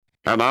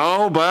And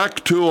now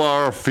back to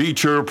our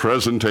feature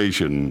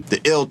presentation. The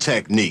ill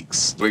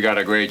techniques. We got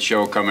a great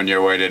show coming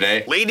your way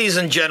today. Ladies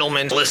and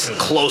gentlemen, listen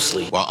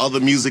closely. While other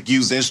music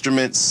use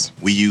instruments,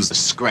 we use a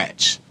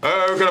scratch.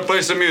 We're gonna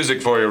play some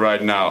music for you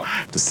right now.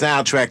 The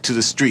soundtrack to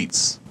the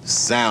streets. The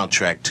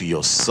soundtrack to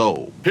your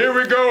soul. Here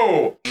we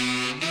go!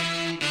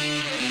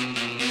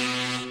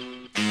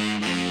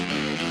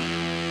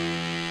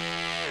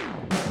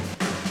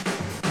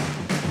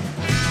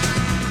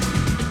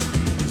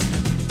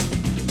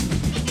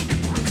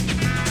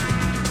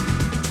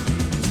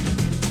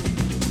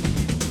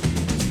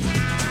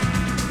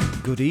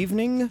 Good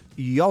evening,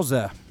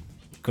 Yozza.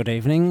 Good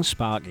evening,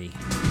 Sparky.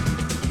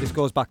 This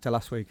goes back to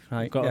last week,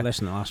 right? Got to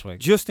listen to last week.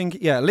 Just think,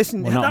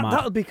 listen. We're not mad.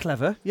 That'll be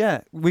clever.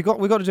 Yeah, we got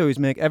to do is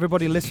make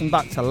everybody listen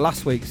back to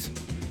last week's.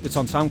 It's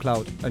on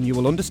SoundCloud, and you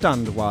will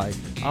understand why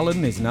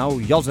Alan is now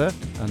Yozza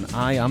and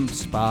I am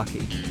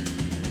Sparky.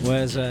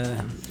 Where's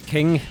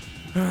King?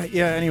 Right.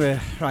 Yeah. Anyway,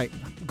 right.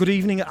 Good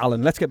evening,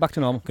 Alan. Let's get back to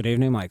normal. Good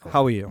evening, Michael.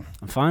 How are you?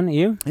 I'm fine. Are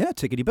you? Yeah,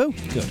 tickety boo.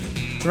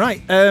 Good.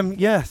 Right.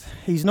 Yeah,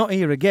 he's not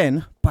here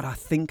again, but I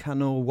think I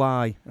know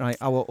why. Right.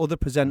 Our other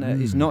presenter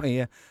is not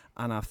here,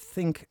 and I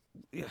think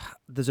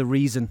there's a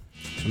reason.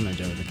 Something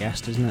to do with the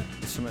guest, isn't it?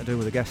 It's something to do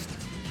with the guest.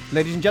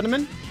 Ladies and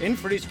gentlemen, in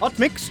for his hot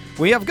mix,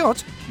 we have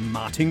got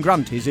Martin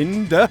Grant is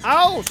in the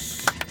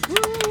house.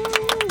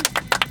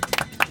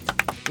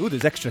 Ooh,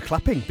 there's extra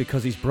clapping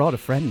because he's brought a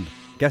friend.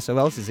 Guess who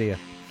else is here?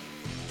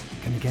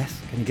 Can you guess?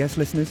 Can you guess,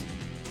 listeners?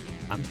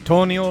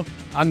 Antonio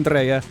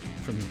Andrea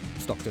from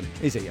Stockton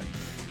is here.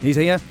 He's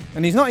here,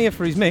 and he's not here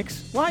for his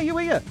mix. Why are you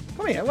here?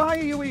 Come here. Why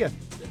are you here?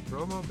 Bit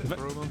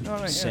promo. All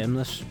right,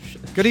 Shameless.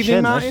 Good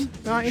evening, Shameless.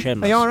 Martin.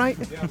 Shameless. Are you all right?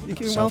 Yeah, You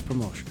keeping well?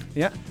 Self-promotion.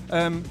 Yeah.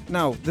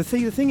 Now, the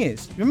thing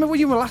is, remember when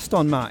you were last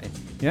on, Martin?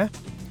 Yeah?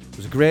 It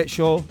was a great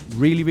show.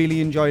 Really, really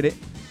enjoyed it.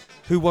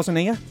 Who wasn't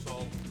here?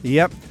 Sol.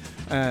 Yep.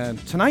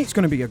 Tonight's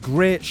going to be a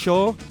great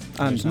show.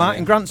 And Who's not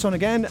Martin here? Grant's on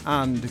again.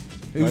 And Where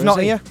who's is not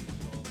he? here?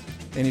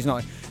 And he's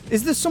not here.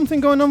 Is there something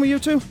going on with you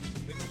two?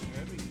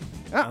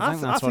 I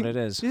think that's what it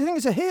is. Do you think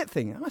it's a hate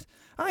thing?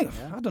 I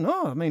don't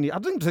know. I mean, I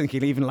don't think he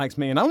even likes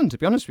me and Alan, to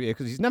be honest with you,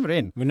 because he's never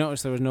in. We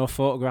noticed there was no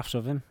photographs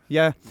of him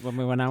Yeah. when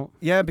we went out.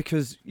 Yeah,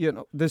 because,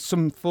 there's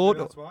some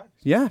photo. That's why.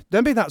 Yeah,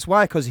 maybe that's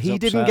why, because he He's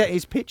didn't upset. get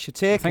his picture I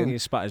taken. think he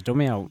spat his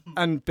dummy out.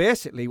 And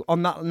basically,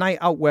 on that night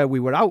out where we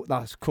were out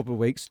last couple of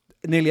weeks,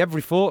 nearly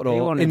every He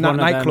photo wanted in that one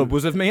of nightclub them-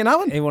 was of me and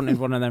Alan. He wanted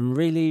one of them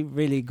really,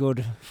 really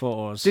good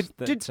photos.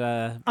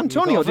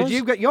 Antonio, did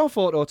you get your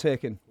photo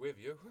taken? With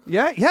you.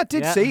 Yeah,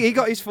 did Yeah. see. He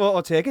got his photo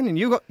taken and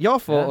you got your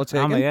photo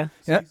taken. I'm here.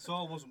 Yeah. See,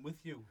 Sol wasn't with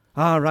you.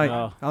 Ah, right.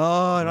 No.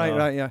 Oh, right, No.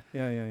 right, yeah.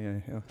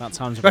 That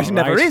sounds But about he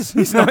never right. is.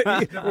 He's not.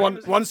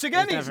 Once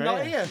again, he's Never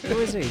not here. Who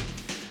is he?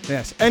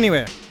 Yes.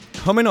 Anyway,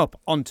 coming up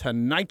on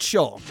tonight's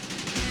show,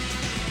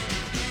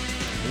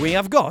 we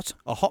have got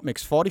a Hot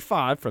Mix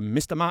 45 from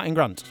Mr. Martin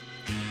Grant.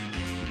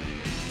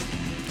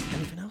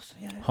 Anything else?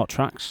 Yeah. Hot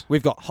tracks.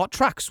 We've got hot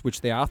tracks,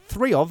 which there are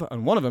 3 of,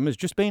 and one of them has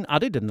just been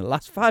added in the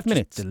last 5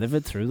 minutes.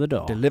 Delivered through the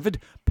door. Delivered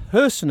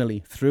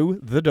personally through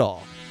the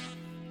door.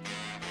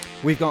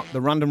 We've got the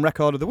random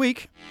record of the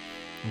week.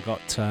 We've got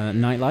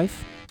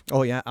Nightlife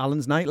Oh yeah,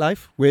 Alan's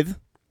Nightlife with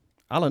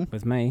Alan.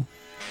 with me.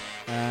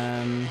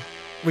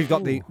 We've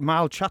got the Ooh.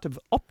 mild chat of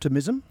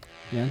optimism.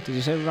 Yeah, did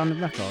you say random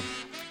record?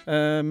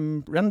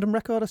 Random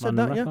record, I said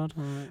Random that, yeah. record?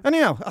 All right.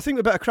 Anyhow, I think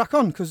we better crack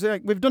on because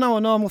we've done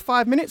our normal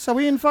 5 minutes. Are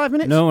we in 5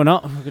 minutes? No, we're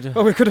not.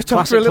 Oh, we could have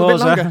talked for a Classic little bit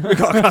closer. longer. We've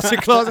got a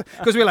classic closer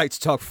because we like to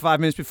talk for 5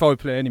 minutes before we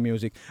play any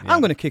music. Yeah.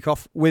 I'm going to kick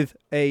off with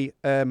a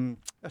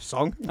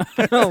song.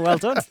 Oh, well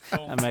done.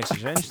 That makes a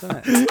change,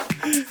 doesn't it?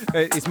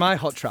 It's my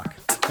hot track,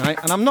 right?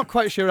 And I'm not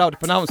quite sure how to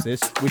pronounce this.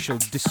 We shall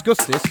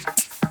discuss this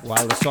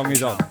while the song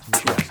is on.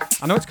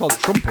 I know it's called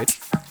Trumpet.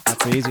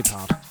 That's the easy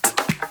part.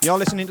 You're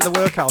listening to the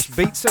Workhouse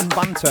Beats and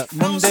Banter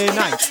Monday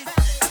night.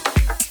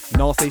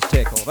 Northeast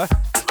Takeover.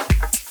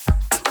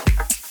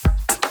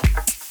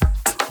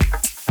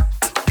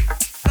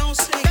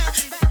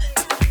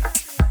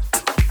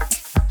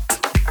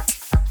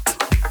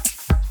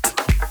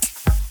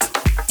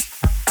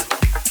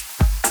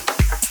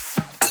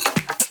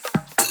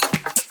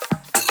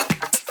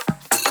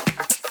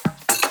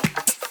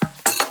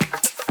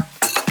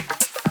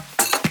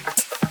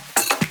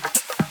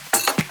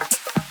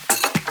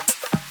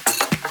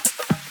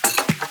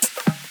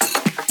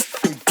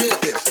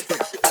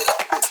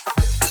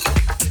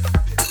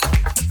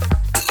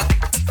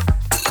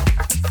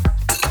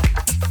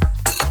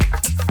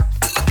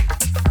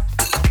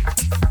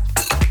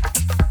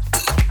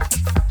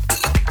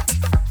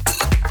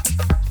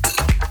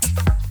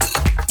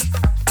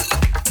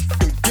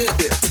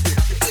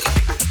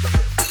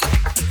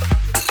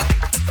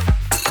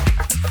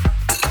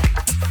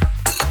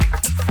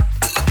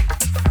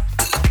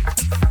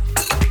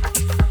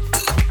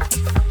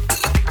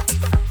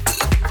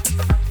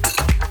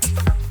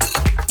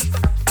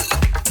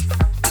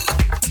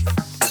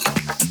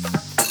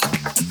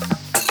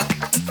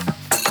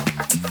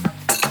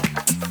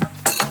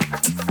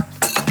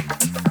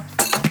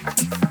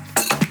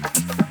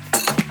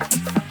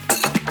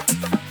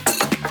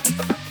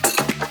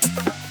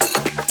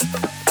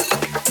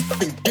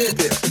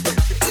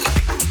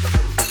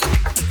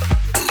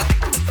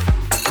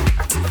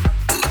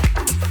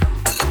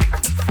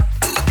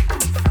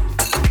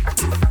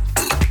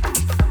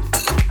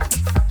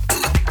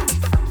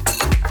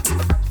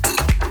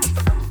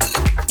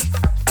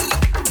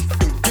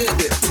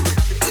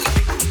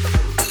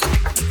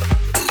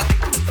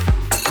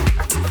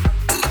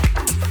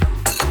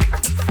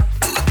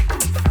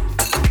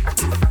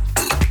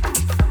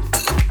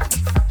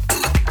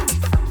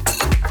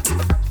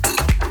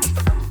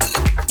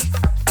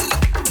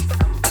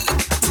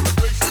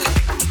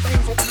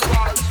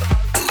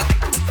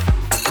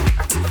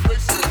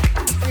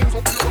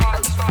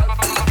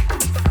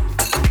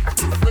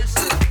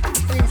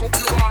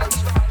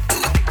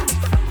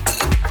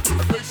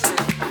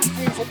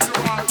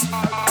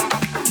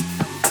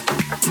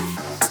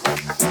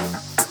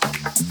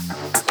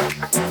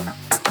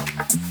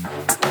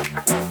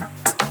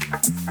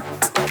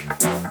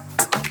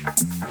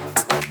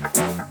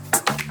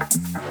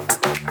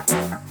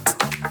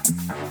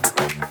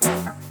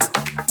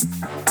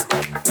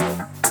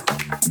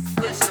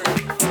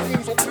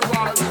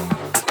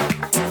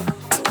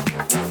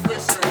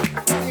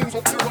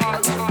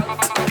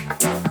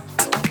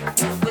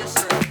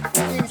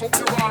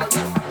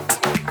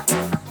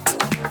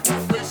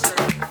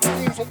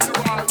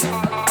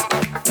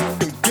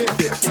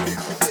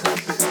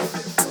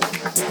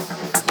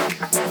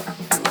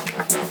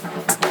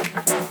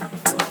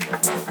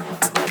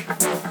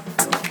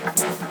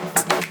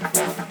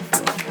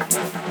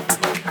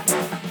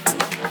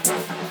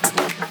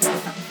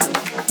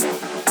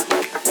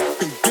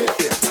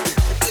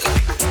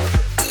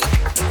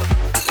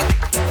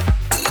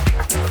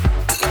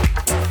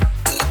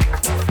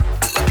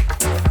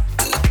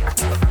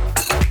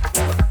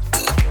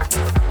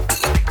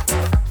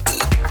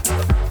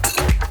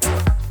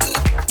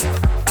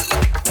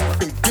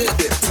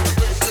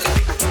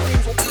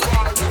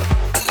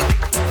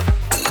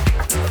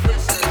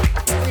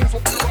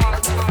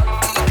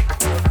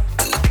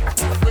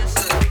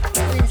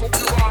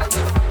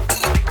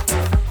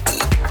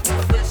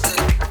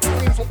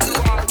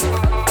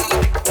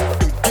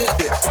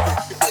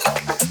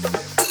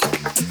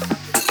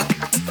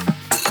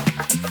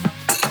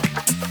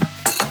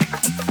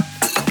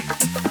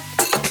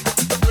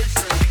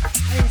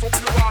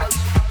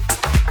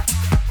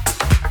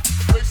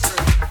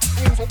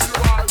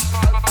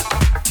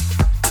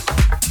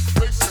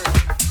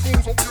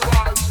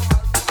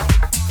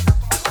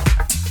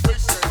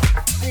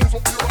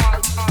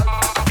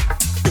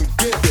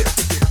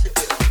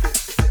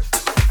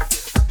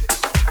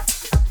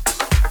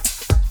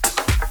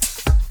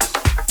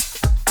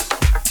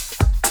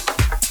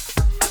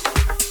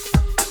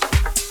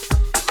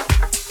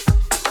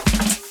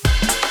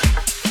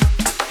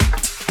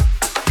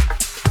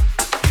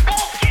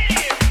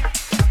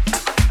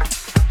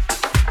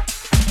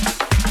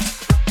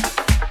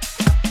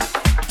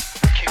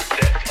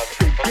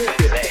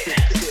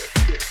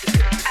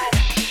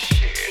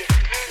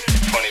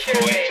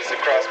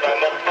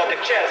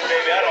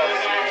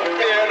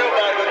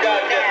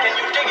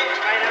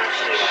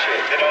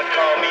 They don't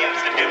call me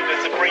Mr. Duke, the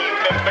Supreme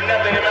Pimp for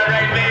nothing, am I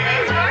right, baby?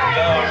 That's right.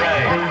 All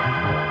right.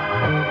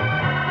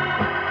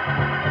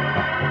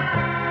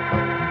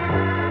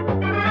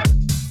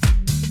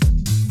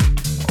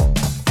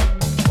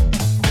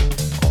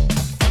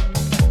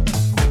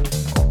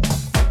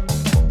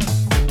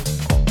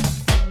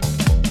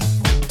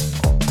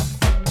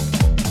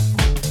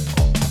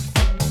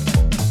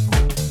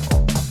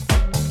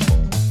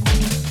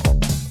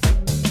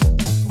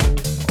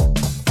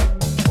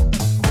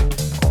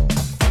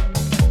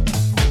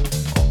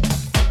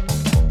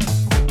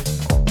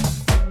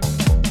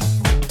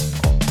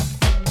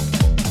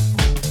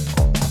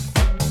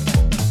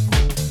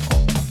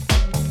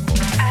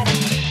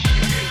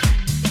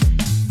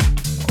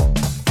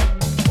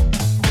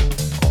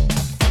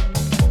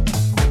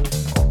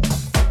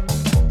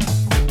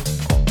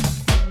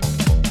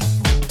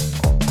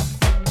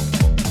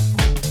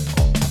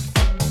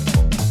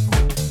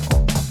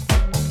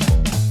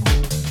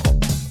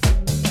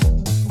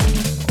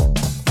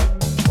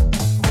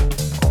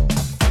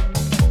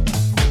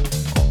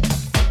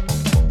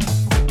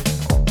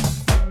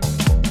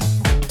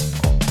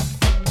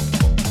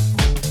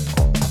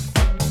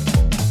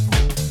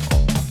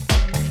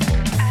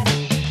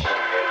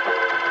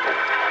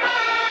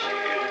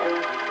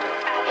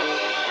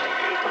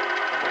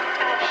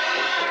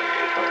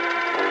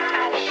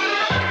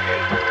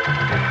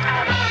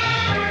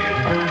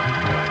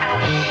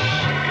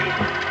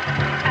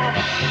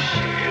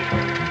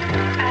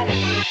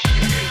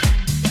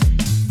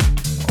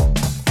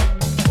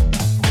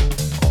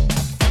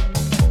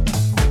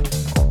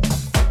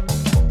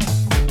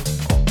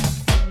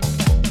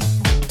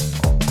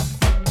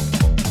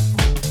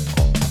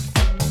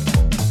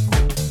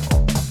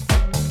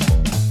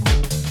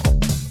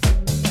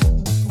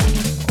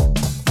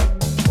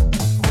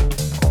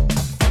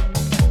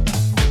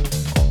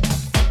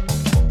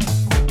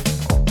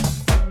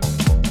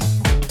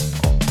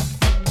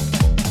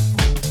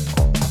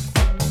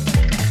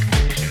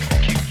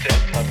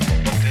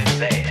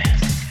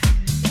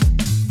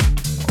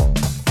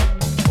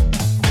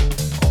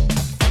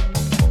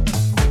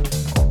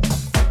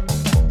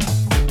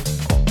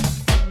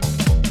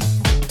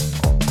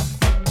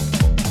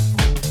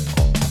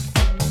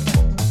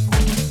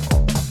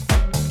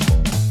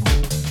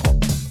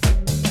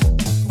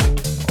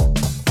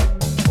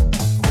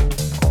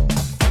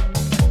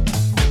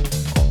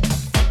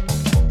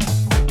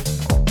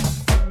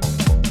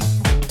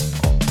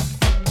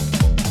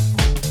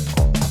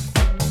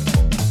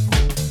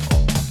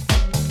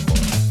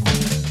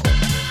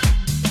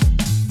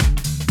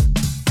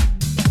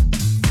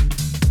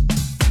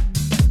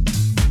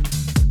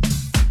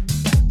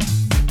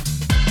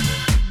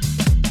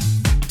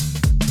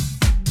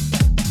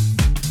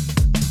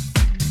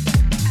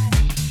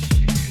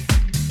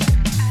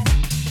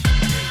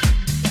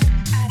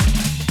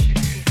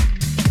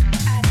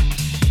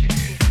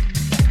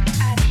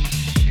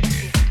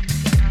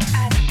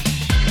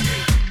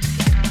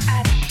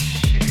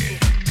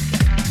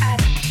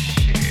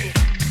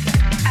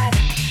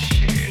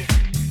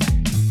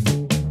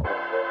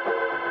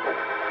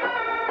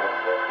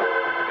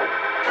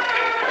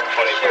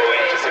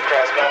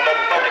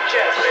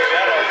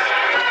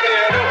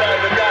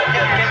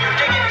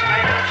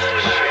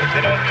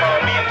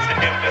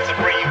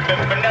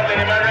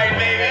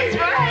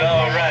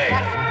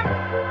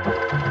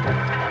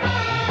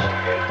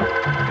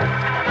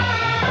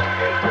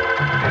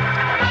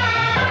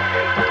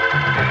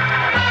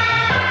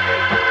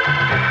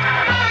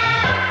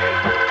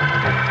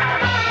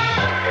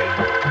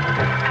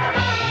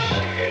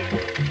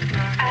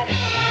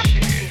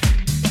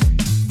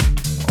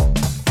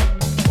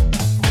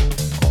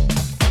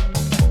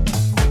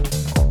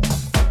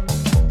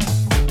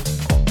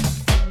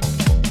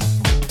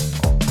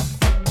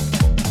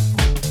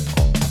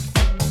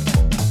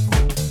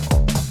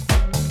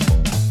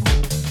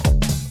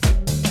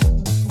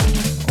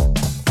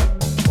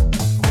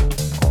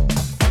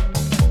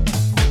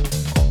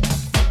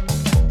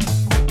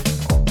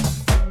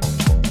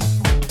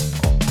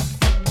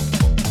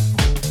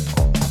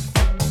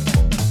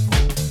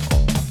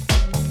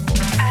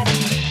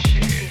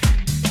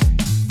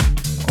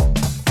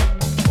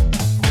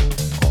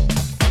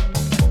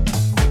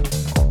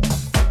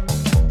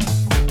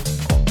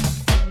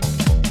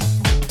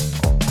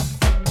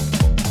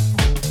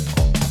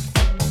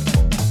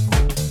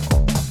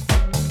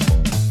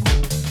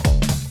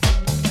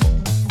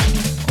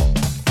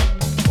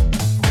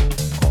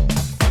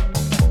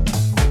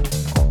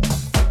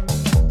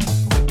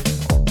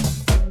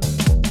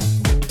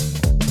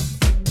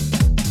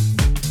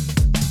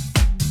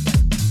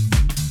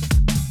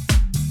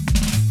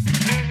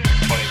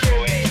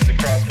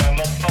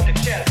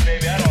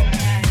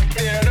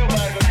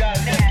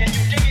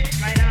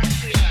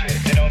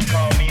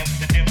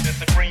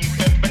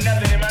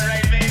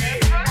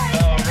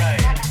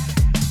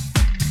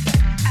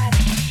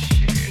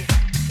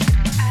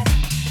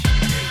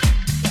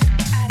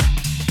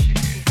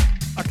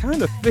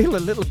 feel a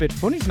little bit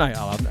funny tonight,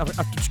 Alan.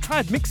 I've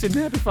tried mixing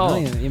there before. No,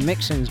 your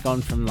mixing's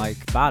gone from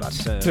like bad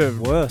to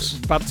worse.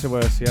 Bad to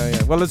worse,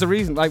 yeah. Well, there's a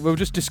reason. Like we were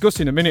just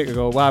discussing a minute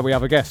ago why we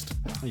have a guest.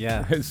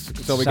 Yeah.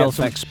 So we get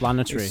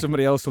self-explanatory.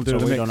 Somebody else will do so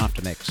the we mix. don't have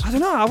to mix. I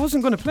don't know. I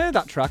wasn't going to play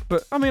that track,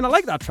 but I mean, I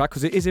like that track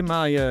because it is in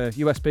my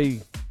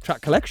USB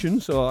track collection,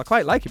 so I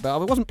quite like it. But I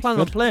wasn't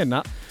planning on playing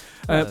that.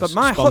 But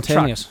my hot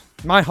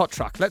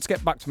track. Let's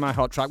get back to my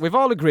hot track. We've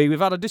all agreed. We've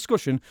had a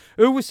discussion.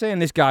 Who was saying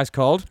this guy's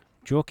called?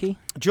 Jokey?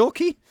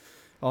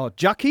 Or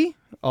Jackie?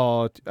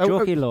 Or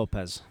Jokey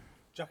Lopez.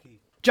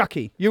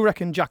 Jackie. You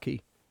reckon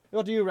Jackie?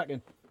 What do you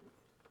reckon?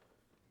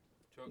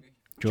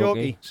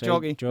 Jokey.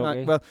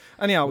 Right, well,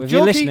 anyhow, if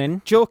you're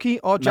listening, Jokey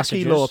or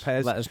Jackie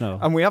Lopez. Let us know.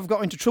 And we have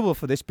got into trouble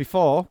for this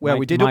before, where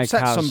we did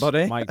upset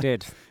somebody. Mike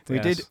did. We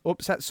did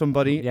upset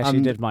somebody. Yes,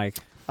 you did, Mike.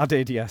 I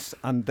did, yes.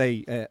 And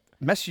they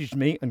messaged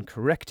me and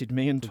corrected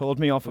me and told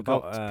me off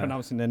about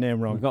pronouncing their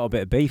name wrong. We got a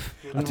bit of beef.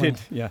 I did,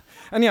 yeah.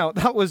 Anyhow,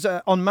 that was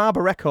on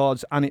Marber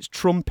Records, and it's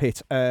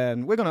Trumpet.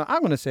 And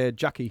I'm gonna say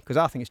Jackie because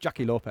I think it's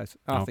Jackie Lopez.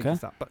 I think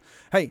it's that. But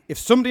hey, if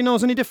somebody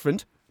knows any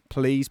different,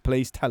 please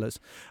tell us.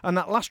 And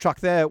that last track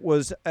there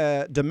was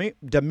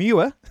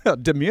Demure.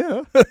 And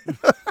Demure.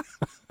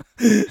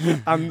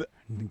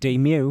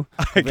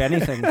 Could be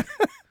anything.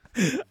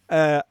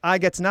 I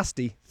Gets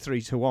Nasty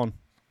 3-1.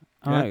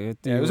 Yeah.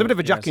 It was a bit of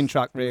a jacking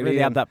track, really. Really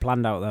had that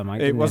planned out there,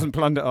 Mike. It wasn't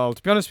planned at all.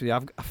 To be honest with you,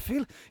 I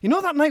feel... You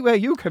know that night where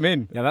you come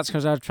in? Yeah, that's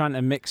because I was trying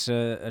to mix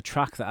a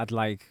track that had,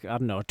 like, I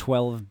don't know,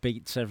 12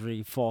 beats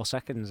every 4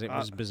 seconds. It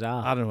was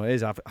bizarre. I don't know what it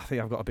is. I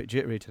think I've got a bit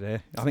jittery today.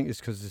 I think it's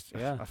because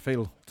I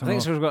feel... I think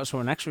it's because we've got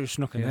someone extra who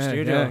snuck in the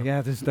studio.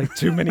 Yeah, there's like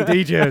too many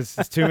DJs.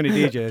 There's too many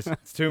DJs.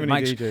 It's too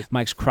many DJs.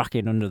 Mike's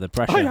cracking under the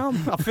pressure. I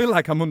am. I feel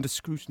like I'm under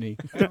scrutiny.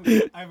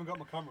 I haven't got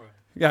my camera.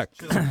 Yeah,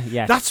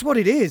 yes. That's what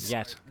it is.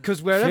 Yes.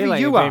 Because wherever like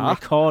you you're are, being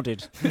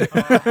recorded.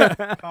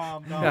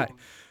 Calm down.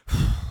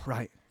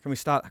 Right. Can we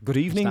start? Good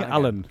evening, Start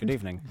Alan. Good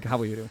evening. How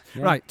are you doing?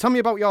 Yeah. Right. Tell me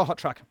about your hot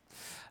track.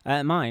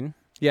 Mine.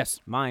 Yes.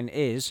 Mine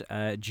is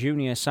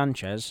Junior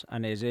Sanchez,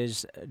 and it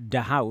is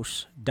The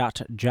House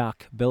That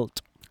Jack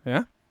Built.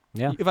 Yeah.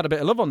 Yeah. You've had a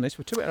bit of love on this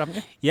with Twitter, haven't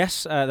you?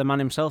 Yes, the man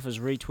himself has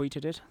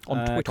retweeted it. On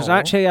Twitter. Because I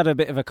actually had a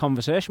bit of a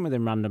conversation with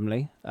him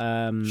randomly.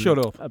 Shut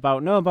up.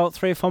 About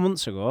 3 or 4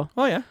 months ago.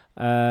 Oh, yeah.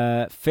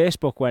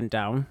 Facebook went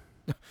down.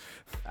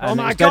 Oh,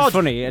 my it was God. dead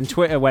funny, and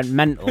Twitter went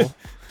mental.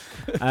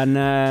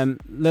 And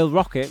Lil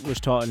Rocket was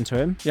talking to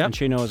him, and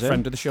she knows him.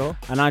 Friend of the show.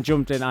 And I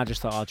jumped in. I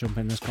just thought I'll jump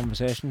in this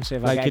conversation, see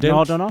if I Like get you do.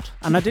 ignored or not.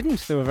 And I didn't.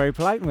 They were very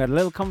polite. And we had a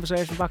little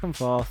conversation back and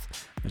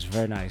forth. It was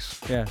very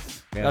nice. Yeah.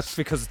 Yes. That's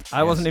because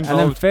I wasn't And then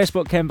involved.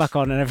 Facebook came back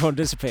on and everyone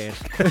disappeared.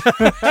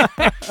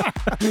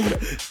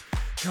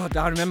 God,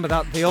 I remember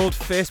that. The old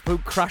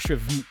Facebook crash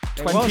of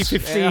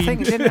 2015. I think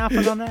it didn't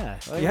happen on there.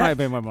 It might have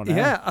been when we were on air.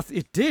 Yeah,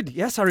 it did.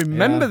 Yes, I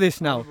remember this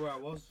now. Where I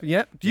was.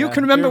 Yeah. Do you Yeah.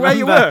 can remember You where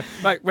you remember? were?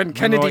 Like when what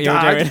Kennedy you were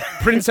died, doing.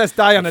 Princess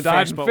Diana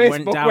died, and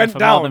Facebook went for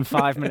down. more than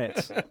 5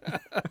 minutes.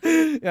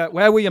 Yeah,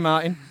 where were you,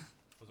 Martin?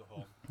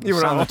 You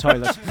were Sat on the at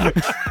toilet.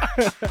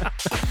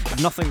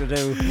 Had nothing to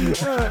do.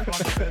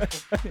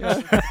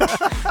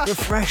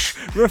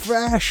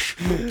 Refresh.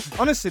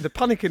 Honestly, the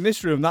panic in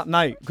this room that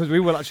night, because we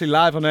were actually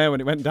live on air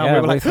when it went down. Yeah, we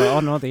were like, thought, oh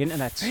no, the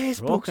internet's Facebook's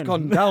broken.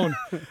 gone down.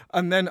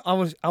 And then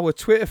our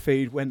Twitter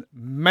feed went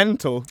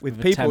mental with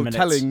For 10 people minutes.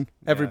 telling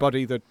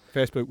everybody that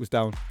Facebook was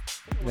down.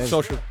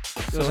 Social.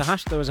 There was a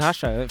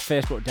hashtag,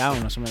 Facebook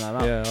down or something like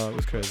that. Yeah, oh, it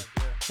was crazy.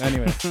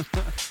 Anyway.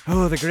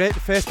 Oh, the great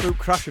Facebook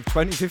crash of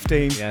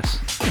 2015. Yes.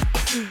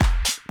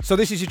 So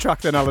this is your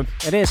track then, Alan.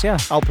 It is, yeah.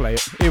 I'll play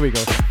it. Here we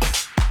go.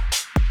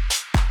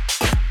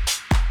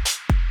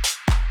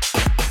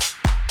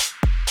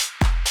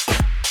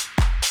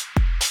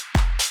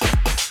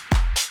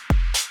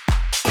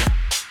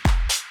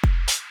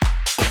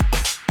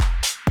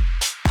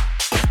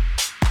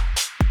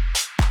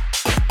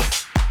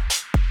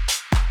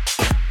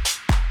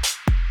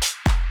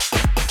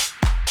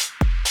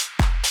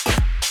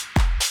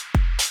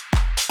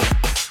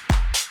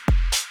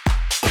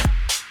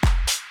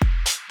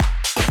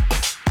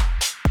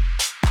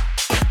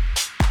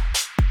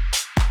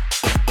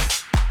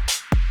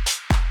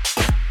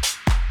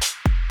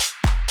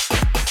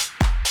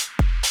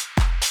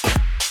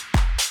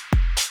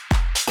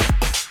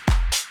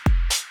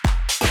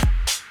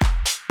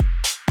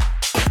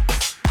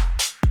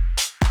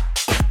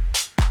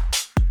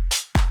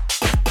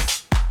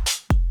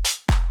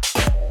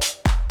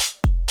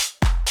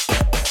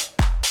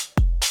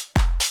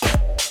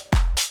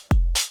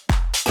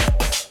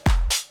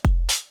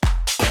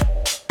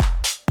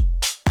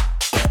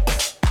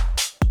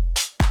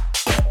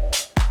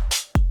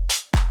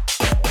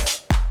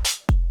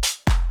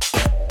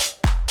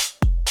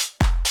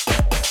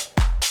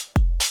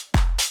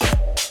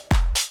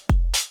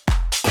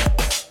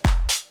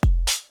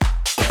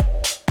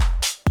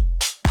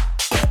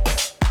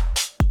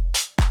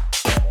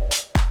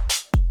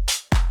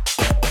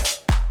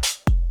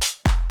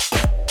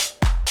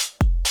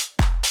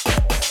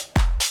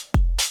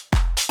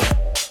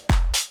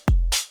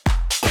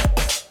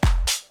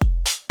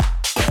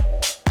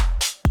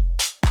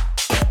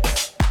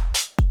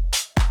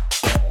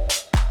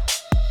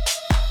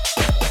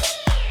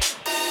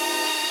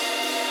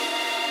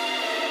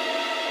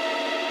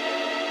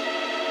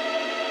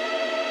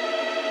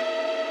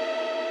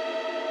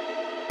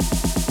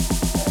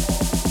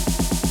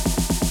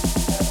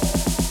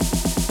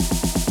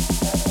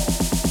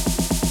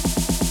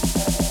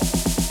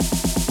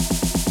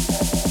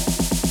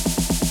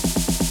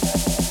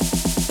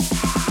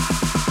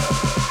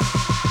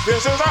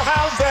 This is a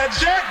house that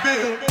Jack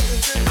built.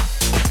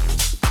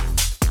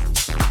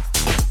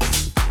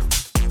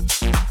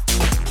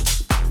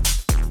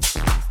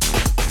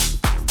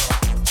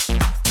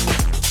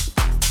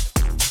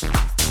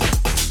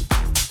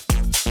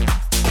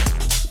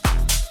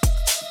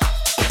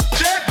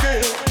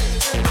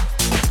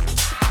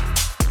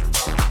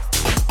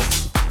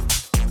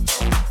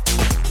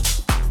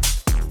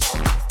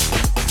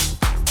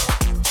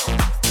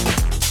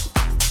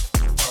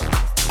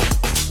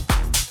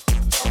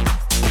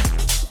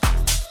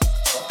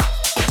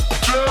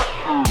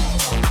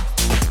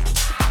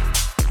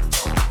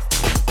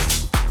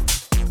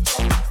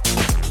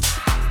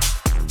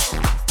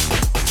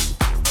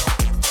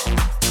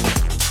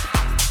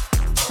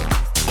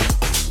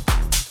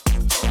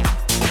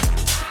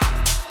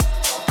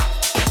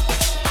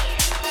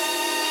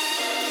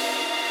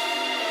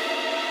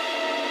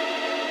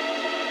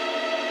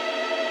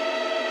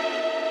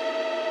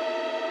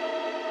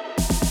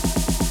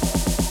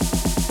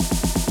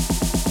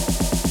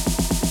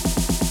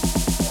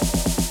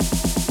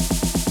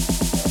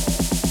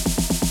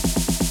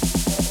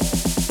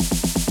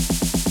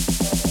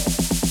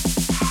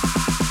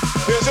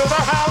 This is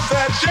a house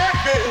that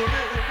Jack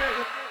built.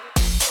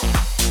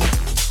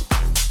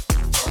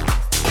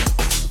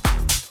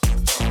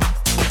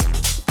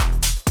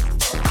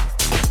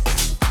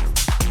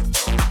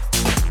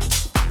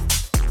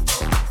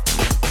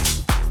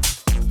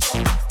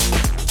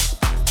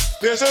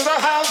 This is a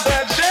house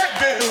that Jack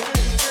built.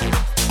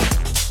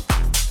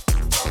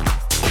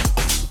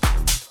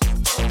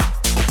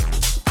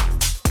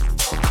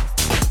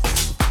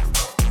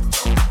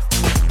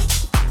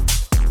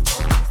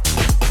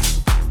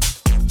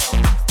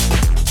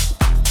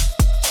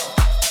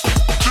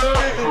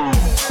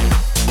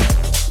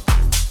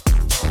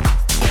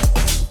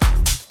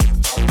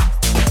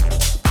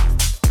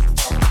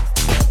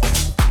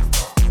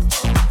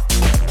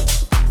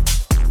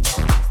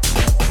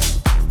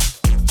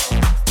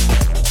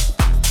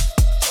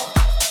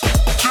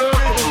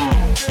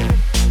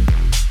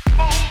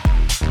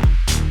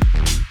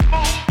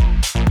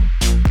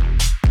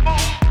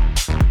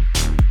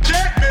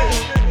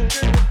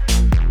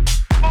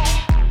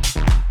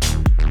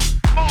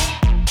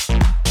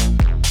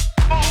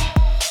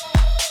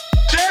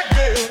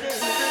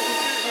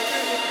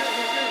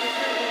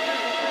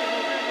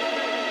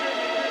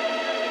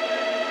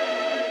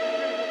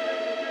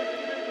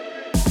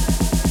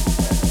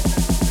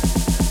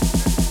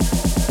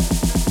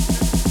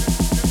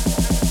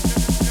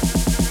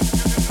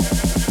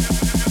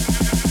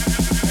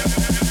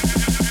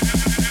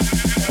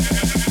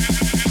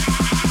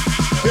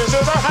 This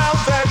is a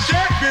house that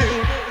Jack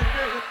built.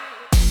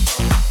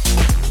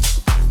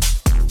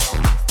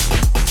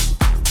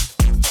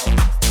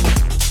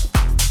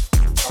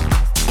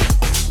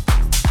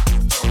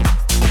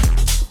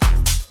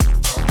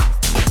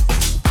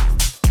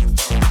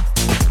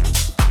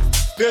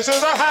 This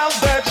is a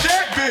house that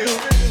Jack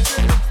built.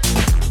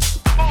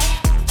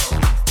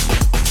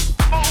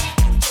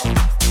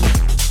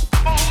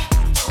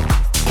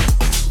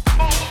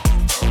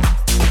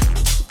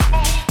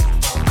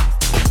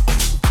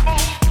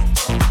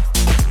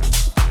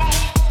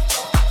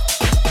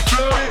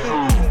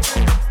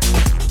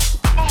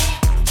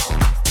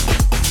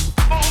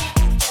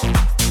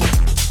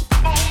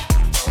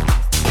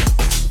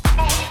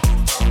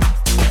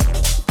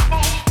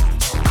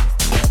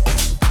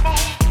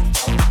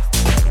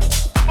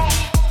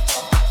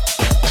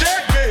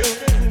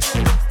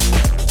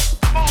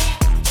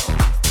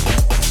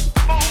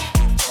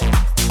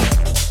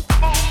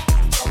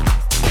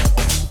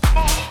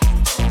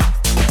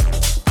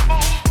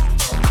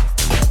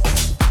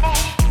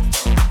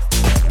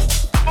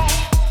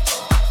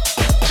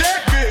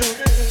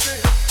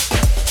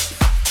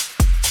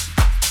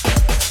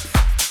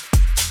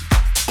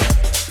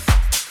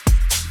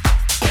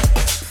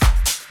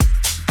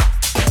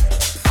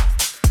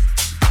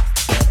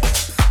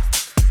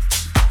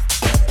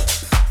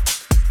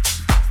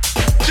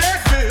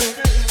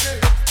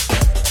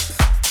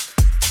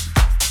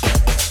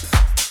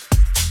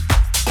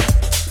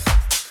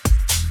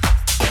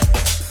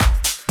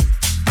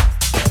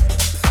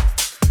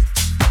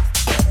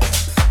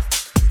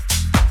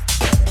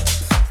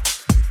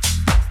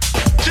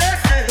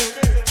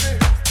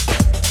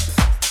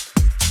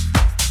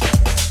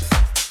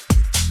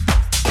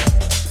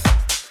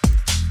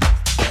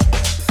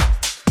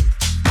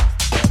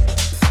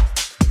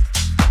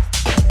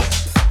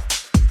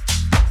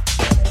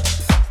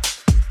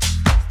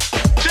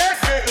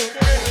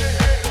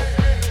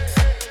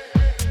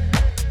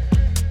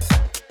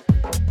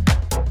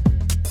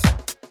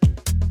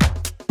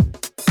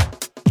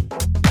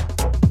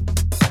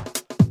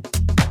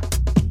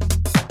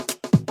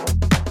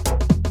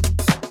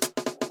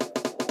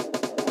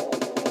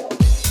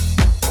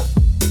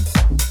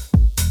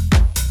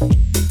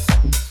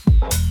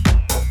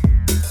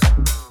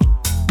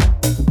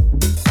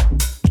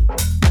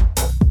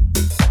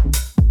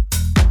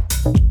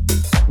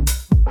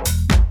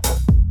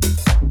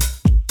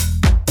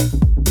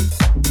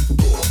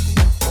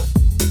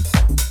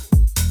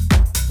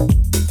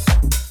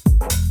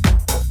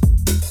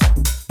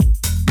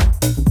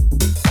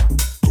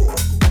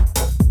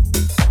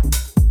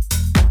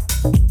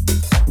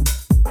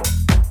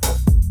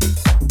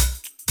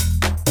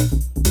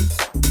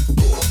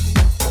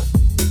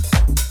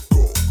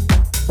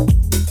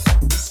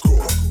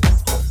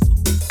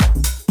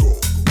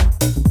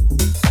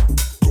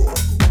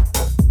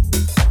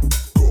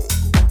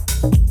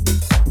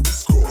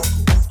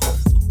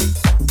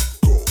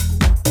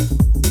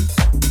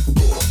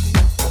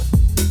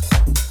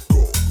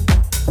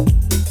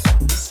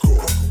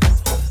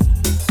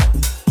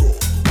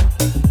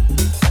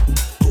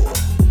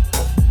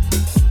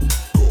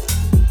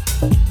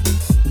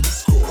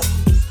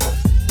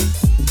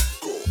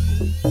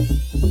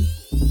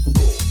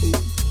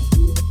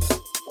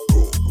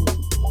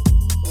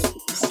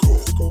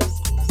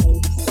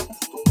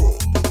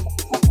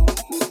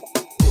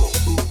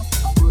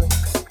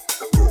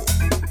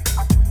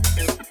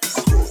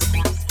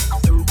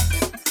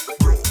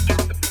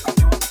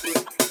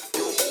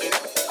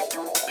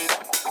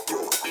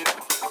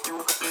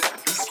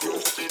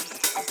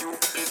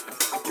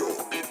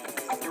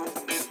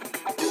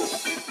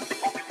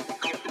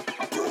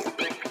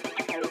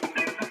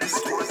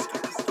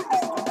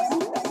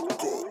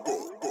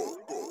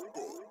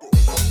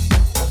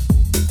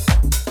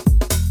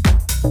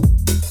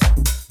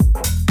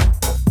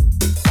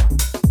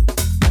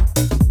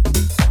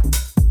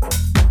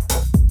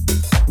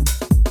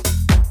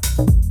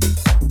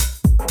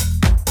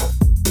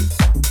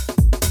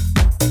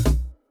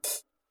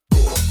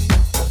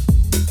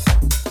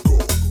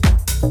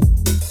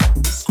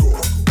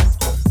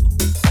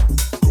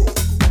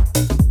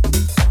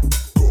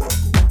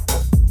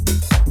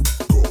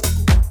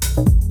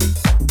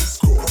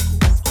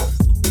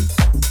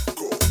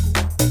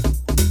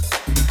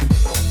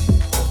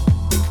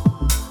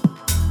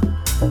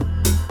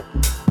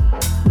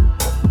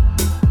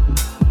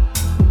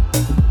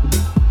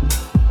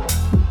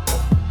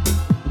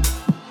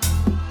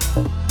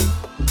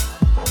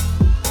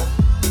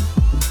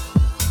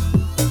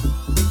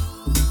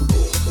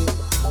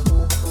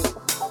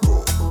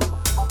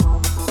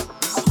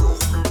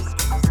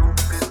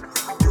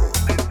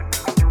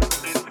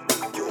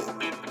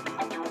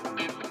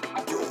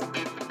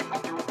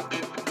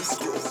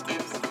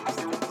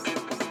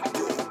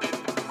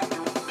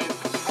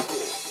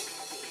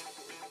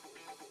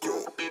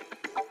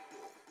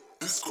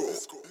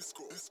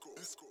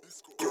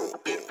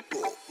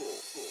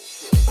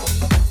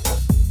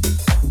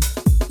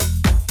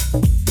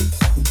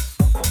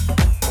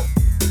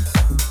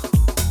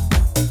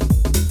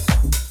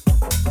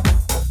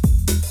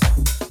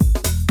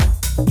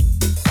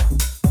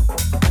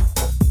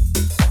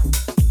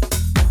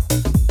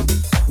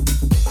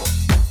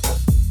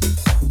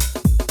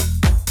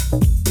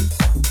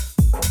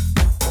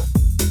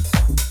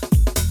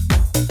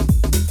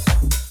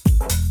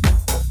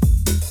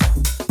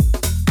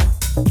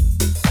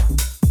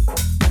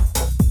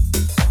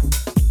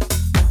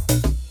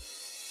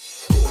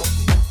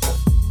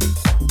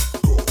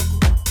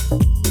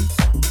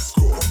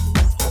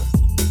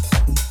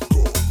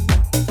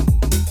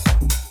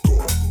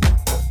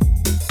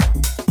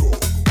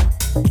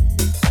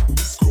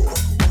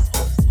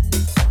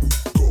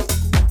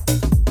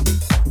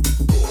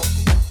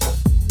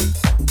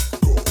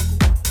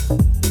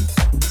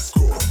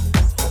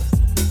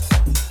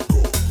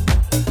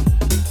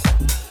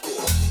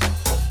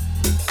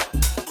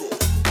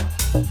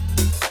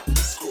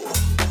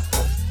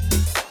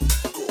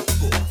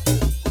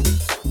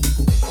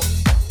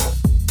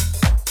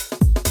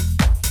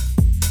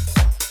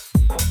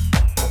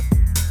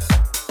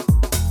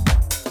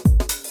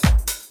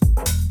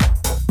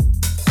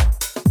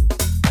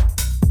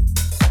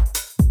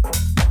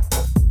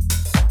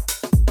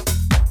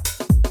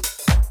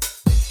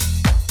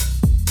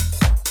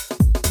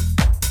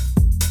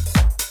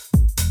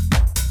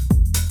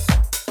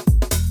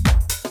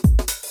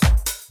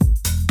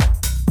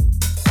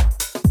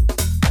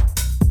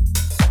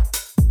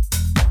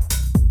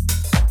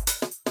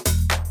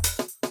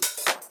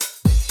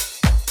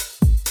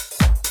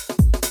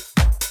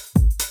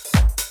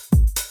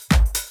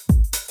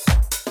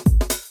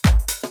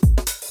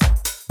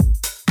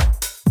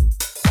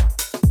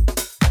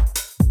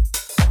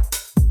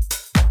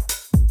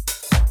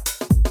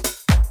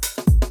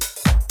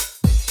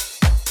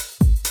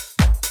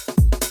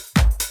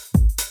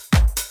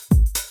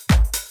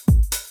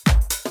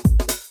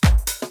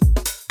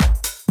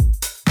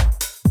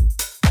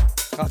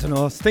 don't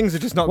know. Things are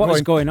just not What going...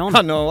 is going on?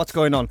 I know what's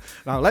going on.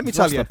 Now, let me You've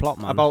tell lost you the plot,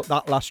 man. about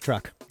that last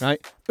track, right?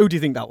 Who do you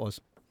think that was?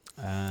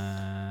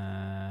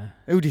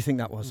 Who do you think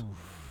that was?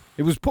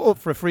 It was put up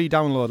for a free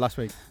download last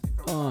week.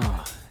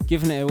 Oh,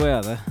 giving it away,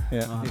 are they?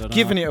 Yeah, Oh, I he's don't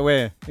giving know. it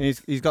away.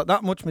 He's got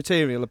that much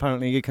material,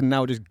 apparently, he can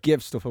now just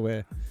give stuff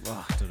away.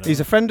 Oh, I don't know. He's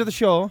a friend of the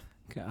show.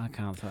 I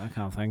can't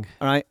think.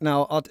 All right,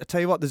 now, I'll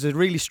tell you what, there's a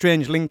really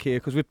strange link here,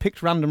 because we've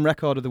picked Random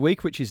Record of the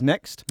Week, which is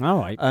next. All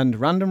right. And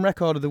Random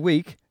Record of the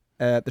Week,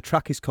 the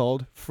track is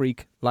called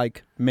Freak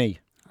Like Me.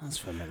 That's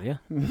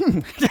familiar.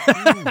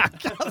 I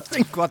can't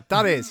think what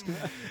that is.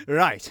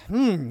 Right.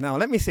 Now,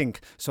 let me think.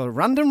 So,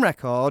 Random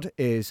Record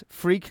is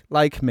Freak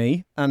Like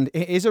Me, and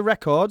it is a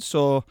record,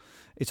 so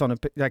it's on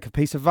like a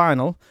piece of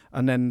vinyl,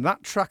 and then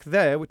that track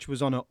there, which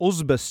was on a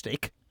USB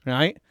stick,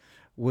 right,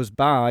 was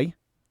by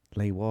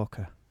Lee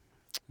Walker.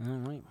 All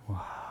right.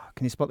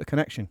 Can you spot the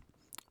connection?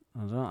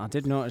 I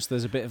did notice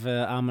there's a bit of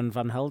a Armand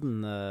Van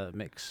Helden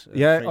mix.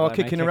 Yeah, or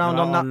kicking around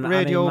on that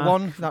Radio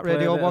 1, that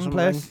Radio 1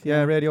 place. Something.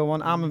 Yeah, Radio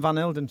 1. Armand Van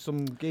Helden,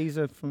 some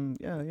geezer from,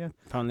 yeah.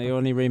 Apparently he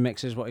only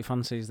remixes what he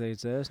fancies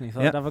these days, and he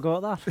thought Yeah. I'd have a go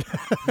at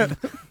that.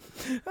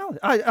 Well,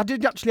 I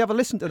did actually have a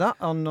listen to that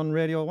on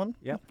Radio 1.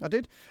 Yeah. I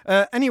did.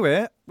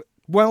 Anyway,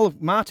 well,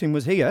 Martin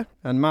was here,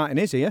 and Martin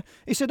is here.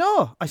 He said,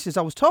 I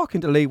was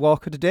talking to Lee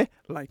Walker today,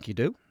 like you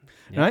do,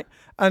 Yeah. right?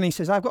 And he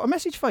says, I've got a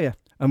message for you.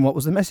 And what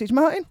was the message,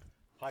 Martin?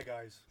 Hi,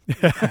 guys.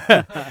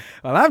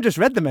 Well, I've just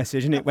read the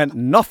message, and it went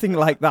nothing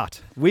like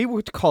that. We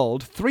were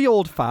called three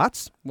old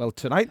farts. Well,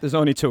 tonight there's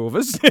only two of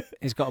us.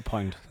 He's got a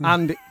point.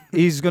 And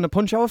he's going to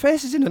punch our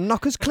faces in and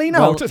knock us clean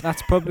Well, out.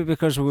 that's probably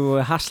because we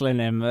were hassling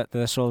him at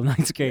the Soul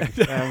Nights gig.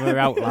 We were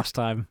out last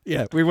time.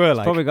 Yeah, we were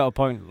like. Probably got a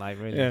point, like,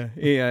 really.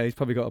 Yeah, he's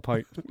probably got a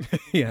point.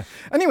 Yeah.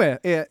 Anyway,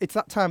 it's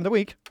that time of the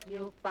week.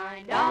 You'll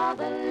find all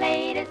the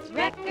latest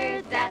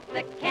records at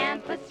the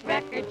campus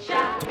record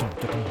shop.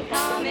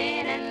 Come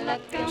in and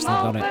look them Still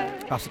got over.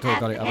 it. I've still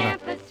got it, haven't I?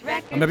 Campus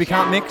record I maybe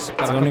can't mix, shop.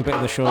 but It's the only bit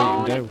of the show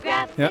you can do.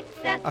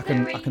 Yeah, I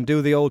can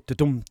do the old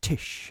da-dum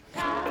tish.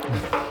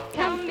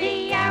 Come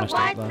be our Messed up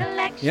wide there.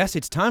 selection. Yes,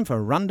 it's time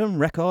for Random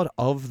Record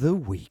of the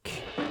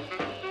Week.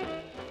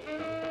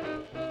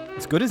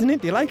 It's good, isn't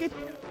it? Do you like it?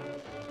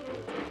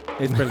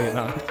 It's brilliant,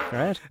 that.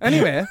 Great.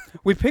 Anyway,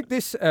 we picked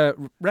this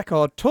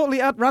record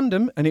totally at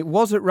random, and it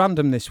was at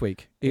random this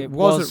week. It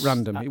was at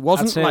random. It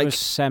wasn't I'd say like it was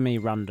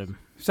semi-random.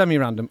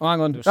 semi-random. Oh,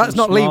 hang on, was that's some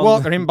not Lee small-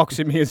 Walker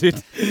inboxing me, is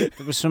it?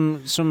 There was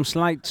some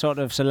slight sort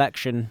of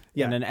selection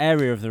Yeah. in an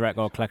area of the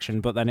record collection,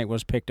 but then it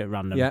was picked at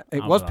random. Yeah,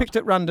 it How was about picked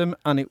at random,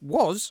 and it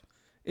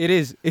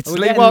is. It's Are we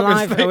Lee getting Walker's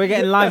live, are we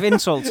getting live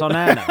insults on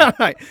air now? All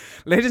right,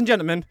 ladies and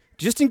gentlemen,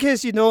 just in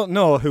case you don't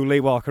know who Lee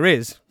Walker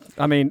is,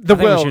 I mean, I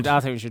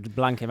think we should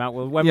blank him out.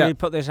 Well, when Yeah. we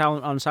put this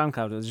out on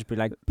SoundCloud, it'll just be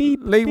like beep.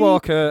 Lee beep.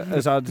 Walker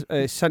has had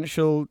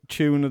Essential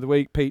Tune of the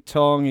Week, Pete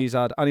Tong. He's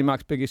had Annie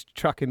Mac's biggest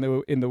track on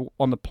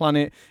the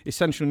planet,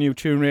 Essential New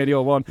Tune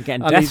Radio 1. You're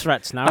getting and death he's-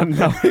 threats now.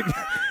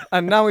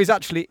 And now he's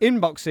actually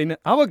inboxing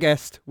our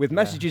guest with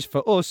messages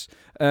for us.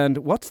 And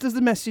what does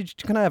the message?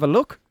 Can I have a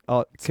look?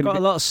 Or It's got a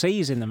lot of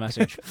C's in the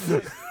message.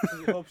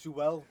 He hopes you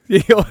well.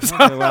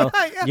 Well,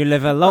 you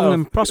live a long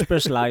and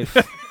prosperous life.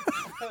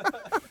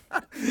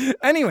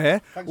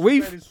 Anyway, Thanks for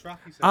we've playing his track,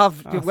 he said. I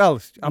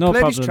no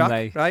played his problem, track,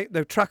 mate. right?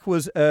 The track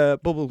was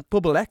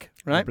Bubble Ek,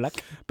 right?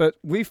 Black. But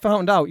we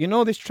found out,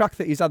 this track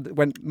that he's had that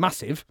went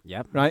massive,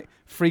 Yep. right?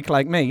 Freak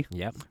Like Me.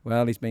 Yep.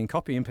 Well, he's been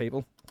copying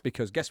people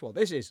because guess what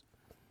this is?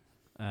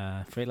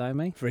 Freak like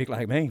me. Freak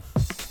Like Me.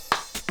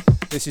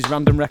 This is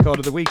Random Record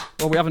of the Week.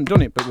 Well, we haven't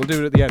done it, but we'll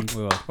do it at the end.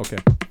 We will. Okay.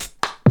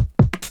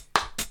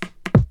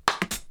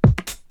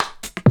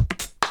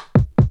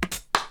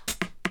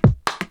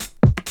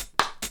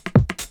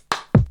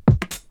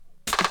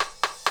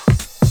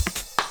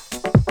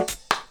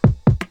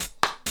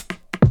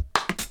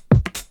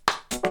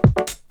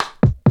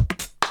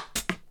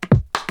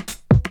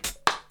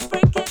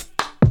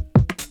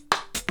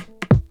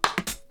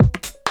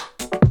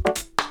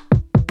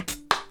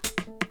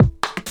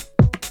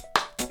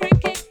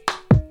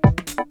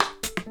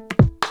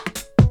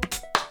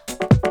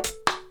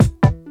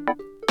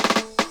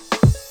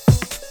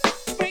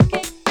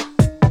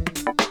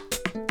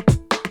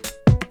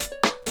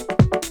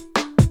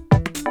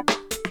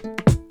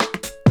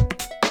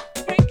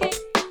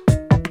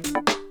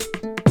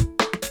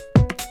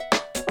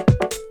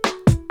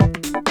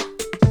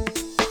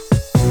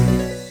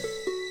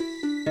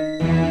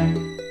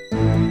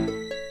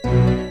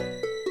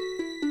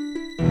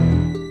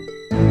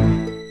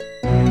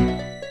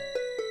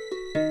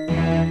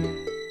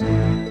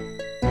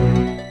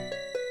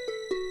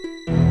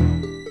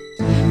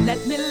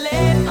 Let me lay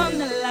it on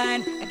the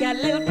line. I got a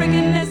little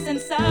freakiness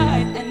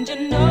inside, and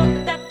you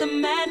know that the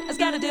man has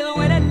got to deal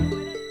with it.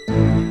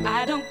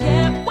 I don't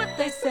care what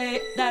they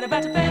say, not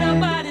about to pay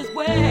nobody's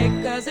way,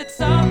 'cause it's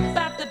all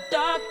about the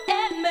dog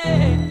and me.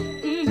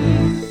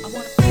 I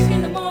want a freak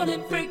in the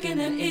morning, freak in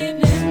the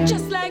evening,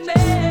 just like me.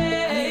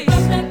 I need a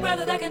roughneck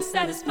brother that can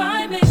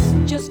satisfy me,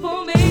 just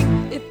for me.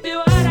 If you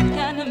are that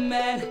kind of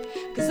man,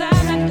 'cause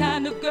I'm that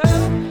kind of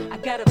girl. I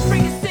got a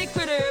freaking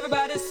secret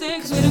everybody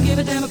sings, we don't give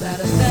a damn about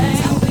a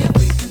thing.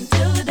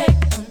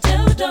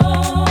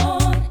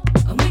 dawn,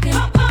 and we can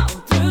hop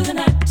through the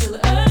night till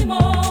the early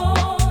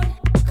morn.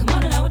 Come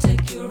on and I will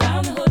take you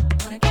around the hood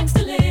on a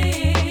gangster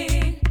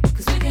lean.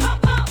 'Cause we can hop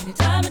any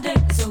time of day,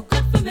 it's so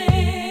good for me.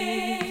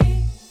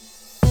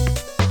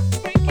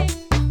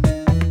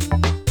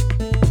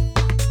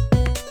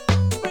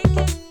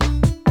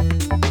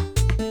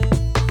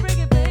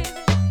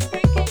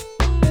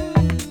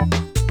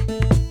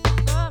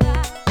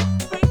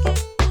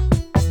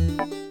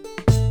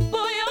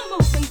 Boy, you're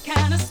moving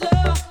kinda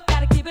slow.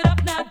 Gotta keep it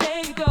up now,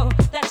 there you go.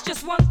 That's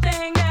just one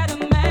thing that a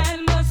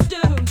man must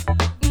do.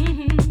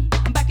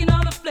 I'm backing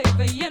all the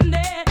flavor in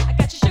there. I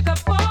got you shook up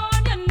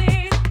on your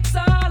knees. It's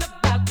all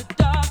about the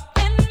dog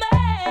in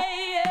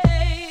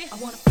me. I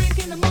want a freak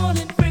in the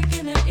morning, freak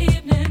in the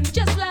evening,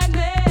 just like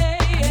me.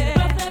 I need a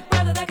rough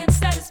brother that can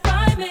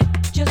satisfy me,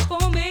 just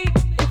for me.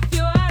 If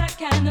you are that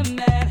kind of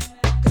man,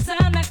 'cause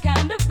I'm that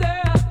kind of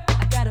girl.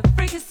 I got a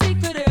freaky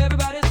secret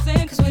everybody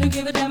sing, 'cause we don't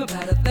give a damn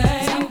about a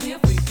thing. So I'll be a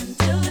freak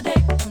until the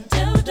day,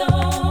 until the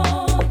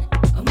dawn,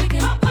 and we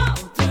can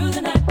hop through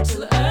the night till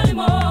the early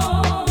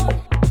morn.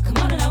 Come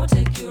on and I will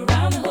take you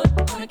around the hood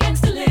on a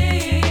gangster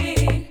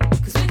lean.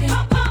 'Cause we can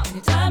hop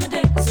any time of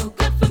day, it's so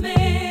good for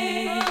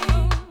me.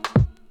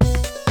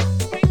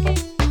 Freaky,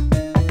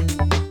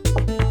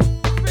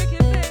 freaky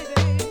baby,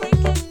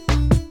 freaky.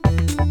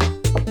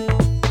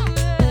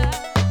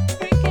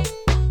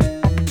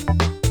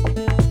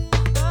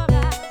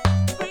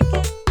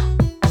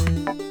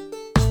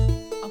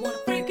 I want a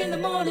freak in the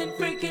morning,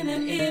 freak in the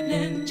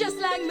evening, just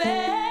like me.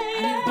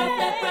 I need a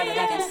rough brother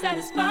that can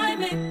satisfy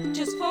me,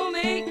 just for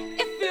me.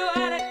 If you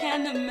are that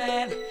kind of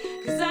man,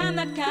 'cause I'm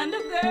that kind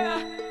of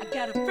girl. I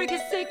got a freaky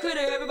secret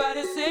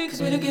everybody sing,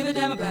 'cause we don't give a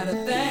damn about a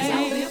thing. So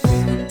I'll be a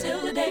freak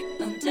until the day,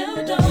 until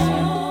the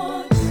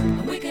dawn,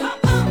 and we can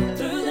hop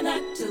through the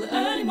night till the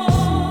early morn.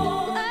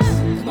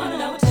 Come on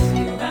and I will take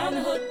you around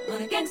the hood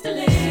on a gangster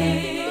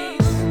lean.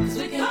 'Cause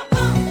we can hop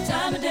any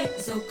time of day,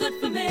 it's so good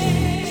for me.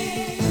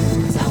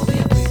 'Cause I will be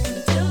a freak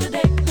until the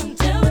day,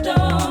 until the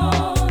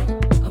dawn,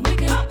 and we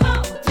can hop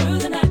through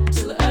the night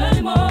till the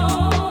early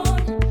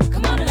morn.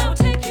 Come on and I will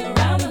take you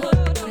around the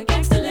hood on a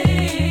gangster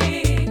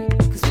lean.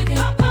 'Cause we can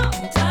hop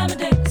any time of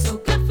day, it's so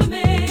good for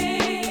me.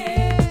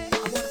 I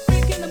want a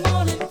freak in the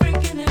morning,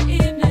 freak in the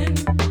evening,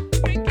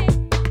 freaky,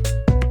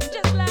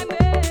 just like me.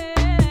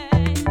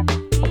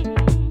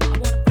 I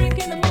want a freak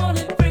in the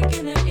morning, freak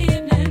in the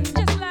evening,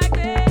 just like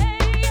me.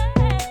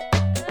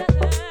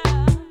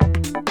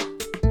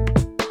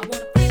 I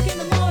want a freak in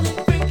the morning,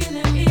 freak in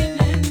the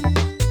evening,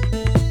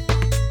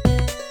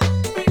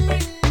 freak,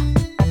 freak.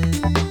 I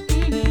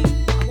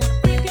want a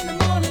freak in the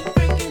morning,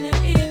 freak in the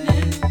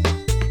evening,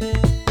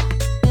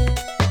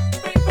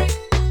 freak, freak.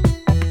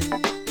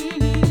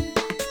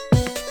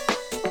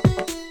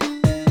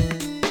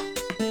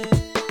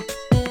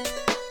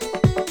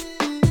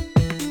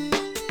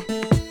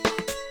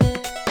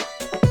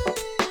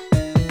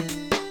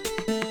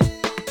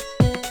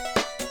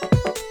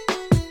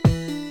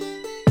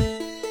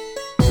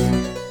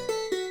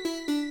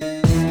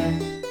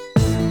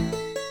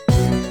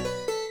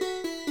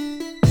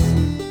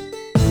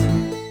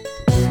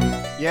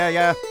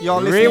 Yeah,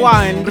 you're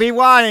listening.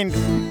 Rewind.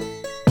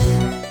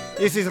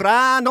 This is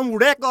random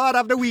record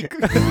of the week.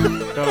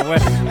 Don't know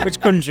which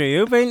country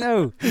you been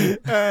to?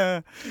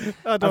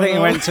 I think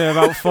you went to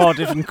about 4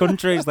 different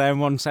countries there in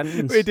one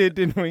sentence. We did,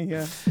 didn't we?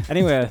 Yeah.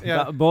 Anyway,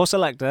 Yeah. that Bow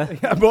Selector.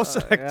 Yeah, Bow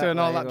Selector and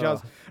all there that you go.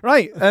 jazz.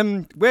 Right,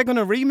 we're going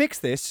to remix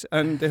this,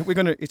 and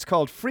it's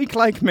called Freak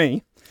Like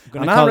Me. I'm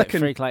going And to I call reckon-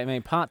 it Freak Like Me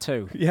Part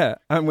 2. Yeah,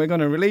 and we're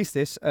going to release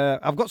this.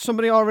 I've got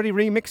somebody already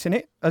remixing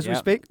it as we Yep.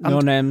 speak. No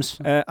and, names.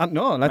 and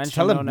no, let's Mention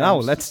tell them no now.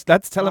 names.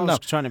 Let's tell them I now. was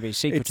trying to be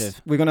secretive.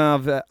 We're going to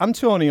have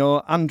Antonio,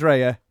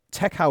 Andrea,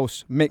 Tech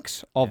House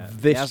mix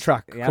of this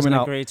track He coming hasn't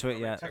out. agreed to it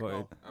yet.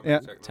 But Yeah.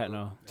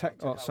 techno.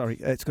 Sorry,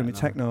 it's going to be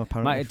techno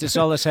apparently. It's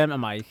all the same to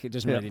Mike. He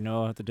doesn't Yeah. really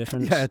know the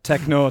difference. Yeah,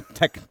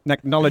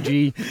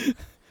 technology,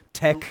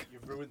 tech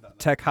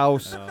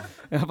house.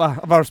 Have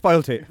I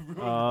spoilt it?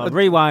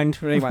 Rewind.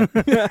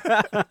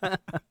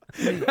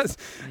 Yes.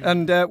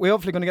 And we're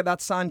hopefully going to get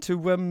that signed to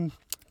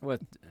Well,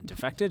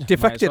 defected.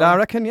 Defected, might as well. I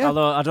reckon, yeah.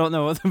 Although I don't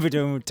know what they'll be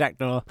doing with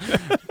techno,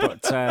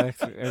 but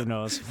who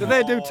knows? Do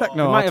they do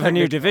techno? We might have a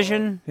new Technic?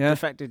 division, Yeah.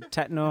 Defected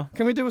techno.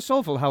 Can we do a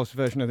soulful house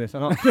version of this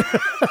or not?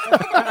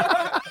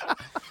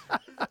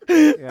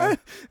 Yeah.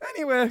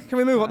 Anyway, can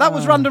we move on? That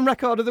was random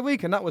record of the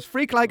week, and that was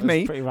Freak Like That was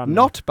Me, pretty random.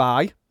 not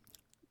by.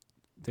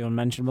 The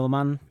unmentionable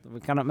man that we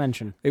cannot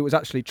mention. It was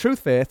actually Truth,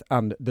 Faith,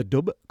 and the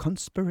Dub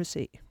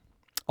Conspiracy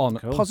on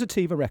Cool.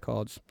 Positiva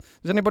Records.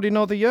 Does anybody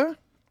know the year?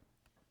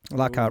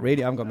 Well, I can't read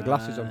it. I haven't got my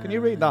glasses on. Can you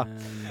read that?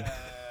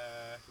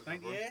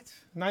 98?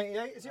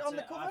 98? Is it on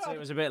the cover? I'd say it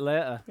was a bit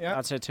later. Yeah.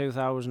 I'd say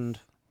 2000.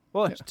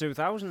 What?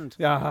 2000?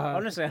 Yeah.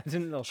 Honestly, I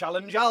didn't know.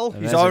 Challenge Al. He's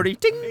Amazing. already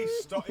ding.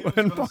 He's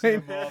One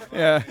point.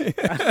 Yeah.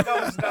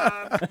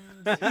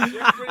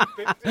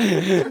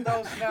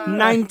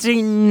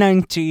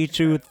 1990,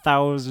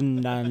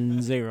 2000.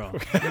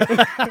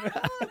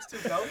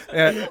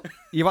 Yeah.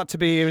 You had to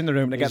be here in the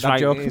room to get He's that right,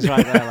 joke. He's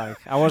right there. Like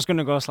I was going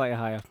to go slightly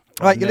higher.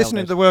 Right, you're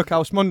listening to the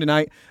Workhouse Monday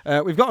night.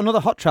 We've got another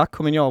hot track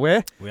coming your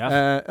way. We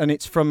have. And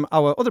it's from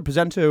our other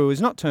presenter who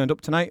has not turned up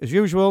tonight, as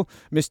usual,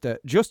 Mr.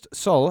 Just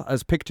Sol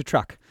has picked a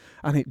track.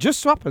 And it just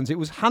so happens it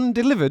was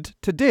hand-delivered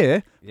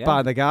today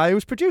by the guy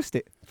who's produced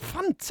it.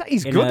 Fantastic.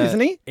 He's good, isn't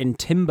he? In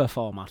timber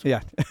format.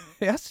 Yeah.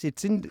 Yes,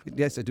 it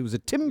was a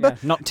timber. Yeah,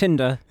 not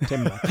Tinder,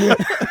 timber.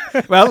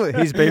 Well,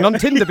 he's been on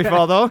Tinder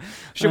before, though.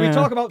 Should we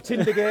talk about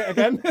Tindergate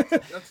again?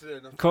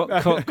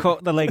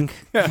 cut the link.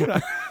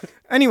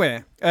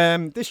 Anyway,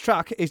 this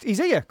track he's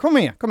here. Come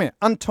here.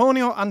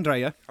 Antonio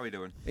Andrea. How are you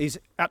doing? He's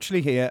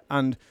actually here,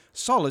 and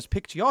Sol has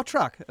picked your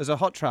track as a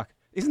hot track.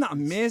 Isn't that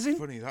amazing? It's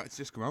funny, that's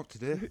just come out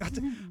today.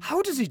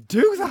 How does he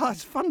do that?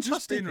 It's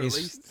fantastic.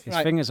 His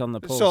fingers on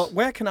the pulse. So,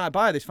 where can I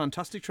buy this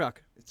fantastic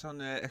track? It's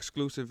on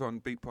exclusive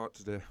on Beatport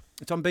today.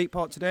 It's on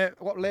Beatport today.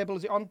 What label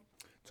is it on?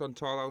 It's on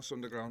Tall House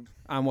Underground.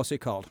 And what's it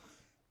called?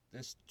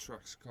 This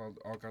track's called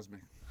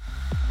Orgasmic.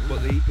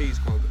 But the EP is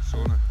called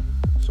Sonar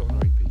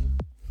EP.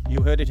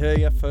 You heard it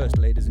here first,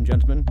 ladies and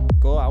gentlemen.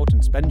 Go out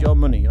and spend your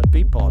money at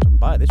Beatport and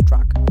buy this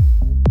track.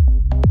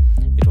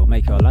 It will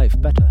make your life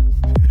better.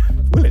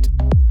 Will it?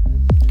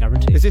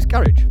 Guaranteed. Is this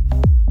garage?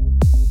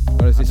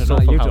 Or is this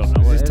soulful house?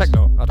 Don't know. Is this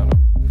techno? I don't know.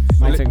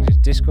 My thing is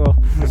disco.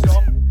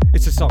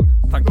 It's a song.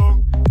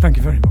 Thank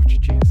you very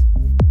much. Cheers.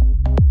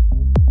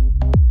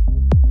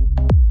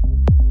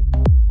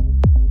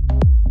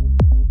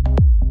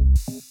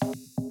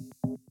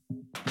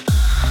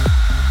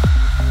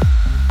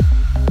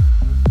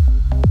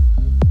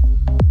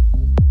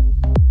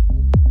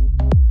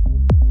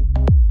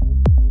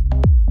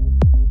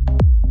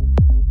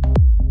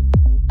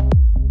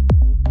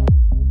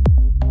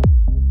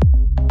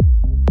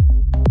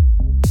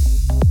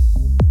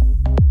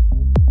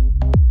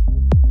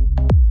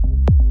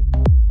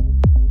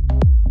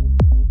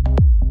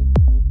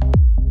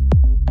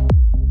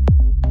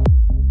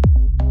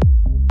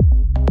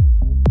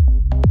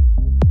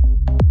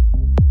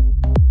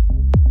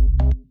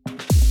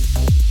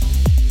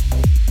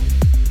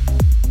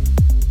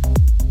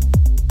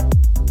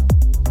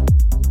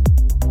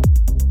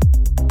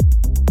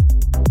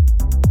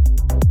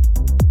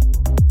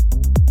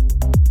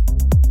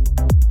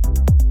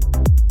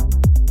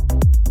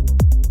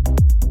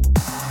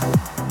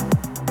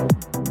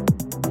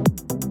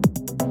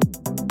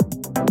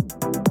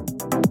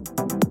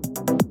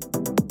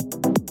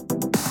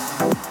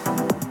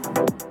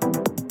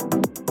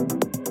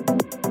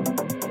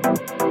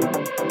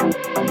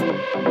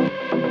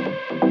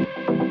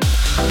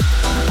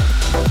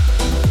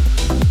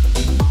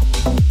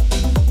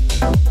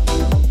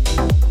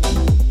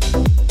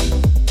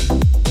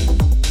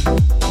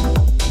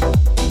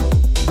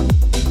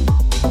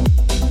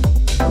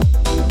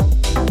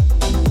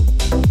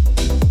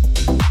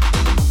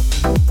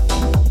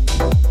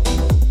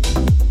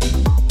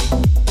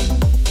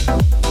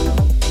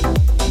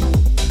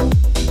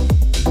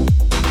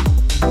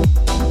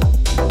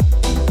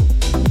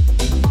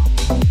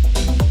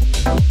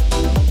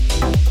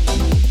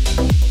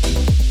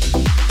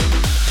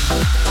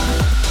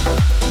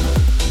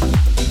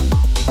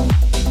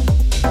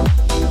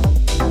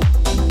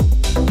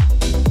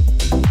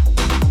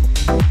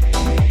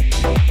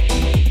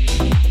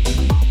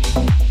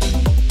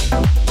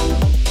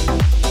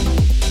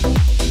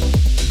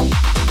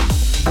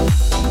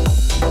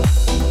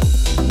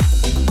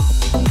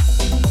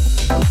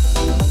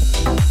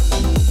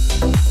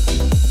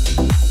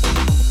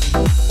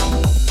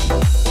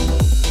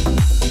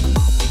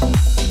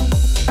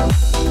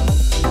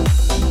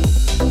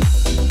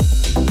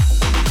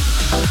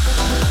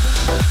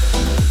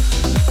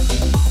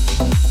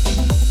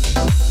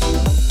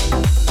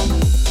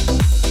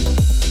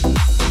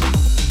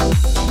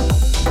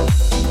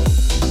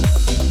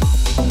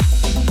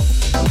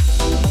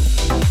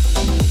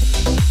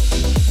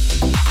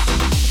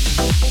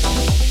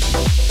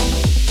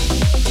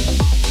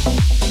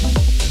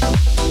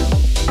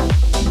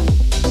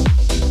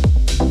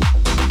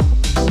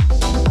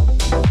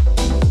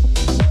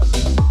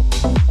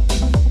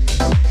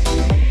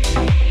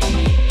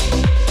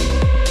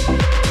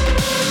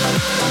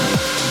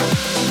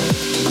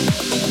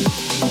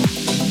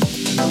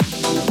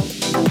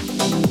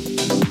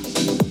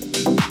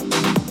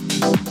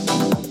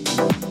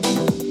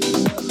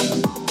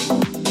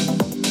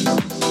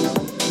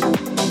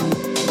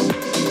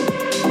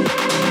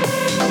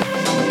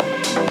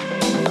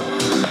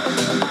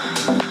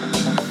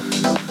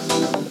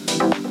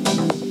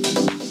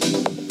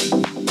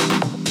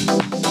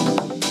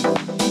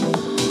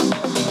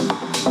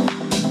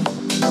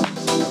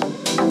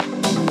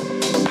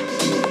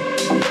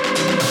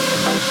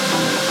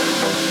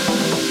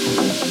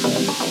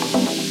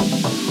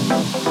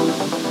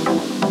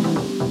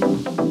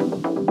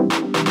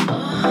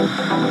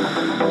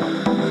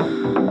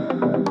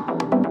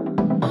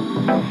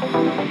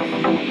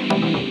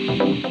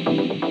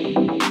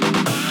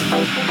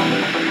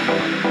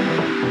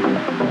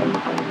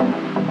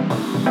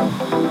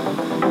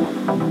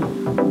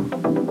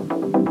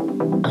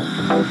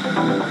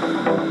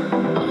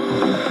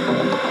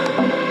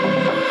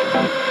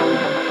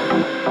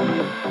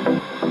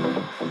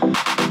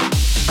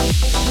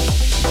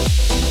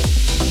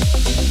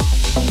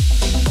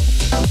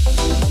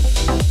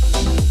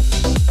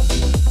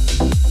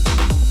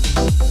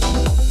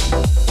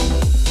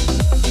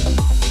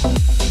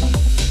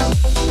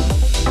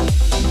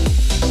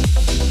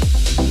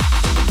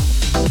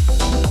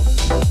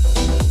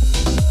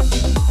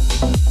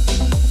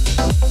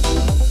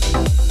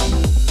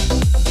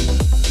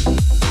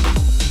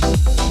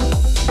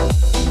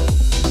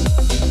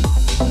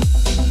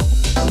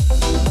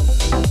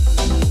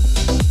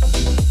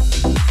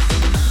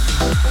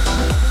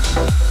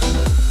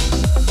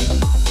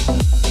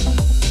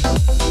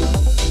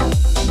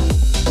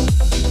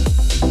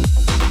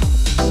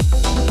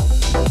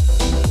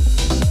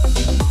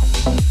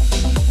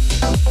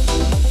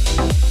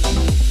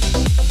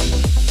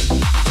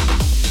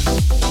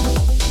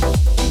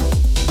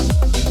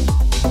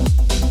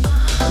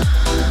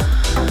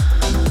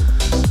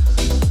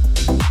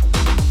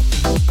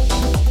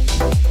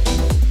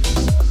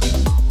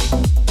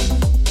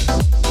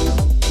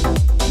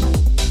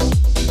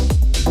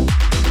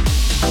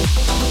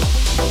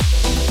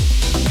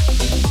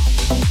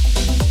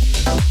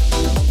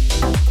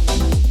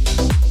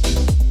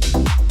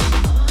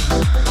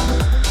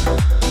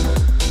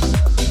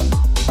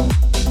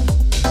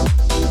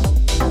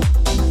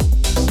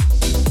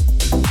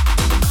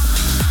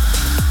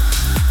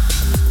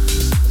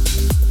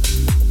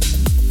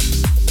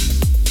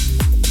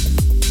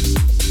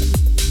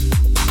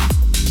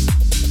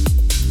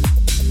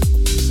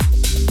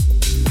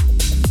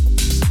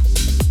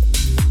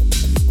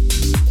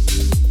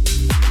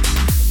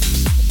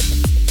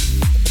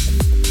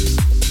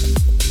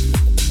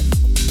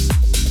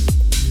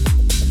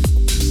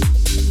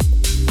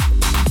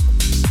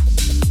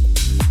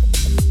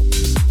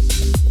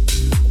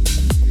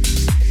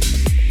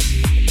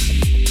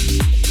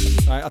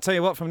 tell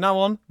you what, from now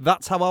on,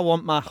 that's how I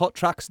want my hot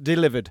tracks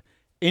delivered.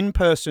 In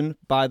person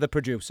by the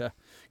producer.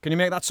 Can you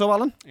make that so,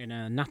 Alan? In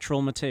a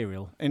natural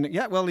material.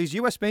 Yeah, well, his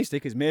USB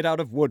stick is made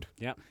out of wood.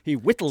 Yeah. He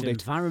whittled it.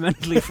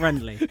 Environmentally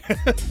friendly.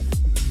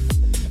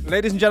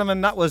 Ladies and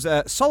gentlemen, that was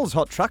Sol's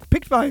hot track,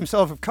 picked by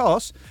himself, of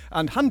course,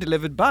 and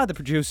hand-delivered by the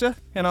producer,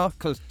 you know,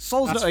 because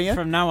Sol's not here.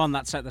 From now on,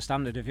 that set the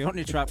standard. If you want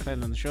your track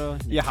played on the show,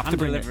 you have to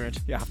bring deliver it.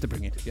 You have to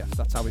bring it. Yes,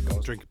 that's how it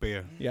goes. Drink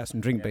beer. Yes,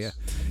 and drink beer.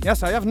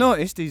 Yes, I have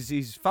noticed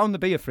he's found the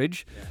beer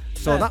fridge. Yeah.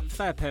 So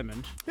fair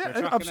payment.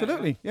 Yeah,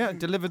 absolutely. Yeah,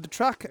 delivered the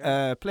track,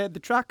 played the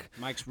track.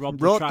 Mike's wrote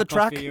the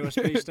track off your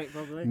USB stick,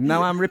 probably.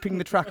 Now I'm ripping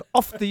the track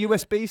off the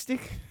USB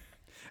stick.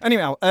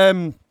 Anyhow,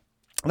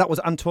 that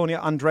was Antonia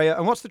Andrea.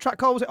 And what's the track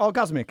called? Was it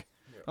Orgasmic?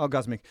 Yeah.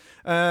 Orgasmic.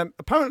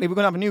 Apparently, we're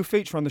going to have a new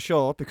feature on the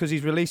show because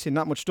he's releasing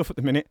that much stuff at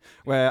the minute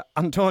where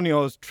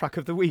Antonio's track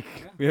of the week.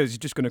 Yeah. He's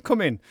just going to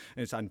come in.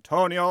 It's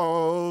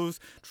Antonio's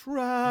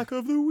track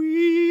of the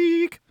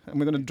week. And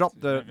we're going to drop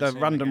the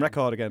random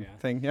record again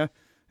thing, yeah?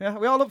 Yeah,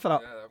 we all up for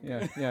that?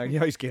 Yeah,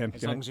 he's game.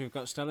 As long as we've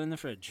got Stella in the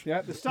fridge.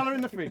 Yeah, the Stella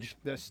in the fridge.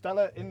 The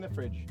Stella in the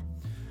fridge.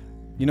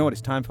 You know what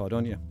it's time for,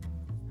 don't you?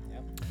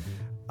 Yep.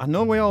 I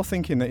know we're all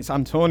thinking that it's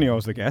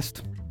Antonio's the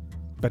guest,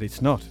 but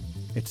it's not.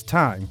 It's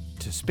time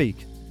to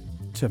speak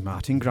to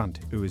Martin Grant,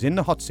 who is in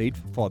the hot seat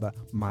for the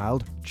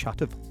mild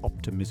chat of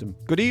optimism.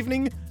 Good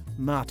evening,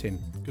 Martin.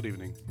 Good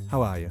evening.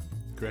 How are you?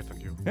 Great,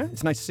 thank you. Yeah,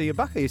 it's nice to see you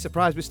back. Are you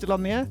surprised we're still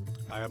on the air?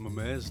 I am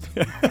amazed.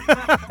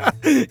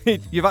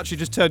 You've actually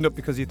just turned up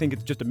because you think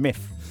it's just a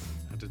myth.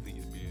 I didn't think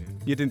it'd be here.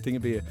 You didn't think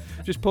it'd be here.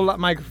 Just pull that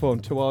microphone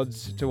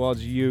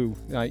towards you.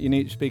 You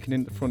need speaking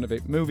in the front of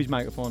it. Move his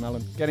microphone,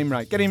 Alan. Get him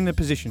right. Get him in a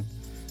position.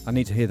 I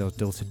need to hear those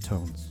dulcet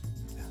tones.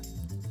 Yeah.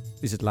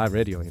 This is live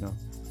radio, you know.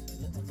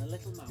 On the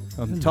little mouth.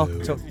 On top.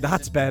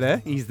 That's better.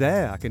 He's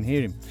there. I can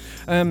hear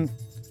him.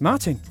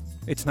 Martin,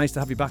 it's nice to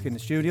have you back in the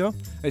studio.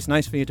 It's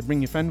nice for you to bring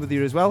your friend with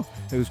you as well,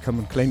 who's come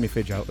and claimed your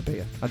fridge out of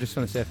beer. I just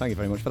want to say thank you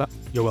very much for that.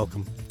 You're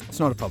welcome. It's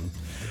not a problem.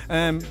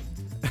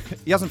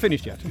 He hasn't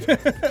finished yet.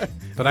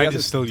 But I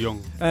is still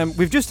young.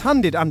 We've just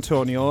handed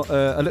Antonio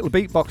a little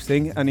beatbox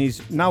thing, and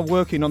he's now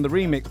working on the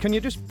remix. Can you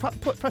just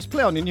press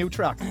play on your new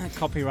track?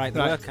 Copyright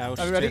the WorkHOUSE.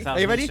 Are you ready? 2016. Are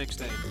you ready?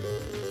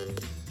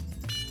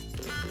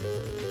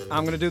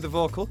 I'm going to do the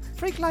vocal.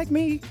 Freak like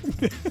me.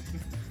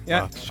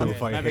 Yeah.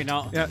 Maybe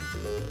not. Yeah.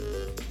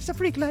 It's a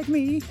freak like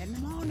me. In the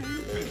morning.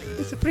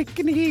 It's a freak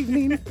in the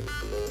evening.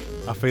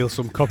 I feel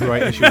some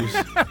copyright issues.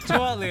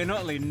 Totally and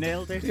utterly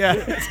nailed it. Yeah,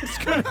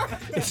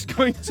 it's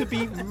going to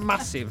be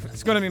massive.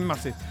 It's going to be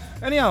massive.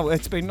 Anyhow,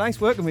 it's been nice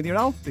working with you,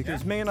 Al,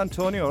 because me and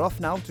Antonio are off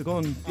now to go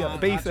and get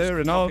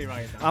Ibiza and all.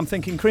 I'm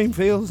thinking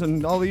Creamfields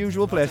and all the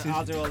usual places.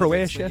 I'll do all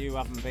Croatia. The bits that you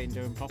haven't been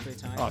doing properly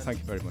tonight. Oh, thank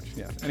you very much.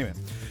 Yeah. Anyway,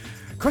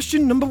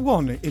 question number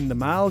 1 in the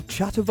mild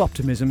chat of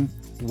optimism.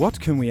 What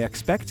can we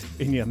expect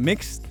in your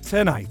mix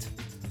tonight?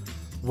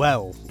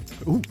 Well,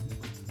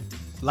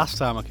 last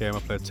time I came, I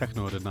played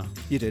techno, didn't I?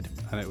 You did.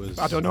 And it was...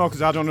 I don't know,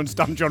 because I don't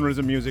understand genres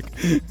of music.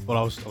 Well,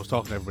 I was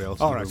talking to everybody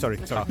else. All right, sorry.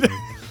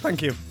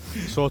 Thank you.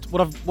 So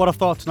what I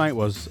thought tonight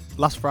was,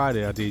 last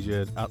Friday I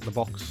DJ'd at the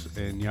Box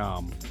in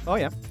Yarm. Oh,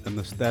 yeah. And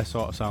their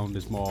sort of sound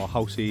is more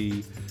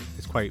housey,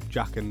 it's quite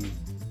jacking,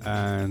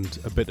 and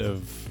a bit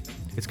of...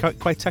 It's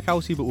quite tech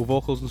housey, but with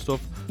vocals and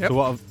stuff. Yep.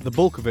 So the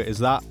bulk of it is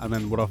that, and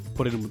then what I've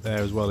put in there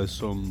as well is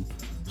some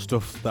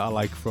stuff that I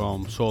like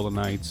from Solar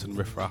Nights and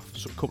Riff Raff,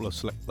 so a couple of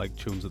select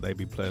tunes that they've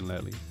been playing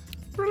lately.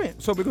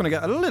 Brilliant. So we're going to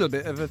get a little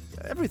bit of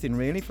everything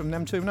really from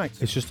them 2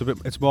 nights. It's just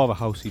it's more of a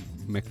housey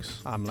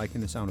mix. I'm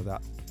liking the sound of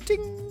that. Ting!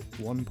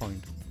 1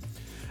 point.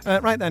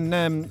 Right then,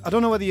 I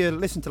don't know whether you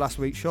listened to last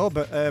week's show,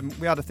 but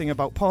we had a thing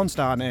about porn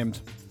star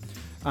names.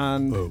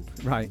 And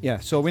right, yeah.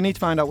 So we need to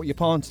find out what your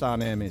porn star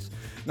name is.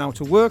 Now,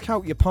 to work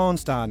out your porn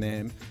star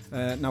name,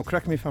 now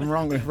correct me if I'm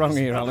wrong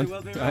here, Alan.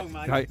 Will be wrong,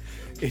 Mike. Right.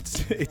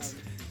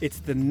 It's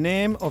the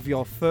name of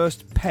your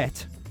first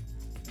pet,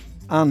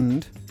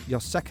 and your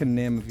second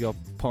name of your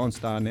porn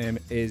star name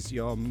is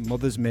your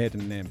mother's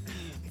maiden name.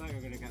 I thought you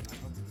were going to get that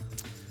one.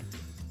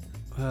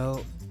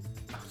 Well,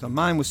 so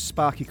mine was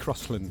Sparky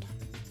Crossland.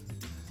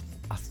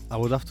 I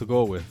would have to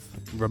go with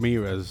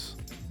Ramirez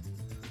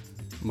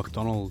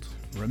McDonald.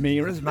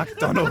 Ramirez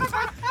McDonald.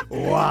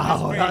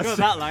 Wow,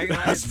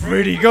 that's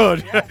pretty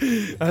good.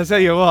 I tell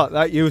you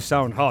what, you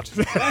sound hot.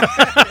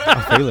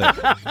 I feel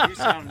it. You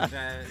sound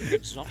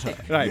exotic.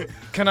 Right.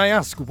 Can I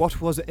ask,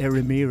 what was a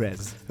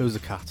Ramirez? It was a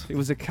cat. It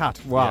was a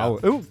cat. Wow.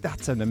 Yeah. Oh,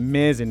 that's an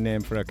amazing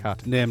name for a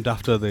cat. Named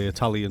after the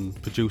Italian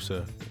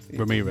producer,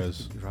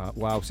 Ramirez. Right.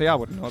 Wow. See, I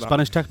wouldn't know that.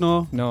 Spanish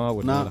techno? No, I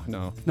wouldn't know that.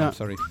 No. I'm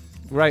sorry.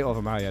 Right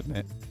over my head,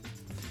 mate.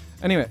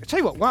 Anyway, tell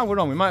you what, while we're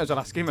on, we might as well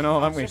ask him and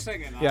all, haven't we? Just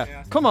thinking that,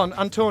 yeah. Come on,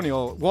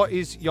 Antonio, what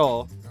is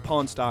your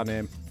porn star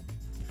name?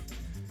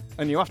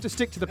 And you have to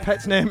stick to the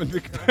pet's name and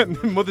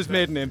the mother's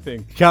maiden name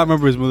thing. You can't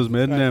remember his mother's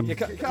maiden name. You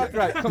can't,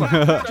 right, come on.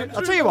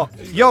 I'll tell you what,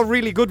 you're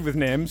really good with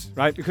names,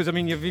 right? Because, I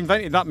mean, you've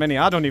invented that many,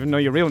 I don't even know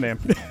your real name.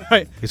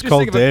 Right. It's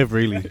called Dave,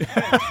 really.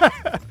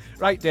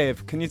 Right,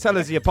 Dave, can you tell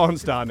us your porn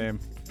star name?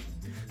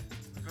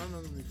 I can't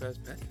remember my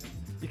first pet.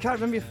 You can't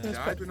remember your first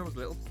pet? Died when I was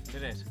little.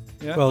 Did it?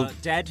 Yeah. Well,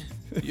 Dead.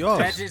 yours.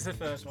 Dead is the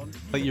first one.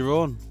 Like your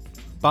own.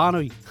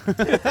 Barnaby.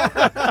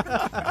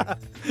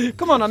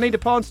 Come on, I need a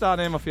porn star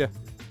name off you.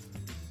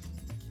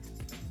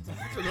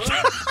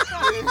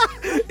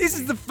 This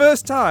is the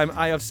first time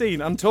I have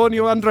seen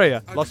Antonio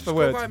Andrea lost for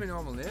words. Go by my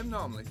normal name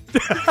normally.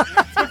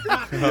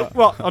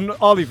 What, on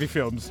all of your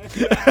films?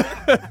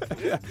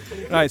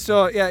 Right,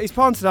 so yeah, his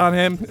porn star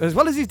name, as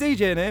well as his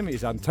DJ name,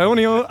 is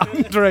Antonio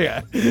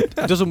Andrea. It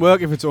doesn't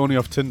work if it's only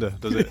off Tinder,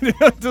 does it?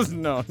 It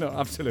doesn't, no,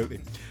 absolutely.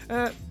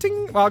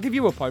 Ting, well, I'll give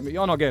you a point, but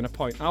you're not getting a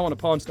point. I want a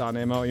porn star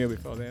name out of you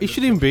before the end. He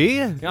shouldn't even be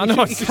here. Yeah, I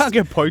know. He can't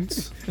get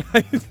points.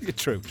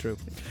 True.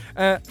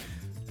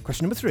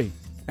 Question number 3.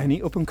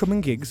 Any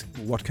up-and-coming gigs,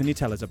 what can you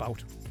tell us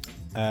about?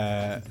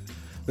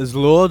 There's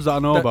loads that I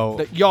know about.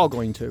 That you're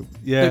going to.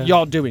 Yeah. That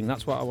you're doing,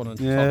 that's what I want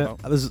to talk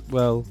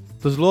about.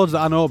 There's loads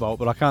that I know about,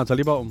 but I can't tell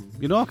you about them.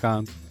 You know I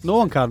can't. No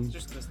one can.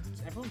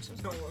 Everyone says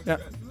Yeah.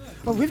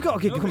 Well, we've got a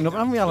gig coming up,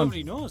 haven't we, Alan?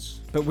 Nobody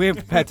knows. But we're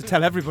prepared to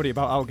tell everybody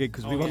about our gig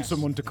because we want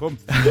someone to come.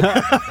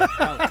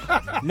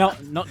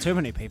 Not too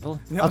many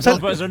people. Yeah, I'll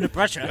put us under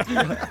pressure.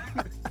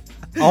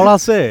 All I'll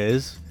say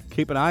is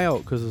keep an eye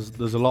out because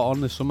there's a lot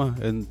on this summer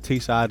in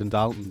Teesside and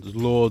Dalton. There's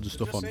loads of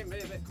stuff on.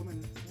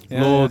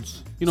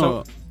 Loads. You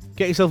know,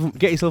 get yourself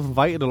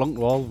invited along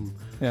to all of them.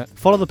 Yeah.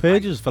 Follow the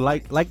pages for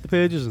like the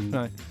pages and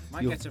right.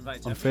 Might get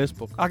invited on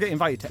Facebook. I get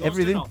invited to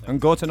everything and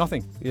go to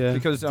nothing. Yeah.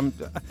 Because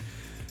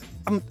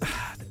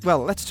well,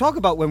 let's talk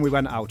about when we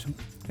went out.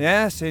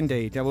 Yes,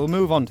 indeed. Yeah, we'll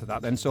move on to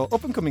that then. So,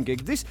 up and coming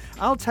gig.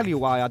 I'll tell you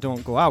why I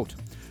don't go out.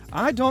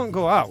 I don't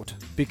go out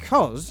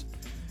because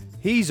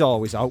he's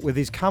always out with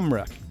his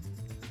camera.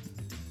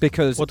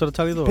 Because what did I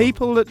tell you though?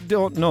 People that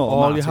don't know,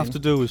 all Martin, you have to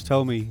do is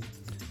tell me.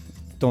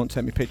 Don't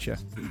take me picture.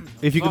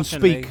 If you can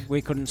speak.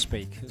 We couldn't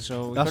speak,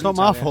 so that's not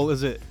my fault,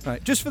 is it?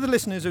 Right. Just for the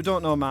listeners who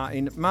don't know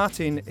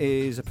Martin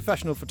is a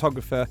professional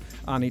photographer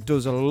and he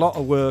does a lot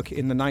of work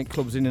in the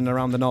nightclubs in and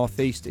around the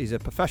northeast. He's a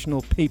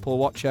professional people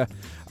watcher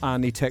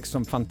and he takes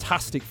some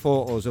fantastic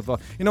photos of.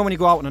 You know when you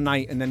go out on a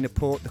night and then the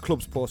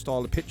clubs post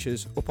all the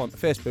pictures up on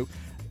Facebook.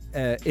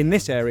 In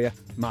this area,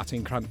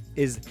 Martin Grant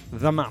is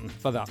the man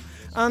for that.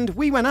 And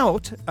we went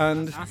out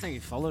and... I think he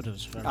followed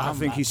us. I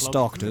think he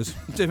stalked us,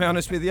 to be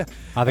honest with you.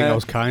 I think I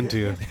was kind to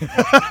you.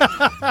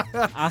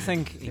 I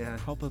think he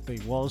probably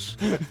was.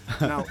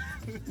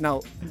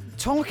 Now,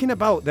 talking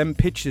about them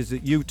pictures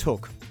that you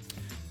took,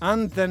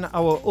 and then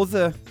our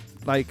other,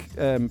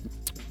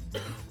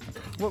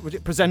 what was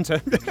it, presenter?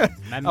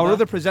 Our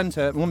other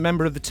presenter, one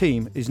member of the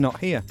team, is not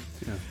here.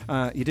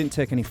 Yeah. You didn't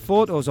take any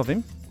photos of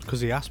him. Because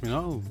he asked me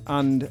no.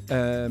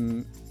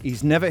 And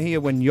he's never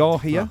here when you're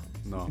here.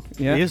 No.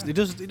 Yeah. He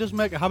does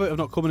make a habit of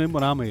not coming in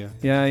when I'm here.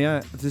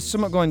 Yeah. There's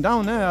something going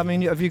down there. I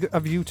mean, have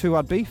you two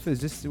had beef?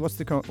 Is this what's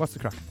the crack?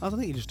 I don't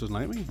think he just doesn't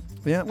like me.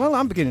 Yeah. Well,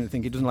 I'm beginning to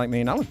think he doesn't like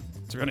me and Alan.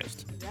 To be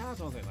honest. Yeah, I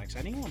don't think he likes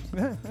anyone.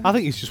 Yeah. I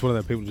think he's just one of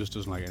them people who just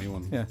doesn't like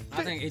anyone. Yeah.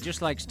 I think he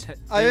just likes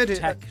I heard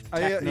tech.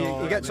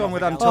 He gets on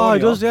with Antonio. Oh, he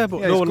does, yeah,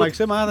 but no one likes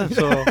him either.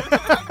 So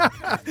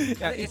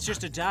it's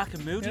just a dark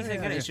and moody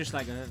thing, and it's just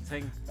like a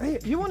thing. Hey,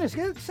 you want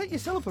to set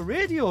yourself a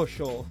radio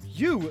show?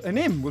 You and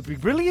him would be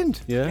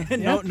brilliant. Yeah.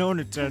 No one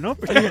would turn up.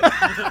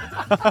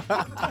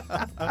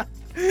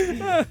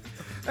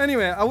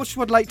 Anyway, I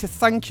would like to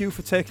thank you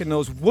for taking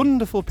those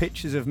wonderful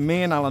pictures of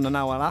me and Alan on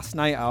our last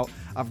night out.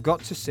 I've got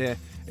to say,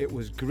 it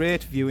was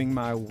great viewing.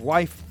 My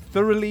wife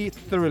thoroughly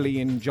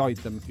enjoyed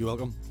them. You're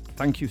welcome.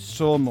 Thank you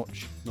so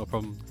much. No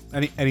problem.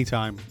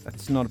 Anytime.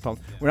 That's not a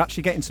problem. We're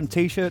actually getting some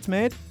T-shirts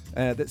made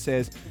that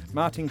says,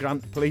 Martin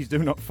Grant, please do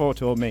not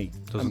photo me.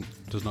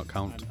 Does not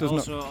count.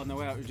 On the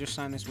way out, we just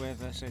signed this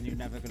waiver saying you're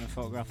never going to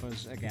photograph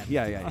us again.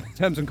 Yeah.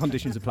 Terms and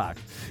conditions apply.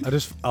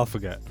 I'll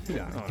forget.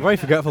 Yeah. I'm a very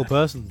forgetful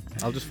person.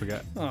 I'll just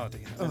forget. Oh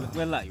dear.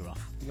 We'll let you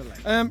off.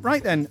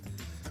 Right then.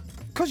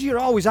 Because you're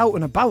always out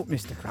and about,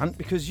 Mr. Grant,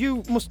 because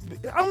you must...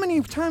 How many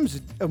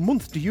times a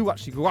month do you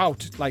actually go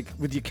out,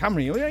 with your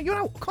camera? You're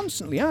out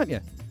constantly, aren't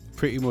you?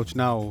 Pretty much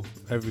now,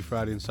 every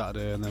Friday and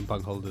Saturday, and then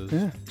bank holidays,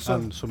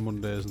 and some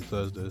Mondays and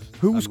Thursdays.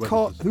 Who's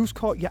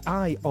caught your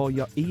eye or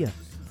your ear?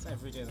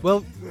 Every day.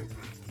 Well,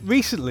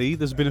 recently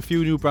there's been a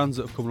few new brands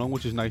that have come along,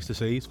 which is nice to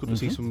see. It's good to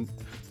see some.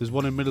 There's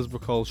one in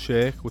Middlesbrough called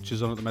Shake, which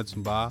is on at the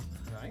Medicine Bar.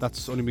 Right.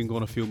 That's only been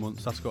going a few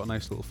months. That's got a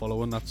nice little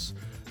following. That's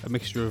a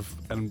mixture of,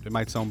 and it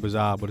might sound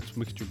bizarre, but it's a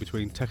mixture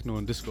between techno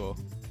and disco.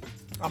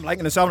 I'm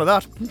liking the sound of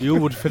that. You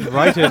would fit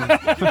right in.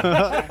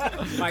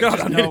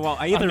 I know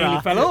what either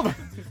I fell over.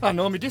 I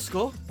know my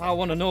disco. I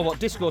want to know what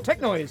disco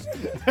techno is.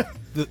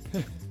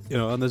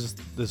 And there's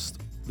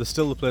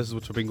still the places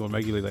which have been going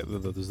regularly. Like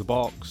there's the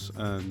Box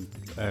and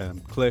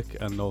Click,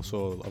 and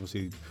also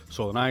obviously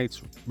Solar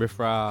Nights, Riff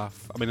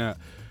Raff. I mean,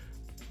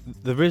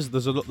 there's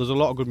a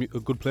lot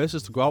of good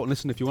places to go out and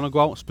listen. If you want to go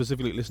out and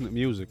specifically listen to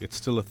music, it's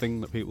still a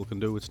thing that people can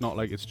do. It's not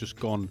like it's just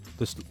gone.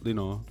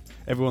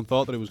 Everyone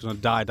thought that it was going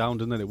to die down,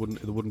 didn't it? There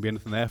wouldn't be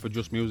anything there for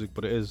just music,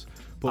 but it is.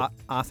 But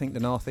I think the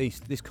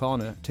northeast, this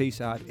corner,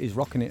 Teesside, is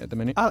rocking it at the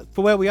minute.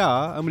 For where we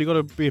are, and we've got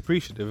to be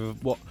appreciative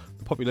of what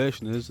the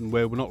population is, and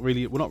where we're not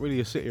really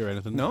a city or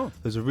anything. No,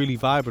 there's a really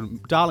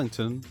vibrant.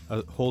 Darlington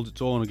holds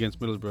its own against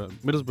Middlesbrough.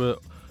 Middlesbrough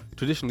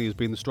traditionally has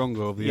been the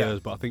stronger over the Yeah. years,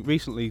 but I think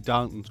recently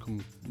Downton's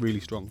come really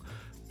strong.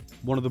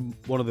 One of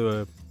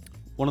the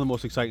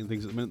most exciting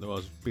things at the minute though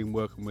has been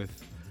working with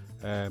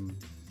a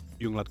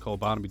young lad called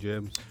Barnaby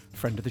James,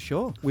 Friend of the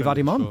show. We've friend had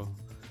him of the on. show.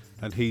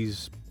 And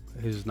his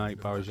night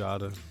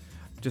Barajada.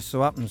 Just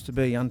so happens to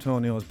be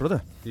Antonio's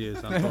brother. He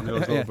is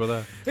Antonio's little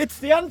brother. It's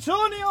the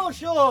Antonio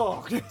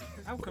Show!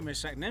 How come his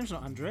second name's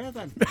not Andrea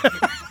then?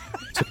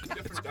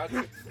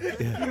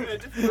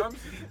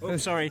 Oh,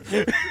 sorry.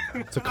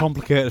 It's a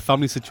complicated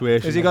family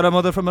situation. Has he got a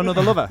mother from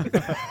another lover?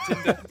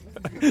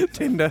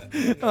 Tinder.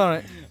 All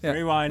right. Yeah.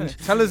 Rewind.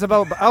 Tell us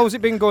about how's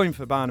it been going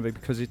for Barnaby,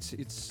 because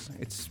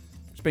it's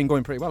been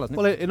going pretty well, hasn't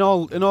it? Well, in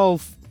all,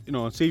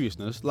 in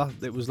seriousness,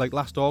 it was like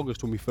last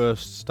August when we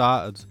first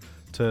started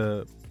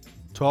to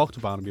talk to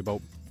Barnaby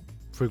about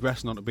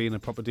progressing on to being a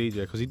proper DJ,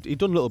 because he'd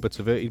done little bits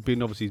of it. He's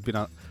been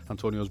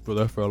Antonio's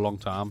brother for a long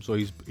time, so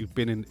he's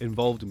been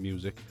involved in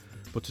music.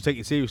 But to take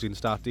it seriously and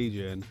start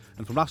DJing,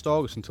 and from last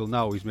August until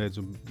now, he's made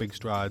some big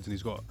strides, and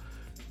he's got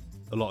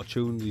a lot of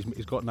tunes.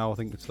 He's got now, I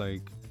think it's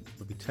like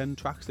maybe 10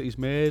 tracks that he's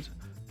made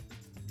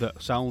that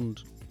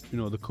sound,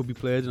 that could be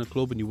played in a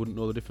club, and you wouldn't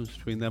know the difference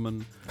between them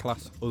and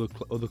class. Other.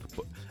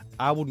 But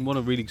I wouldn't want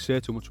to really say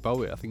too much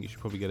about it. I think you should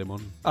probably get him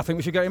on. I think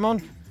we should get him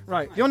on.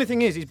 Right. The only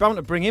thing is, he's bound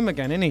to bring him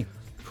again, isn't he?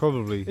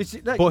 Probably.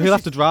 But he'll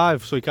have to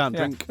drive, so he can't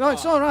drink. No,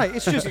 it's all right.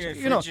 It's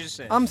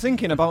just, I'm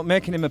thinking about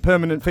making him a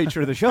permanent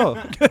feature of the show.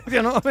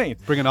 You know what I mean?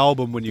 Bring an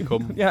album when you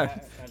come. Yeah.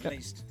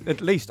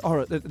 At least, or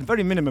at the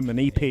very minimum, an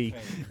EP.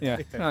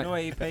 Yeah. Right. No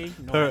EP,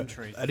 no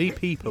entry. An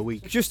EP per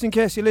week. Just in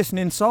case you're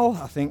listening, Sol,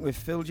 I think we've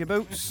filled your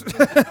boots.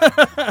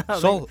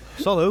 Sol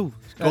who?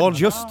 Gone.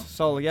 Just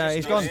Sol, yeah,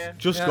 he's gone.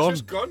 Just Yeah. gone.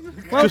 Just gone.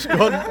 Well, Just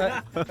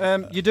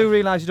gone. You do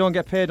realise you don't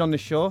get paid on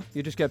this show.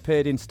 You just get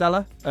paid in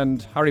Stella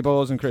and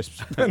Haribo's and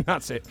crisps. And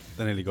that's it.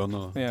 They're nearly gone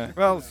though. Yeah.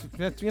 Well,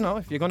 if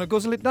you're going to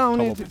guzzle it down,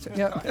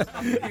 yeah.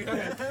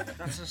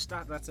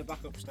 That's a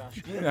backup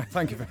stash. Yeah,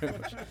 thank you very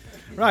much.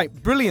 Right,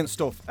 brilliant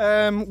stuff.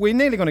 We're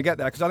nearly going to get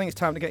there because I think it's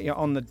time to get you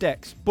on the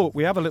decks. But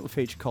we have a little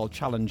feature called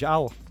Challenge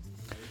Al.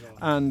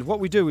 And what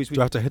we do is Do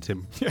I have to hit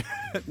him?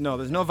 No,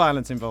 there's no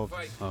violence involved.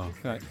 Oh.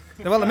 Right.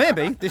 Well, there may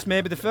be. This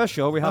may be the first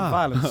show we have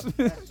violence.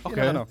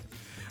 Okay. No.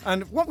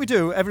 And what we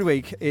do every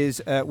week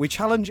is we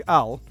challenge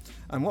Al.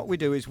 And what we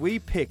do is we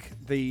pick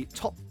the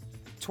top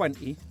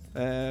 20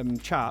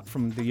 chart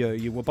from the year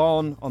you were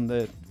born, on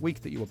the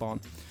week that you were born.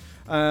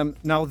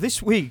 Now,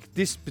 this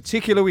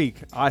particular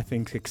week, I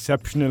think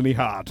exceptionally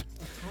hard.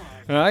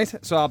 All right,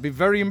 so I'll be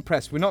very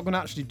impressed. We're not going to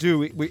actually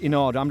do it in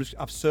order.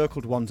 I've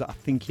circled ones that I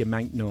think you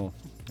might know.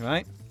 All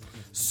right,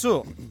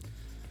 so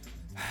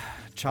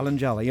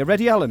challenge Al. Are you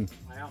ready, Alan?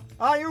 I am.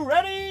 Are you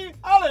ready,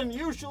 Alan?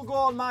 You shall go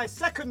on my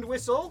second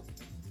whistle.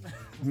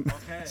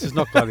 Okay. This is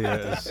not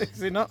gladiators.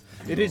 Is it not?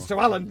 It is to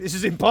Alan. This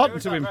is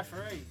important to him.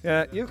 Referee?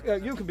 Yeah, you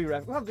can be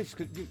ref. Well, this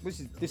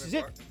is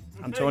it.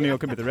 Antonio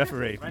can be the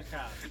referee. Red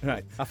card.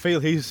 Right. I feel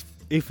he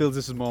feels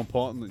this is more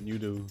important than you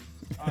do.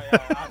 Oh yeah,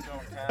 I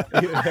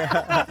don't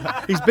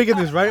care. He's big in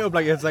his write-up,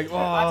 like it's like,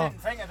 I oh.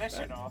 didn't think of this,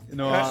 you know.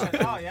 No,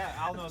 Oh yeah,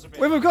 Al knows a bit.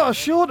 Well, we've got a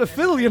show to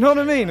fill, you know what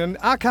I mean? And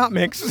I can't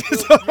mix,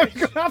 so we're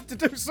going to have to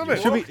do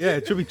something.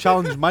 it should be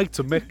challenge Mike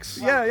to mix.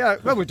 Yeah.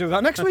 Well, we'll do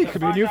that next week. It'll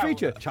be a new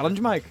feature.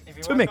 Challenge Mike If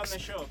you to work mix. on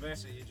the show,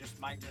 basically,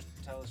 Mike just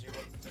tells you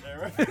what to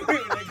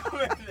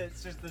do.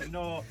 It's just there's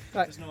no.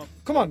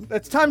 Come on,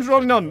 time's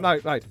rolling on.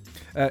 Right.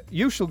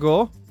 You shall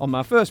go on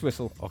my first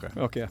whistle.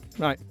 Okay.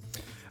 Right.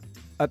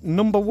 At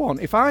number 1,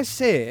 if I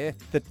say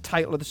the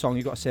title of the song,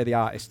 you've got to say the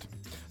artist.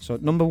 So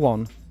at number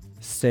 1,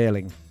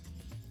 Sailing.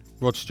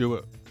 Rod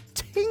Stewart.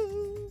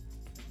 Ting.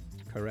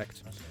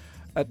 Correct.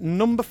 At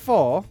number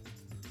 4,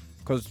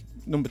 because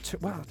number 2,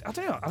 well, I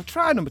don't know. I'll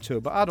try number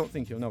 2, but I don't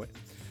think you'll know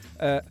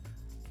it.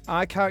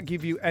 I can't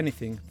give you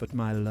anything but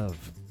my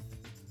love.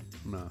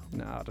 No,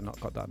 I've not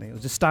got that name. It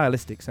was the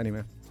stylistics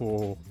anyway.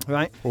 Oh.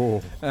 Right?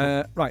 Oh.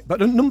 Right,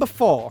 but at number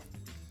 4,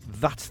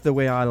 That's the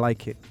Way I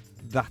Like It.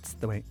 That's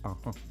the way.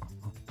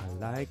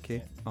 I like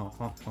it.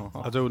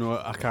 I don't know.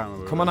 I can't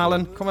remember. Come on,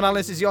 Alan.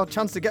 This is your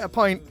chance to get a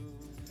point.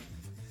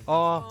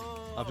 Oh,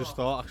 I've just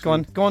thought.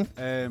 Actually. Go on.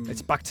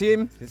 It's back to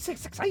him. It's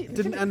exciting.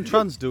 Didn't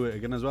N-Trans do it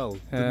again as well?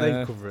 Didn't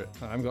they cover it?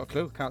 I haven't got a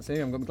clue. Can't see. I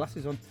haven't got my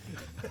glasses on.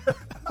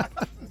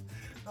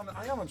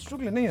 I'm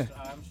struggling here.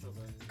 I'm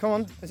struggling. Come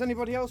on. Does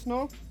anybody else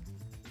know?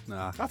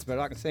 Nah. That's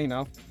better. I can see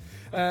now.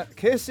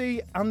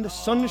 Casey and the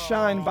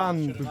Sunshine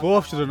Band. We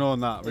both should have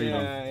known that, really.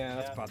 Yeah,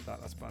 that's bad.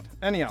 That's bad.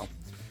 Anyhow,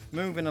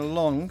 moving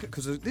along,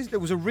 because there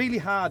was a really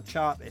hard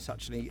chart, this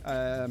actually.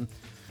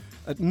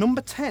 At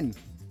number 10,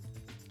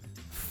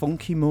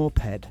 Funky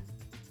Moped.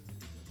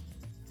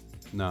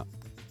 Nah.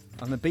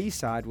 And the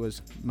B-side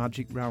was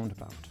Magic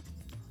Roundabout.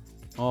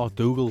 Oh,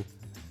 Dougal.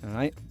 All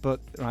right, but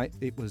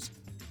it was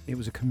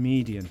a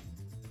comedian,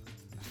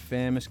 a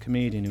famous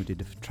comedian who did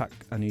the track,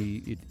 and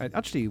he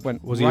actually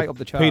went Was right he up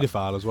the chart.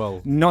 paedophile as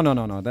well? No.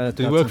 Did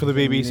he work for the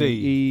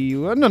BBC?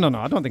 No,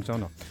 I don't think so.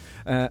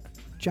 No.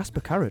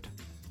 Jasper Carrot.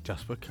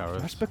 Jasper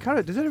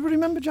Carrot. Does anybody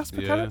remember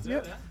Jasper Carrot?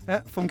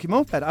 Yeah. Funky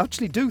Moped. I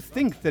actually do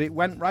think that it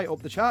went right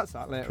up the charts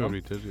that later Probably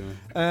on. did,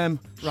 yeah.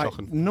 Right,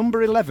 Shocking.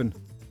 number 11,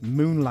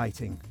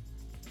 Moonlighting.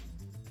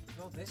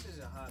 Oh, this is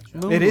a hard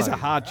chart. It is a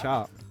hard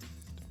chart.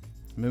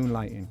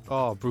 Moonlighting.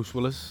 Oh, Bruce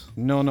Willis.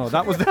 No,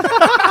 that was the...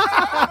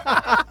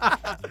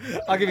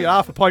 I'll give you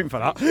half a point for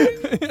that.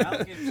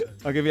 Mel Gibson.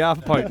 I'll give you half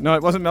a point. No,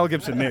 it wasn't Mel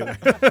Gibson neither.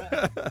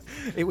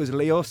 It was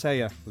Leo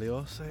Sayer.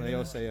 Leo Sayer.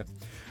 Leo Sayer.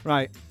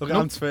 Right. Look at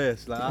Ant's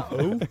face. Like that.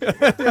 Who?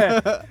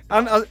 Yeah.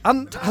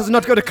 Ant has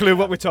not got a clue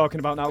what we're talking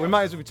about now. We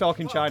might as well be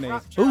talking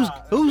Chinese.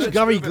 Who's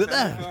Gary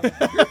Glitter?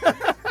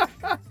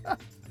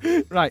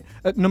 Right.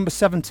 At number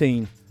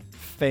 17,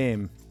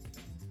 Fame.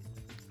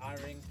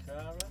 Irene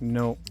Cara.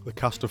 No. The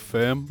cast of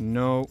Fame.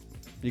 No.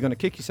 You're going to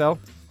kick yourself.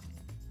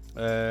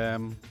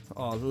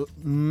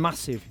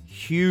 Massive,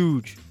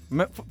 huge,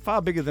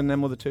 far bigger than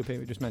them other two people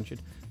we just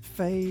mentioned.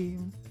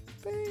 Fame.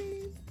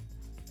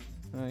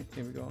 Right,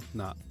 here we go.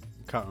 Nah,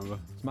 can't remember.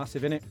 It's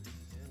massive, innit?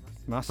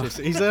 Massive.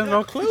 He's there,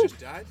 no clue. He just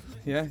died.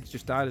 Yeah, he's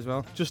just died as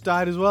well. Just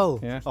died as well.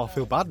 Yeah. Oh, I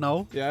feel bad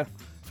now. Yeah.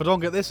 If I don't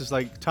get this, it's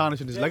like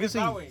tarnishing his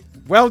legacy.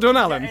 Well done,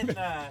 Alan. Get in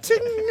there.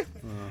 Ting.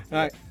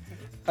 Right,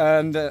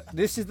 and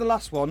this is the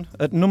last one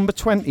at number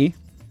 20.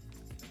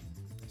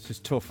 This is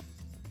tough.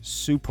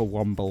 Super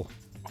Womble.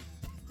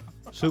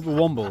 Super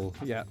Womble.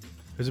 Yeah.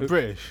 Is it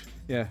British?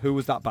 Yeah. Who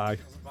was that by?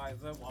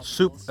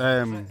 Soup.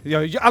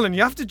 Yeah, Alan,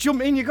 you have to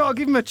jump in. You got to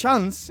give him a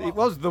chance. It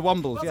was the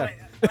Wombles. Yeah.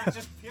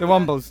 The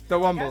Wombles. The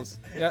Wombles.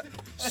 Yeah.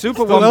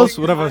 Super What Womble. else?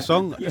 Whatever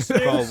song. You it's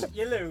snooze, called.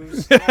 you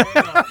lose.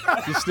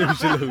 You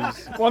snooze, you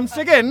lose. Once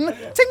again,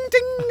 ting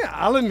ting.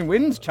 Alan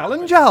wins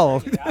challenge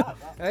Al.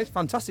 It's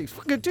fantastic.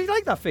 Do you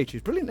like that feature?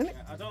 It's brilliant, isn't it?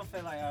 I don't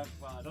feel like I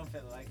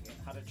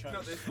had a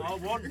choice. I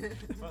won,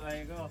 but there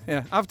you go.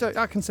 Yeah,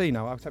 I can see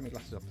now. I'll take my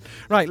glasses off.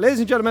 Right, ladies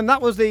and gentlemen,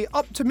 that was the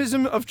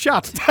optimism of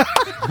chat.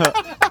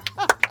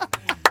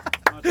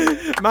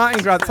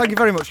 Martin Grant, thank you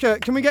very much.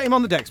 Can we get him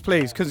on the decks,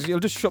 please? Because you'll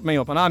just shut me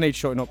up, and I need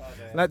shutting up.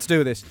 Okay. Let's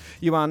do this.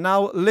 You are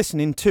now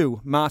listening to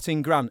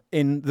Martin Grant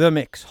in the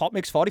mix. Hot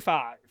Mix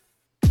 45.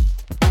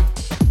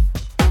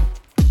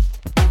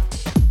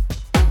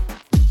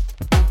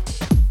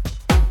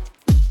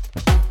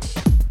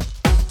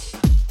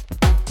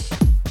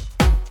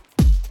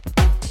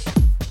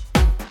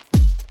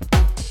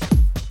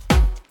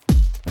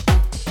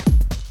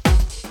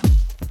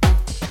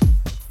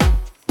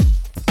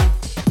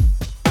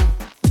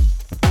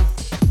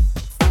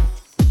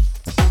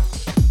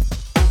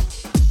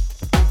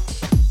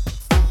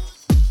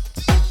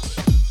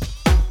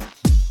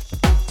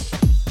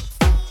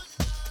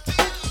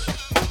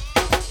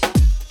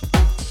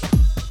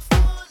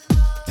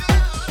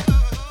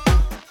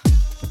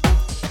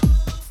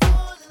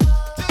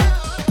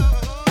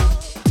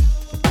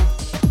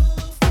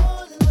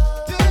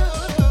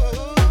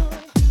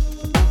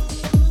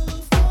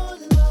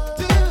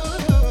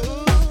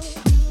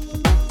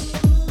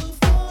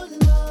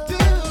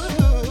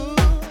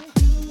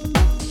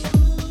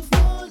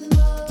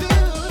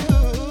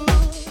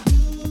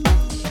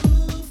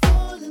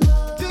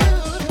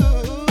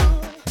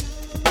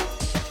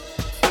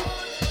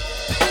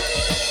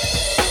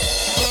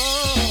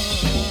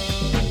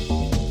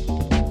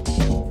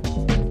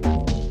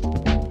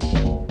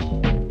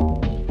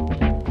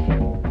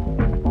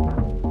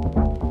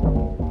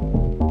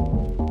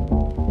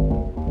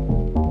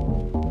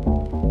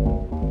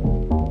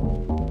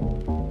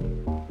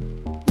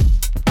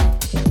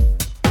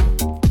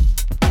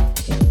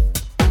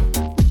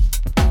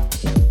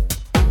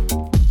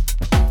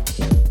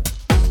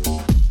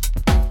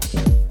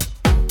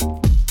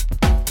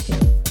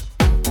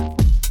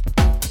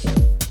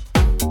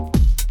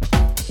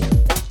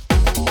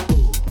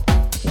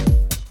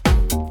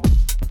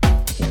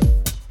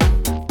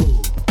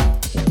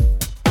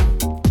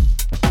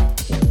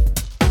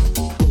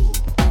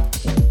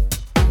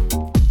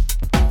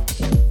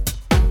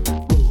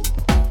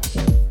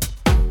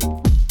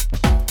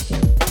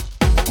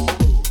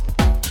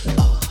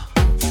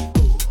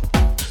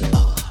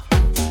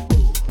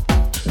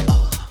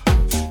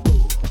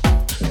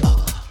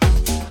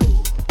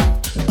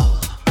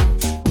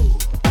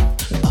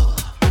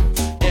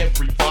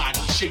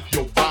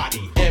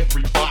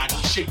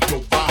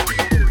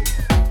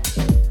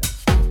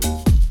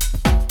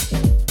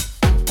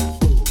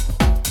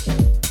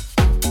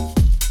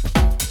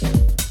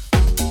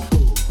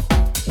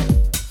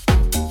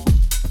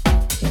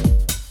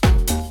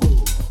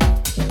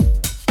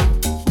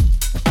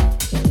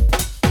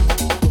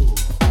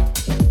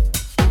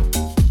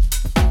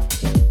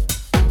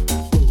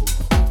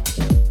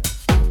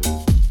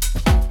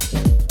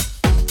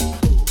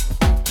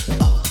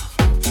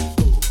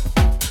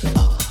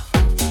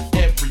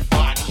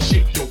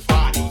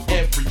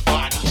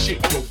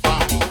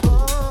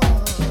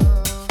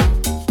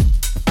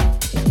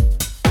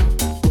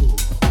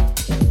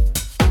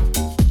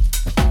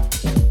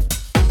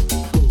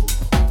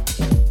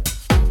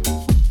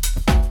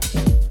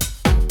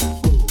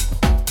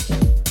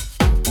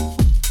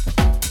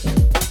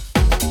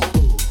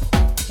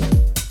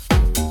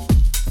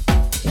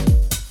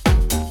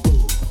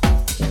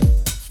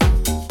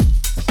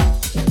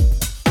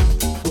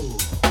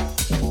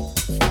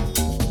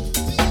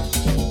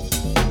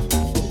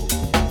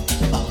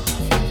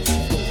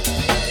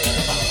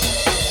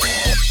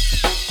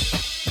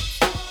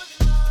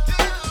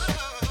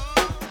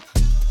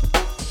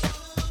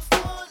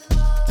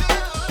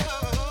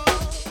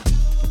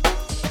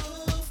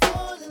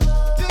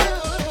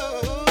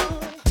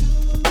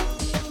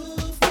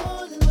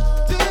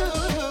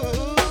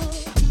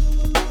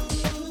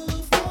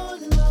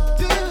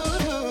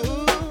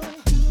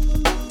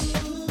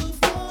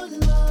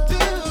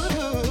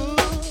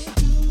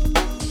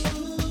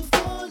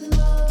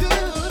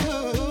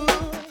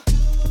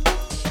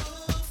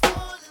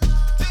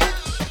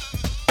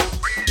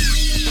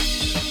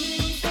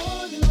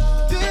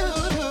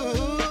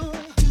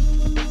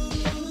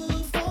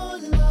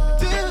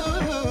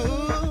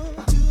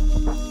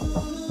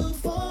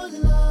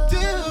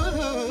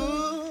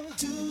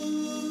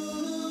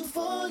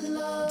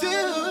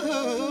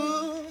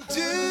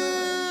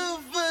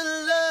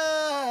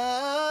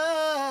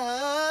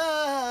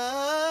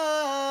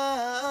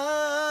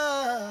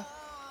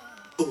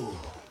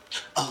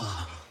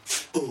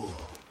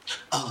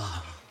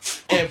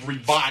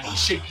 Everybody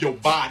shake your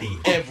body.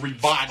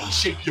 Everybody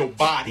shake your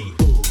body.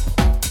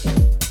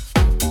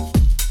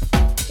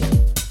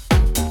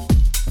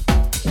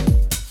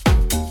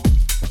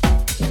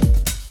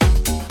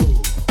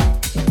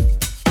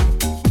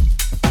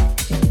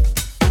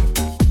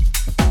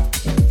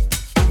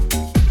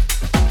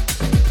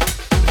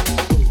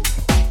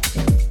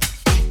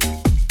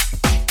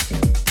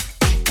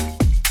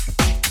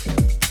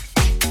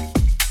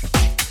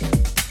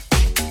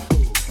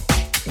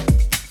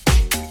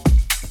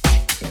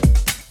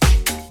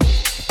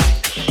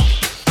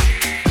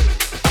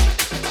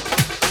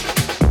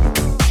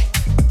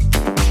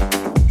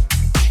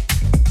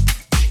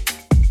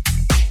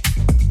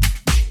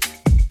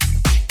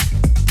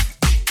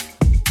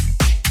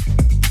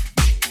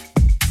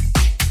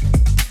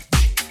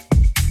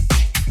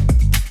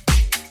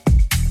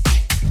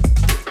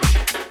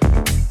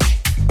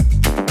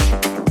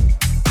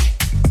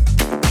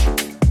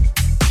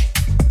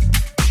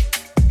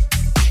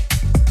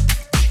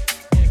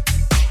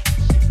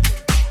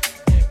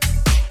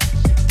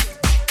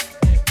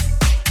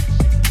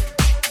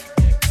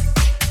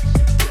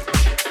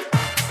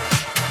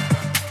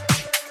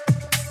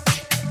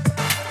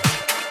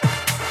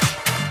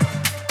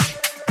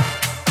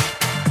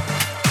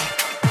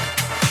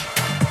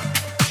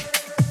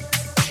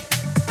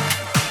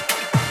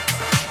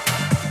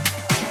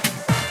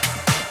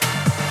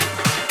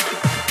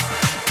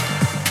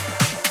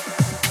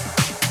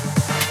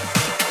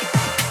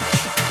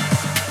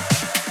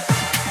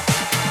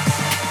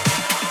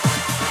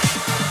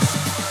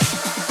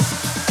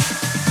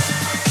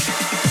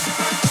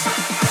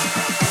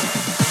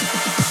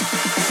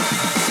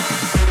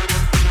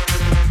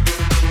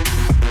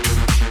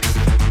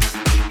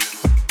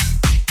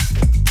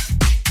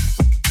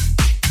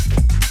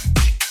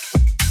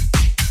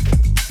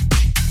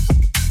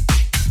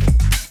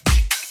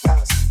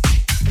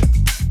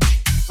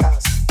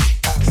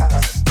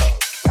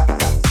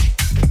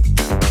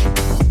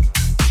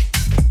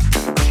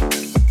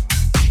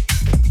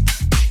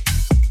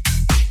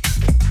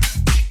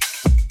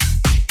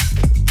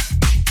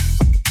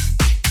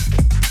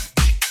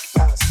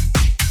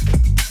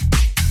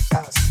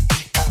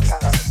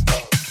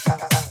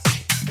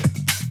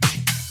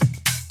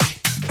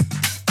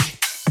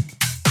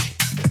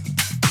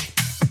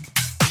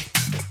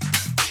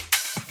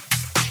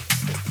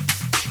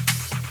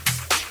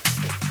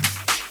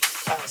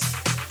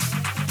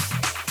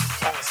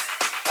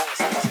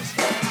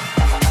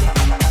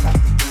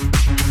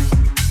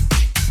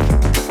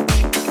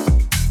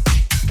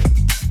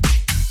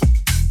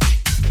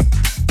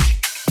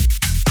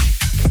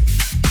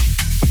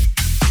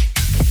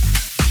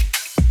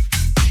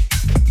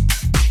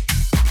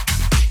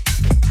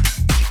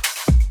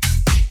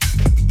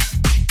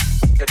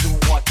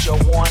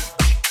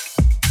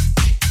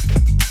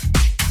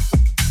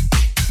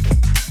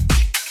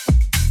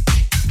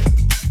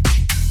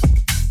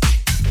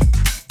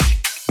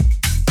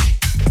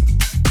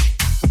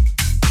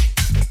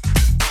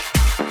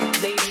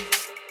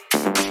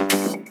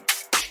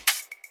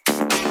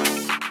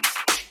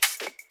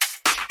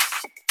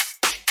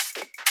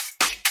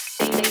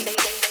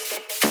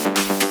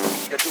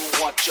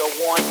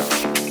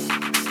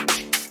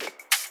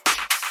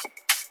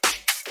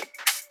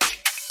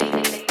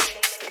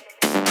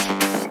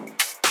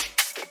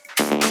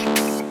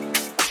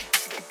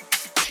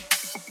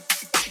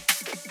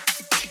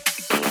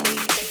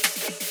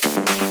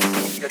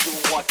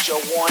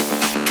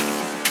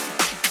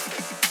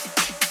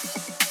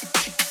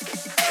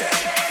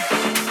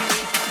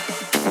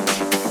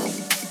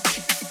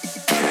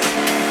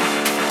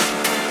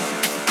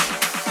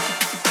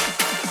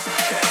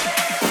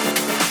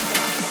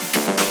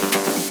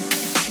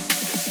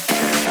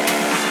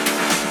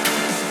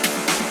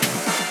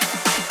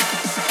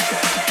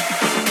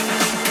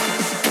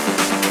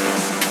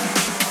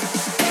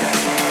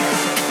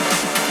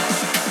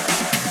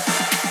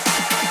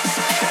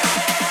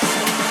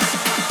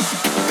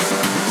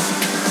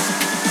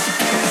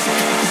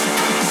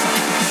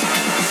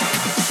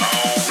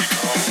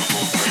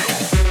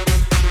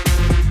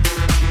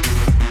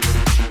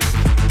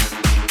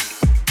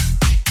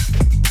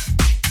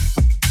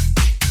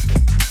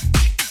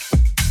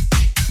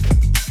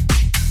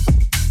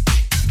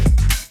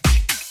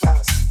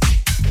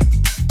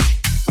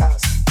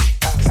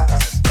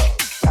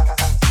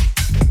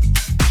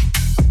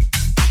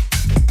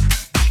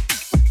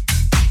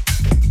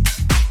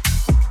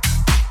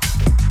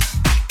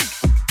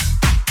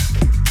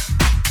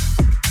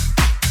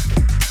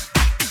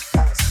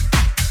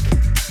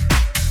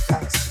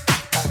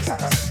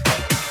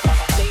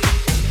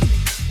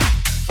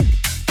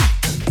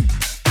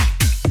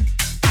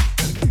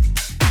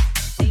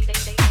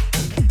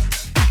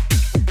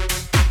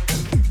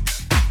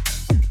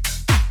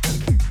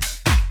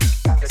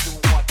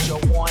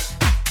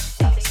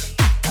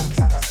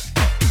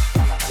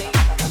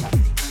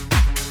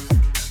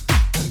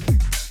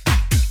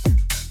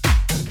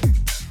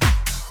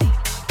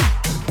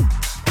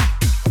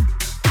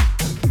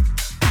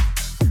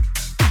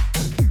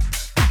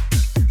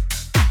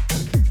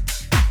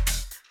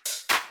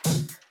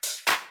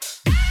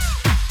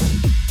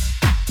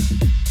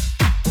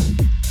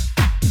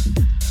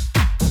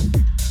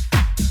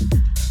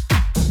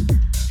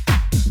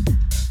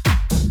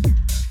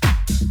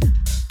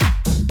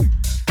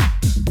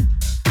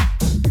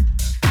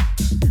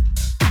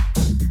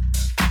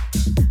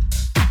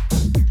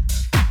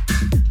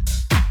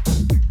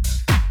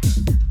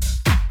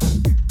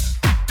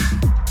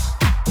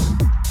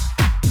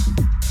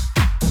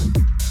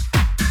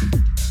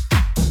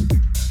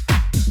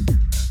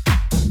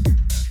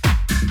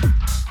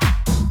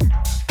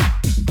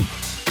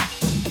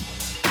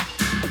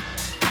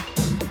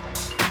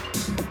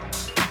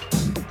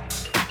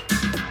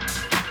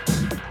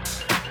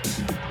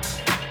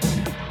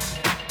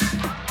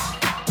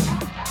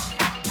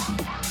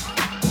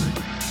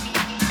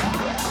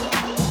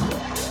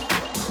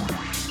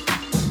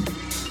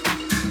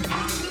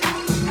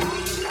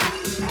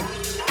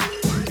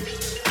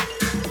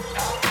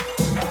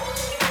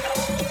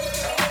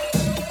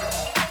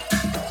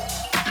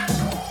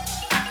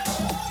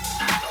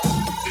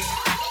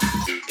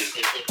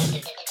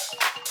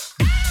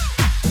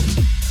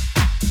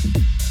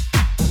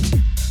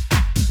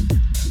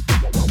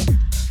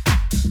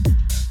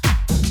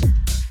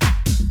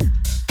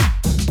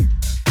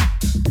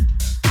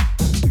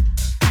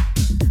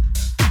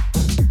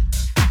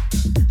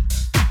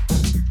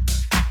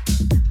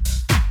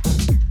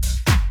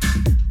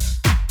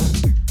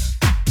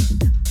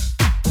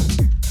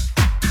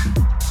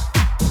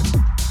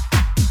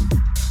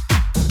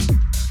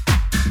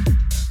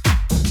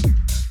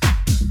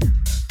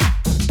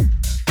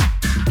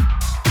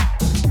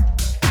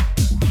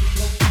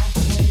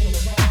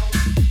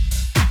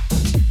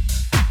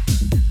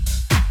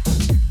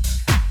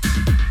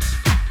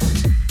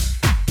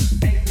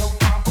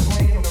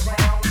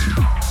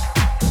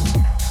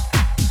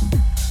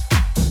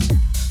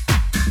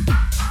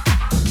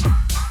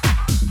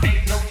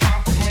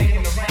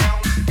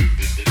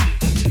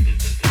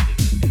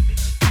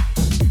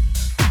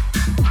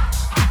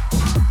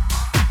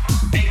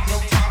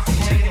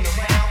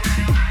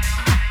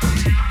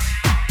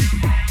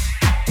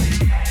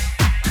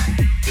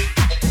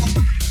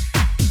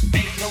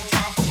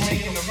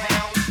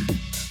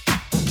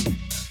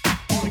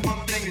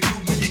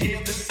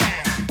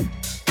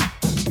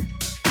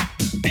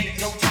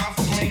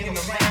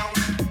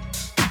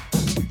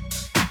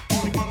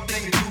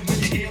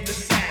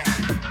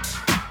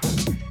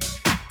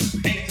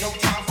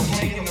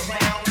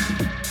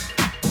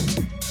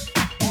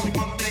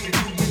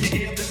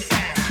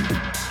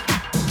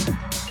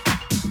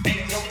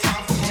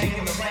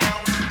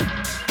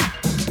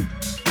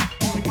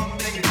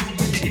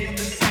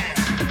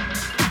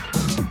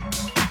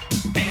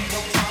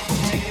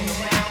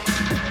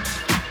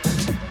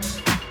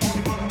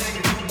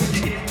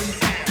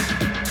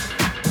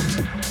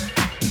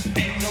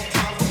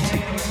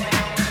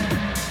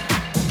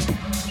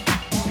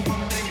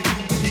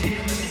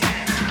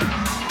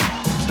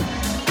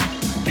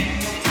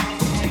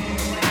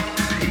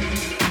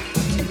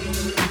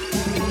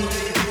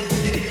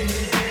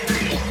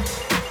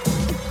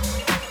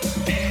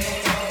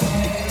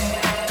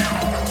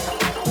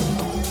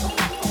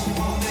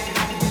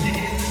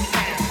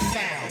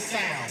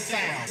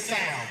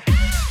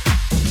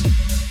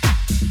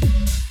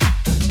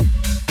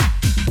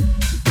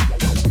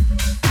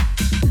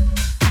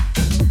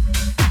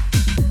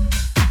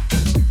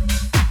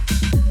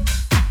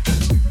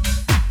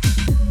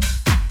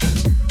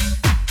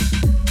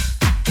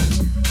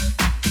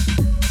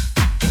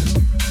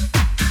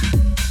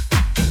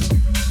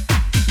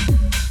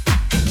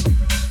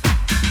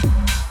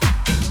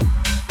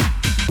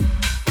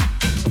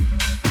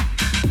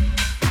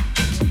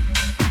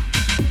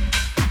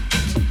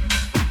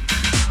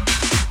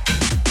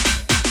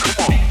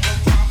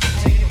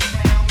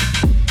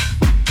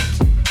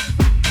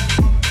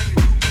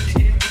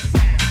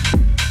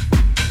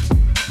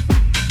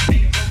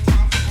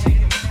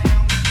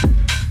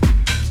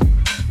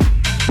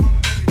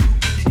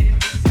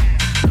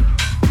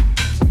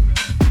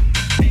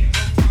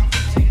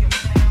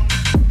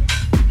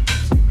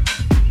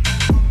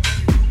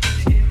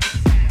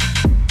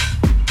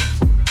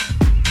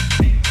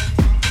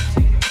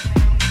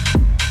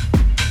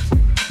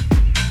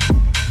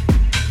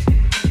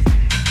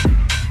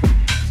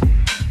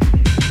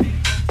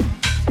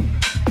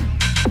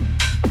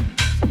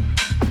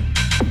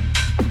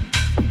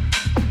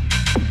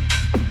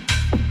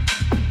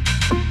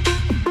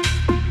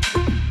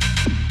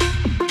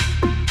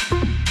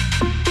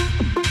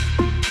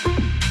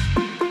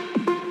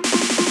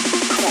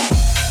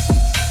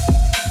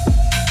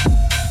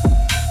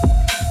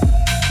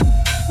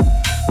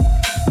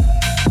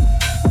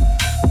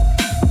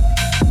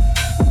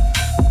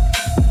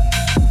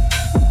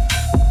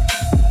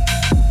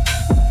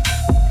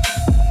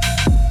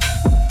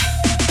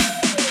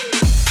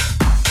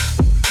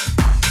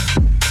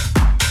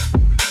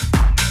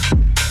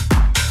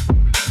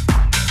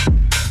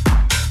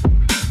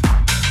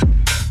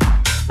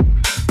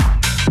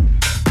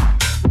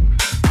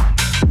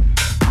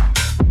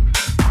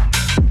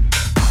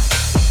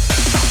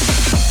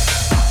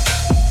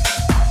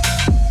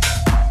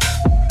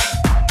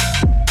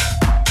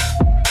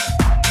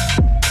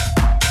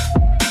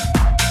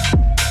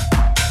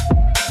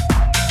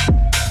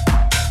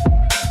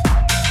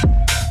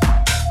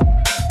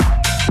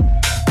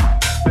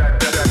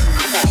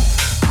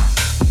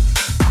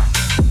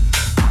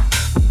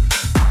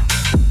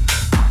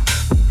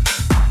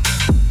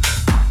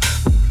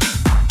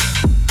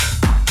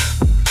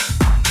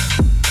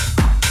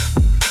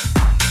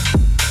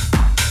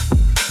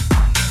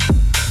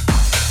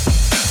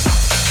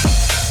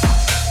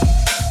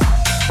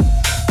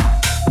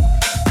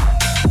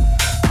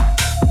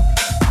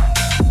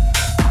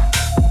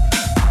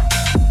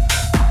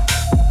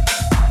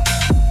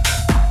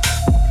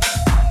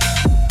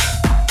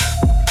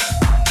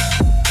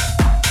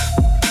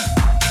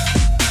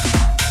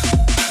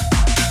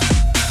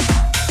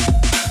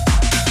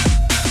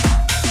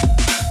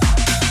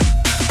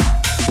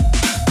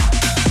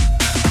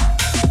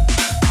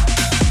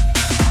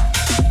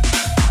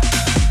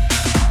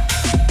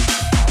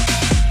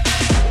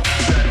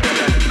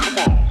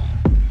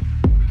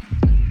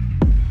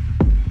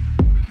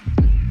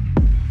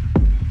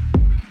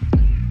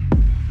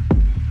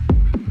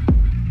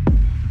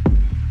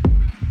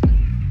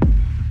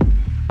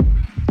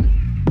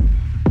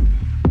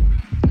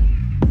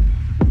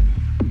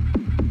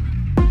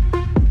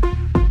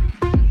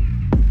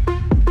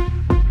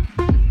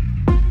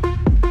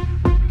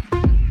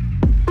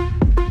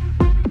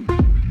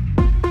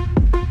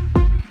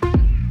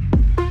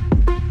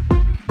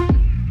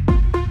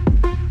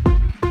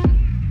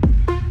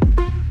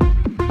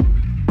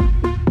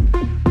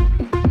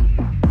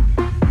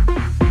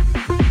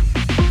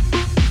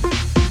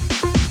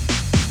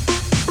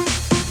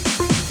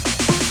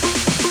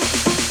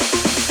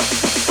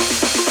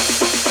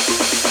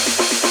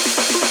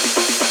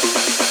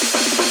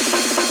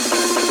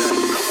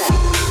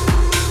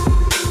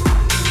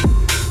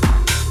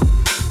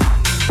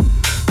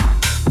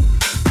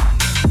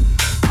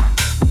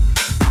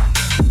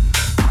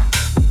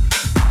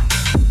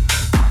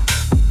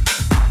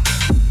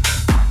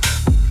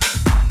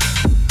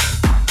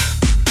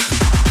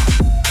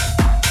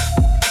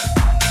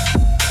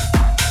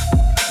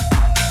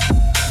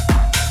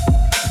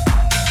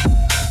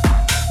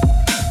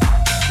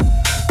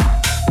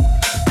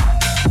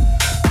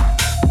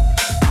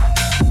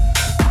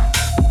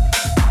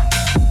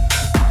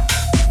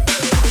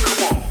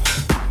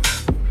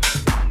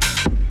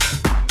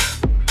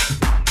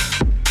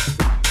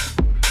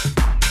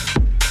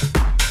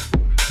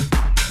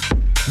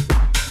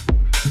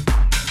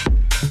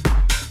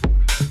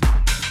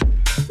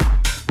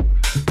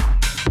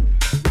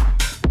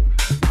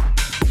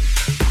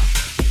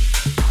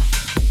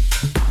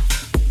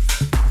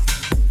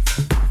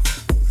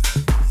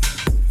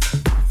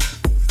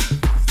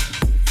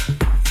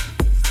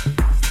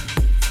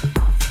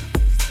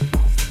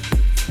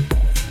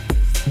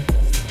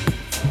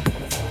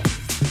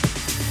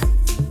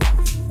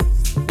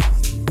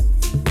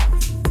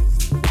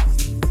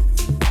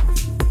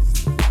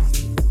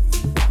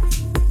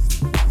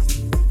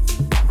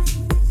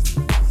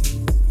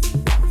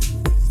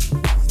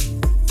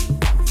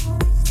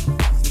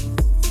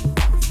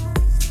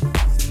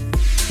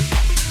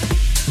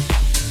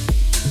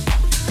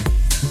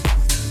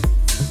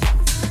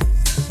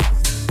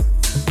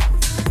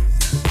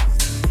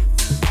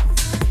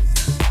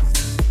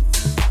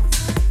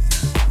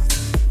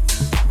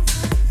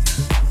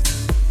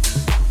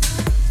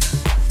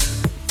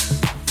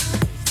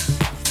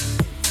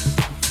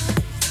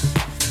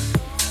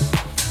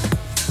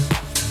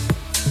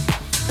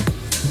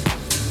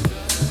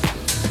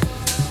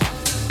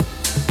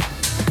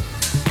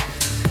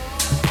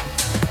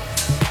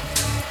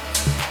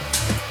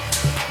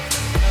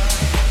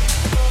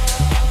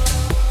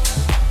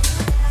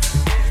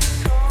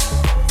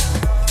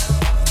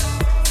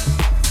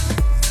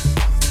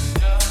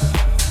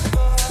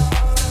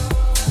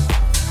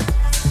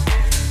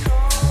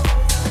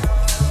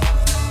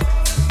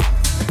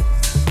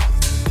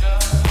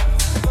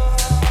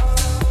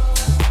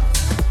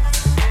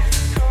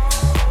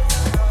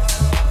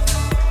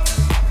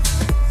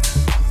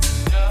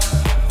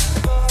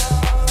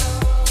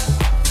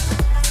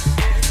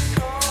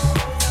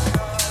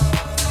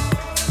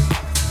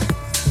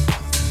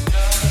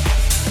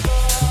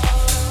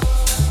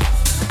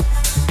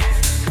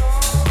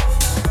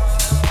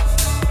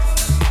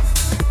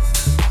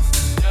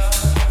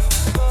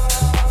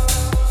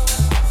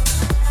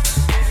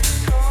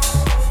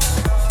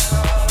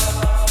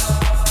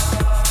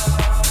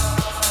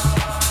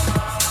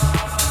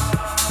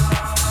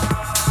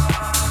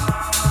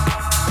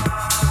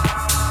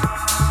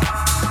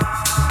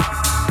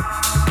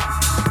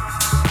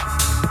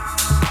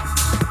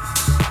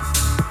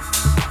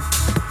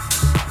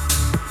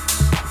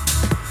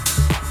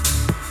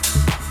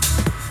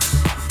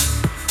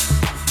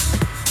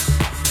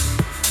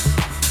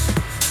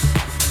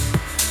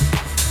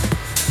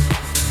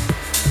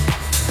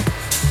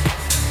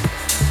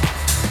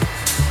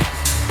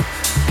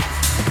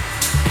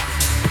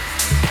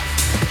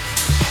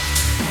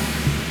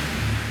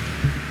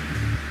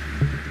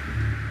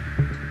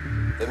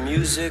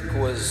 music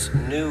was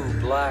new,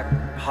 black,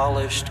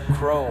 polished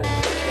chrome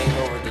that came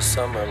over the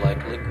summer like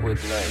liquid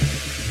night.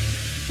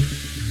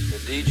 The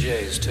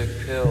DJs took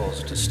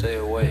pills to stay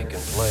awake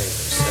and played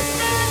for 7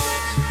 days.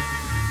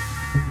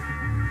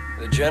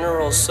 The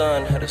general's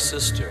son had a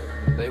sister.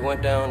 They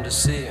went down to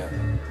see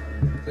him.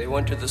 They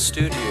went to the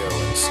studio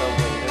and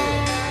someone knew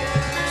it.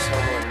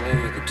 Someone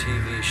knew the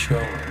TV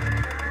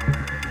showman.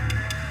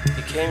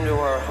 He came to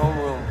our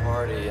homeroom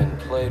party and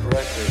played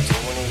records,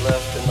 and when he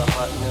left in the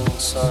hot noon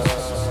sun,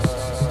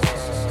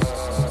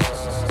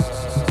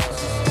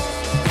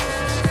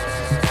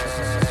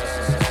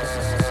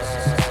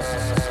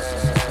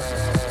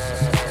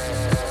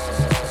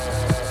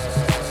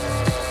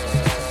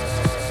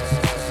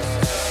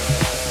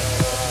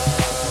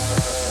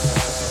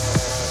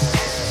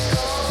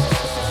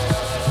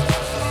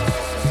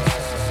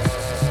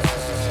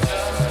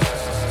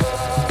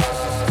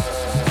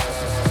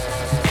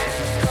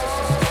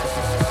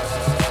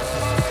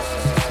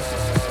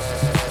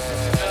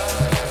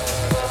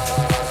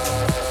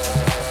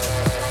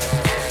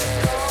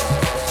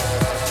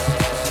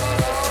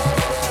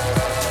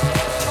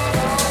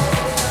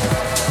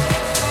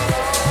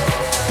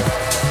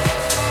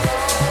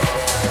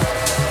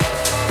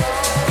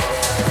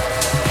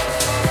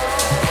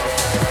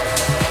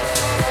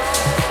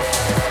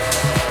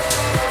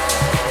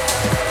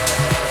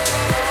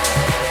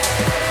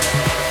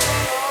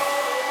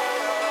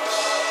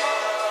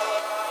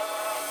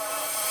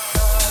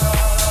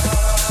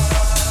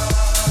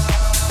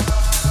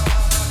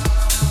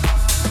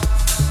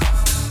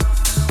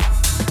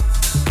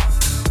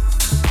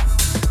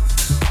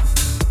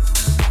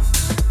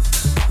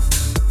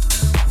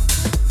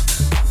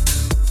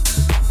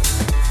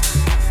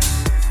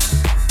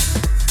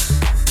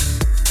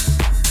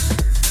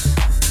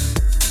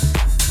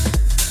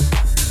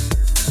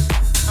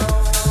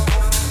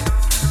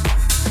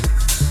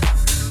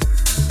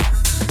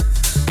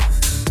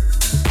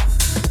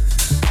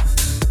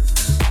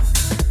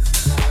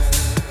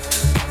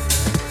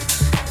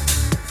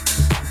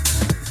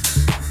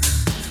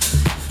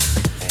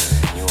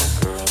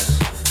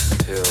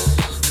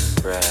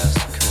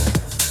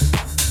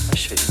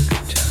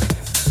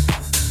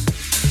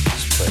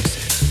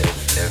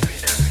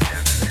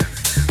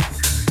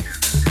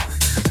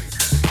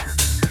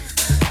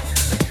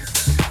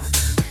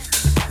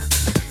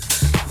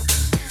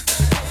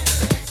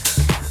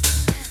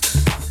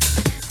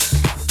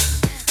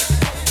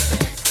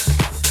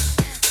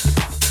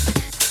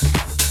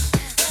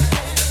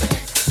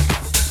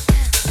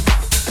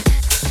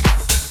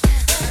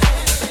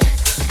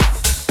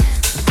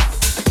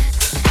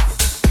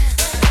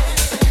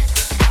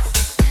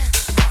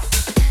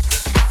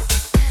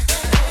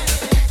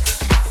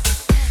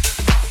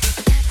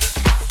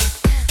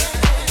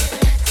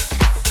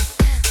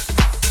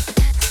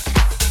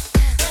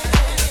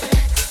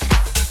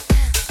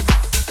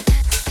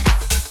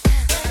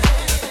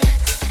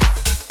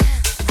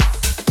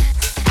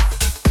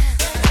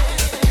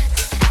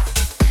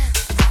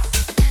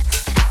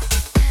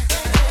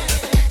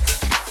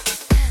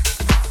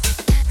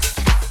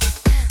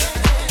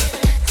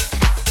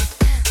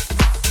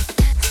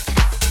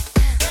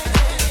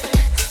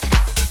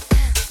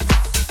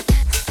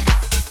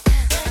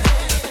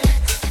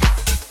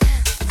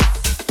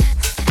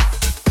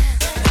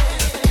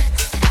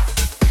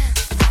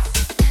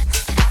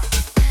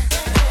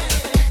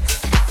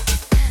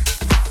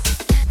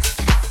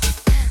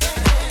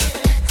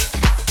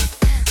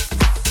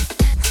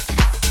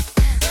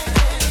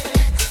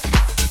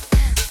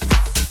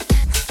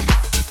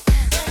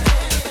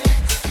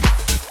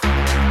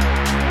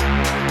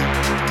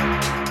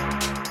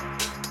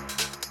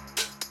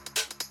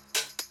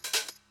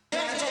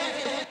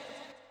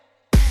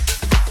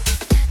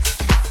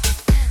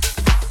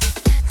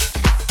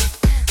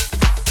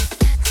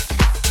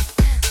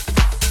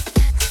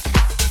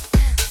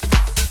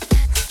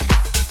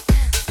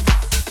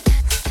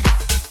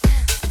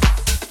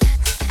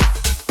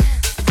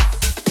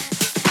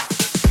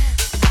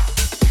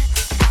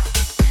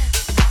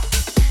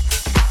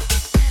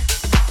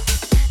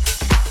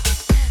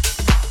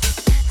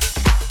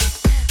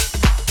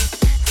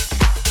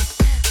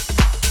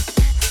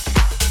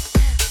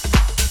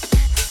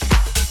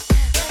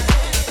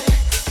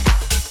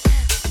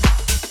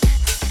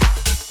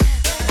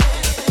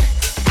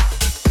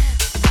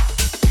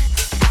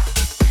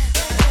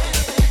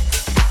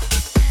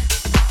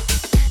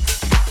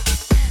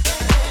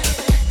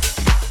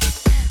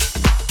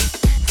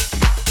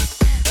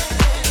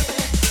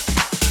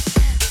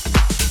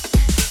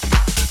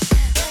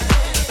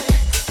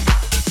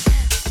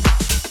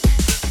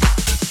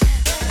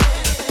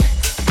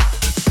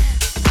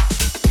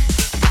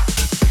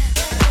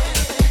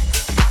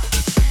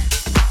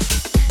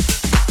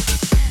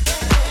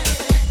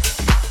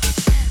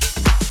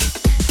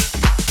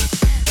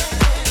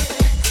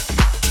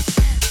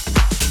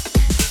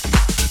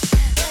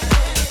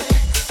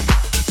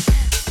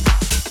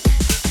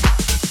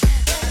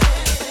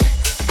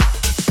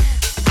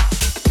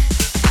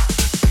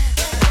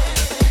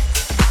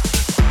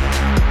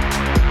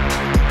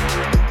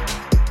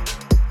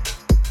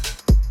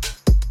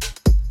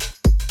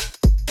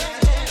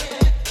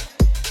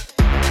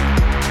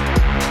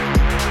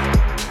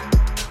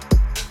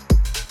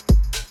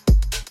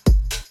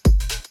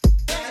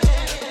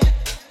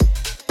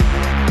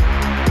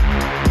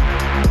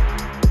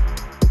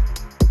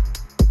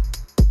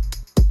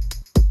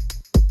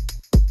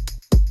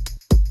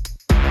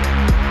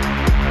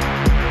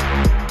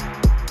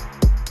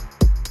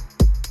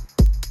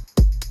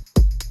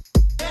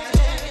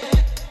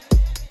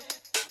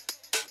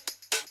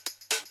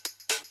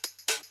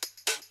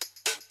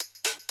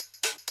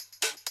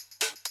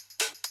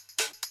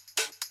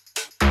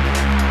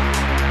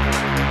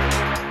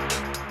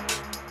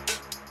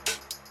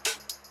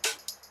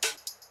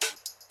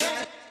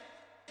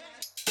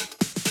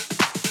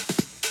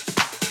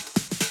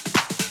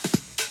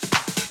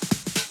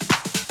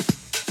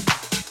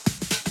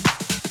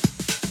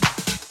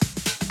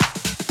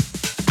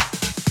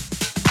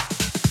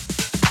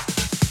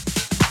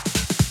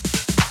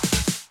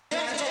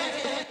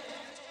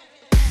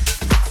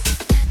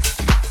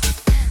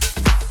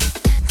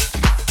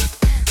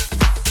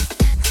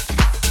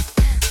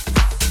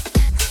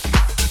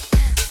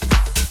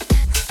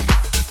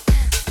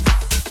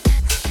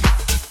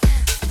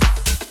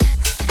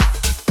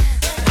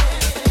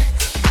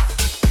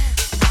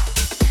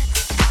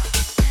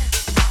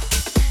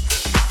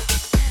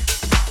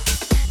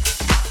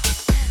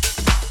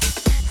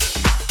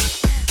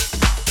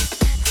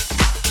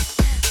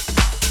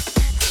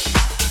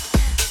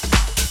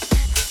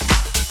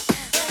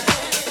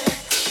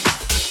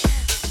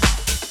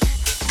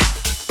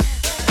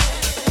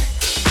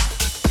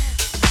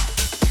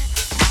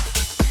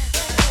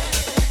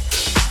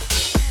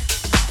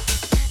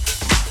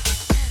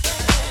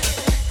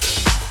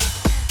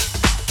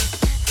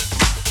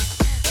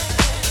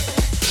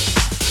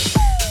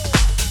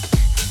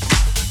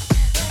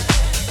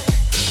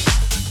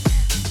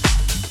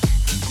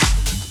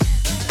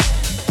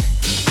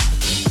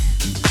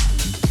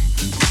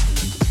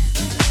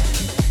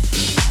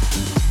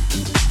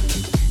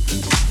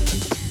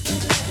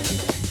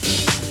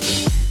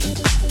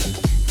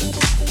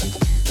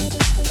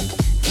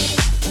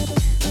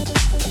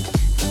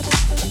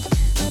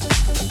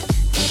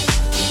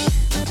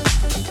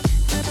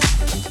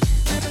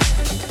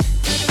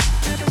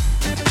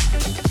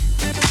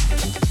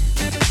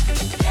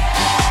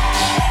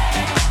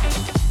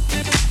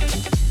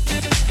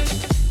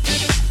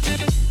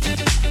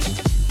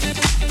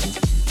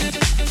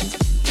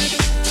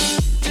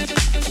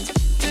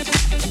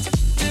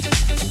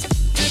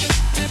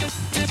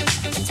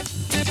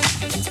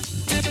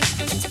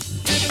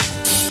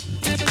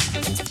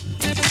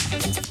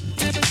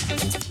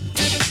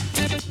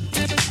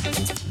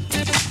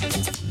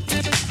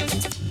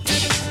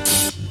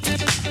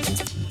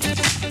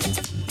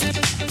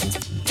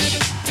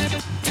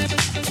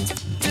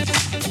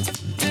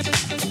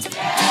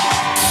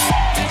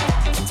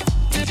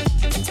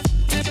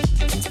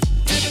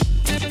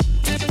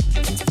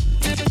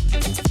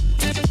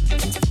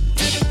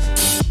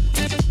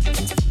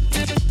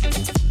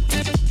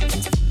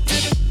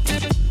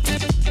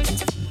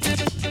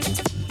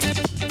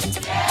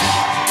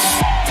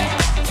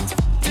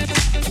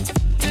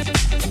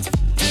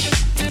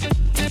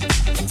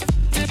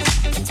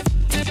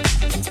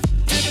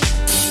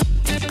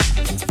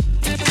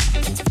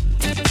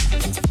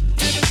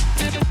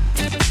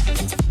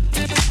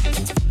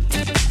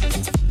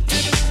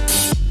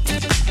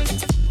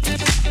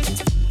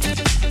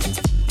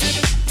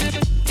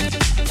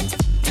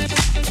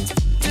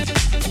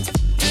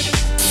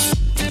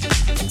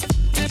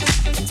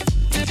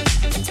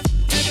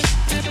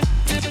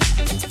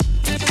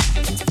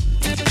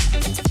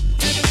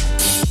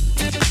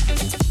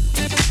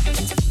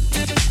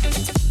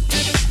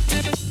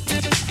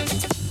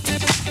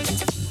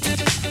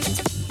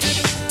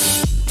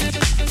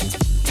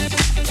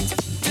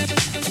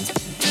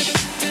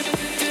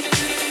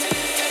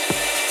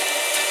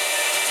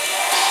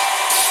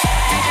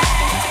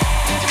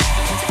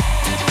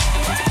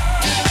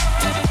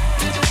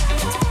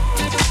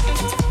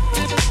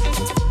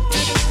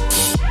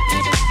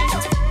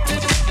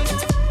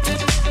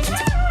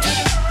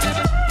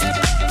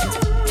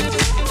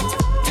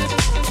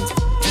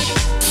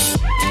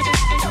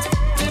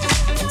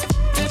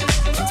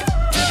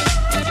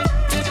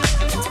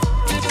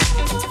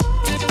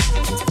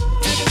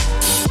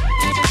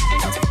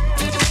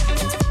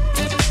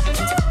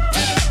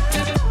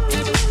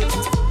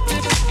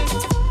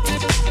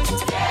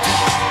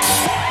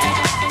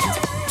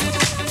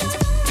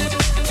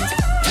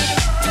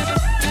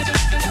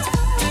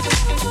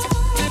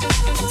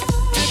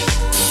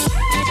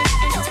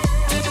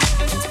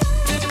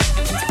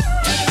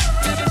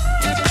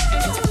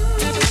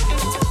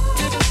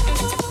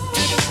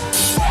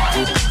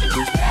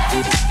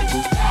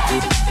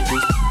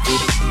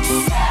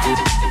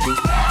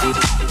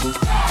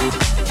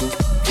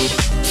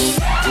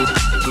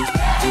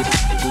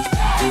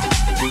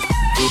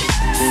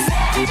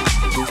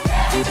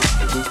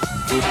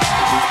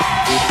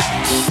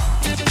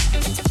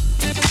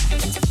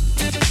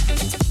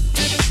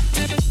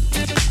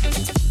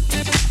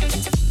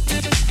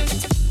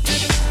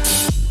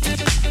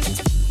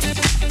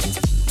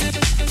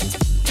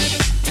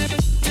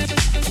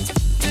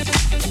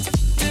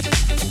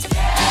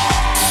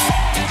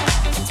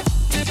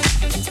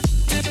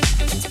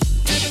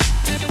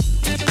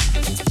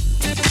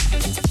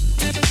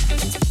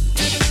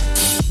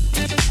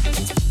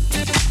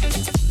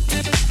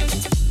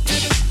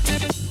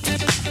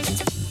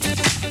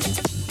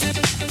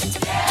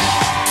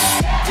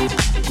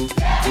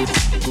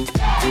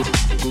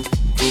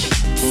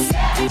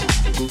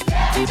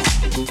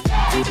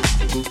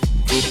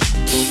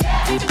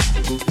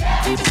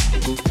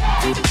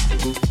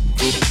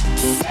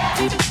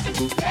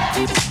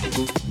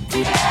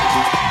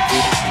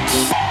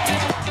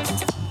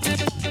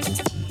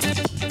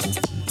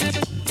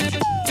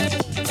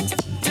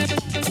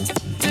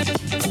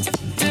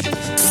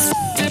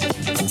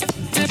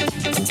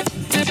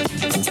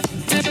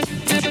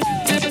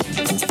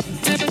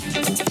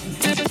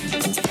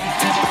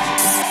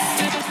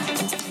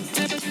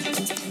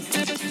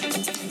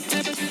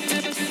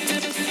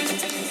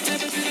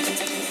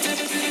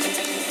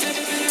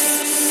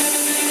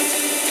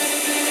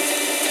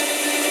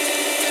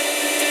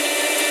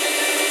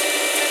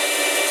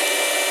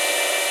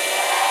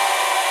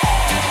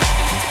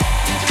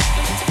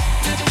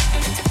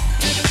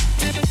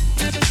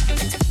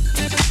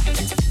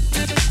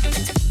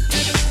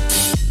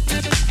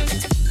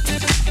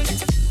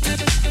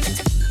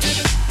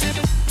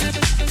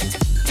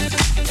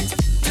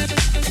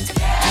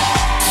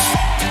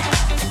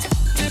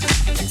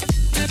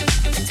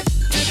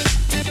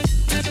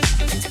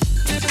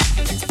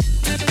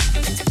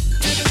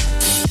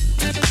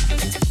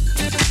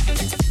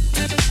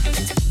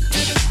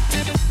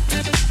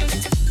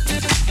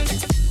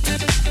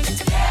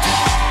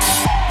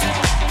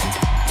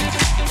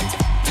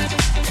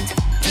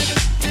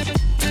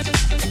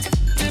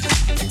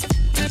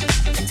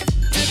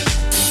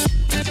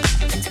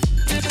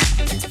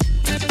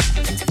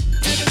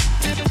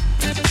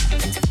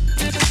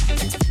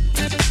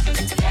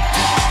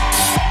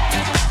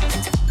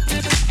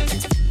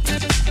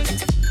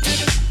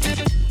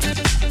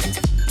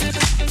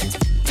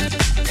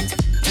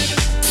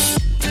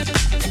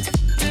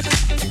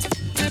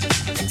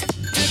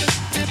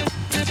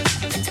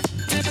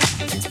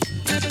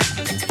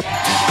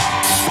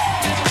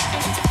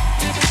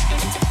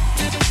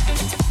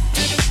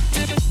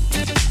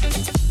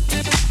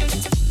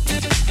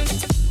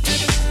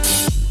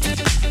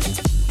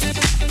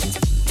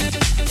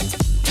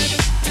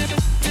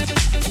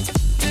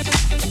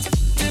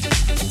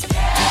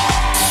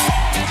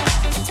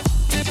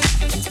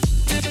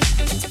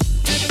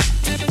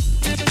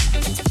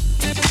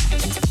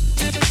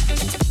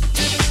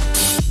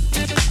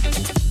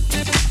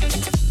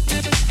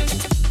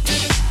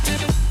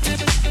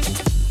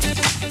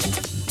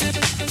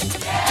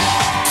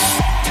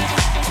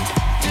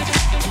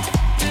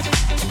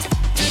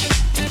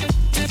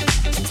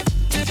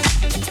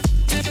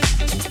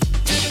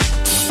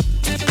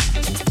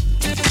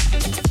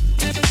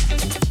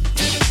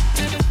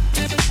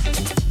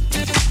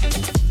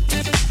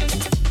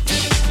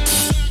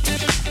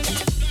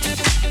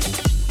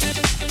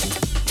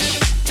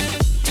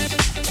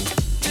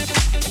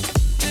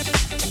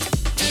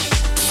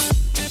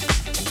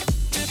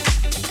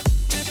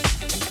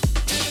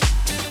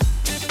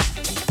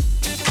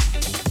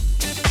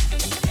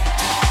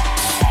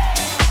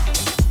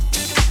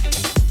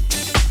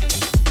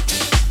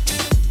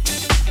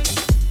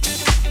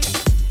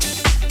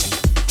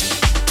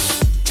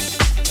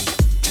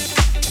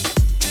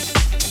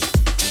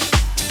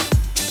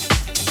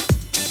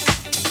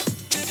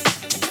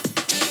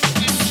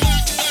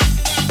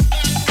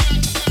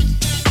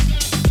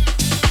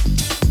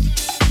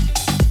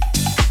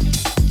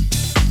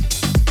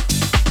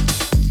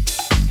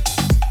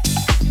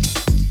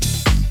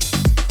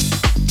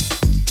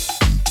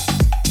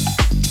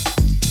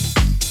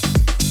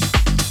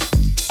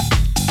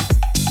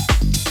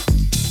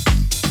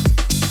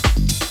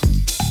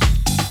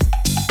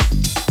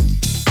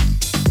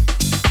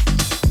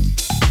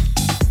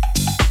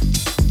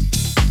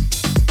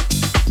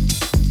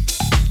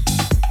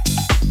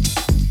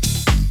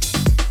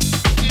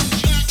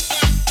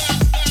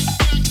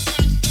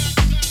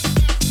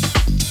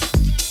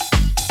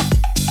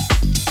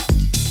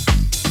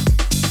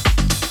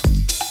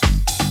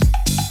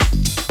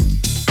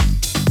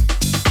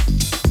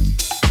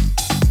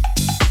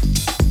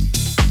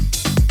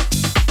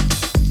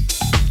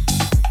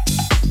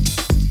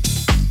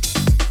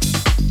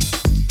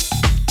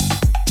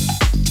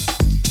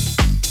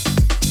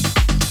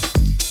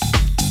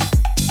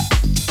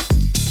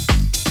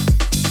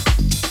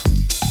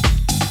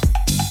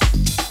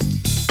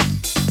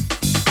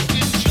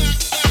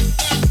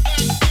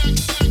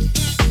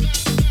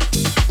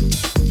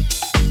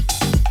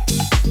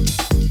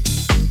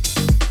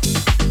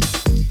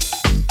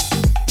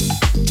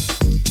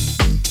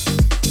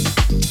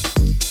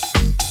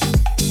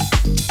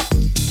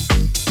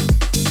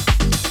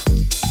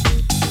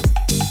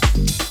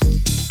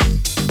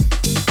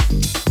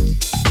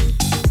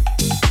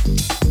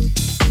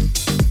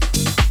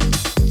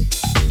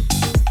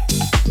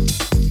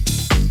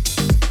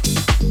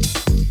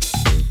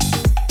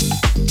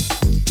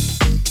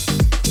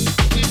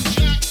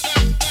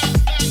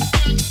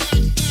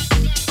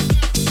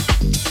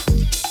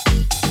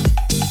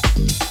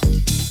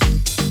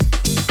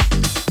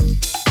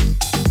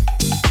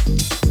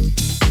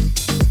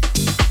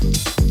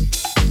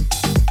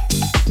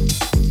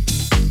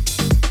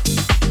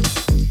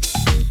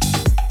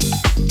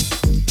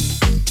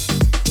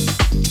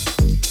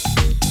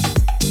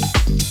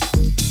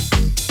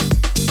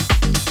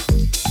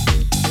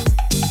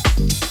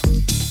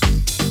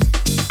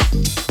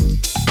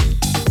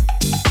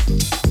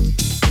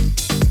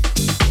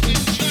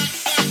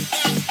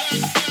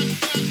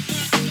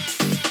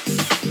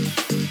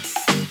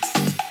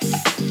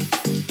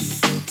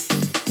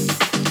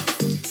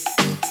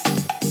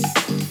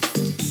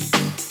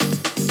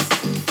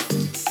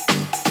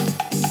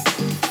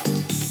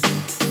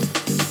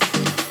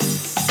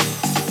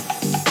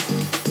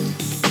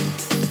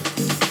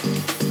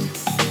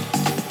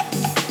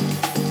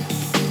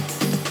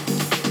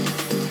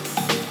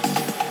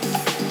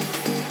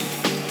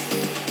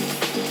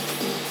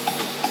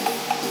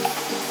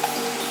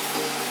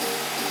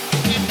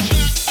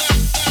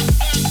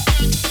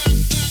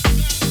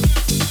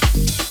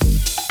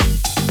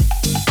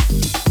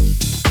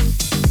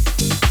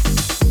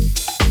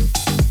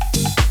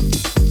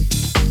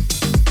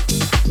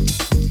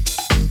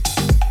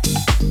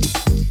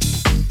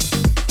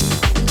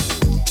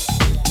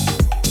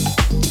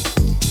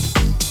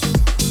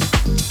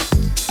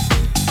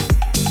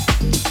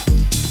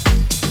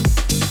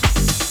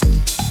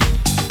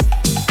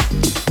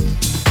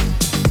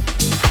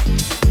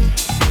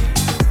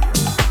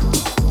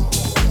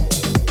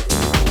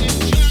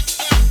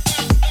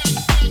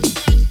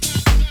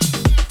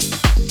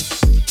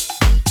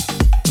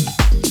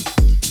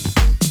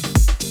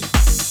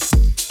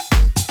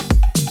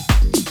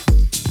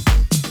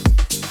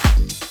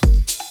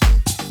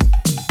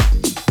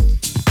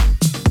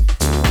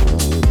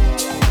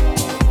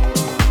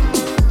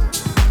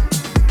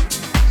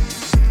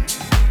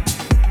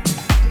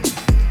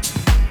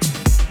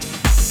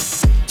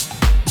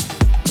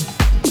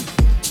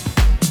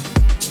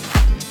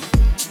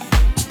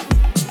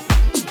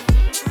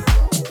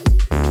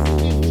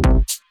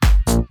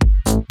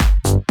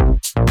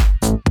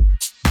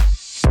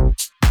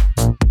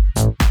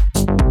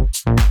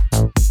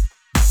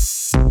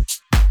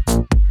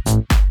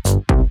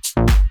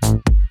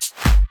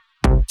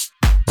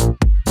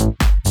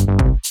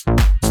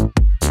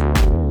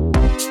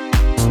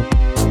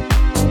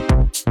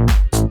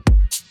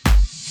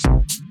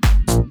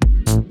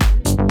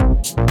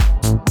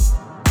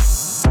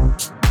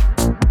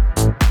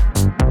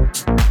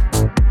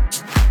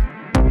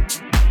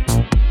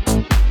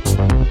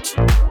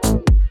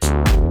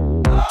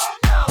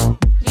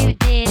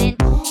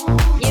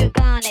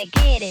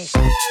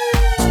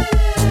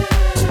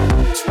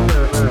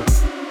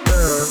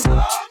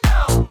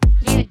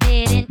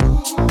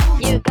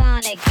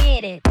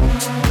 get it.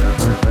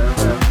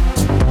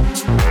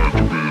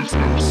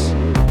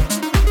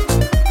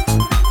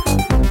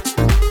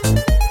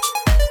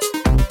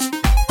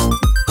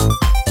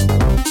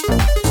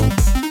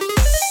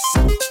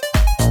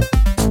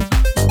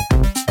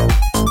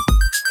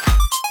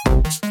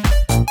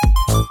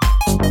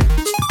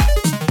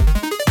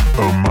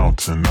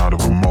 Out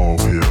of a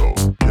molehill,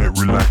 can't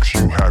relax,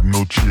 you have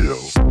no chill.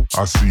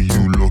 I see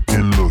you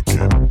looking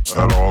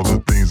at all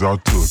the things I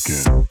took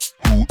in.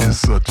 Who is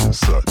such and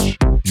such?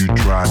 You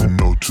trying to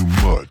know too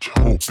much,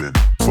 hoping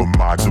for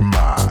my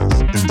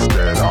demise.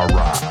 Instead I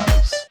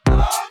rise.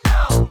 Oh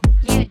no,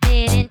 you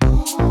didn't.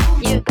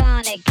 You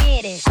gonna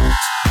get it.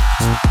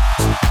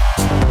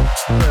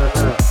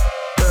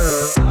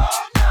 Oh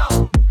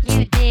no,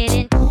 you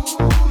didn't.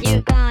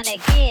 You gonna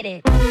get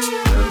it.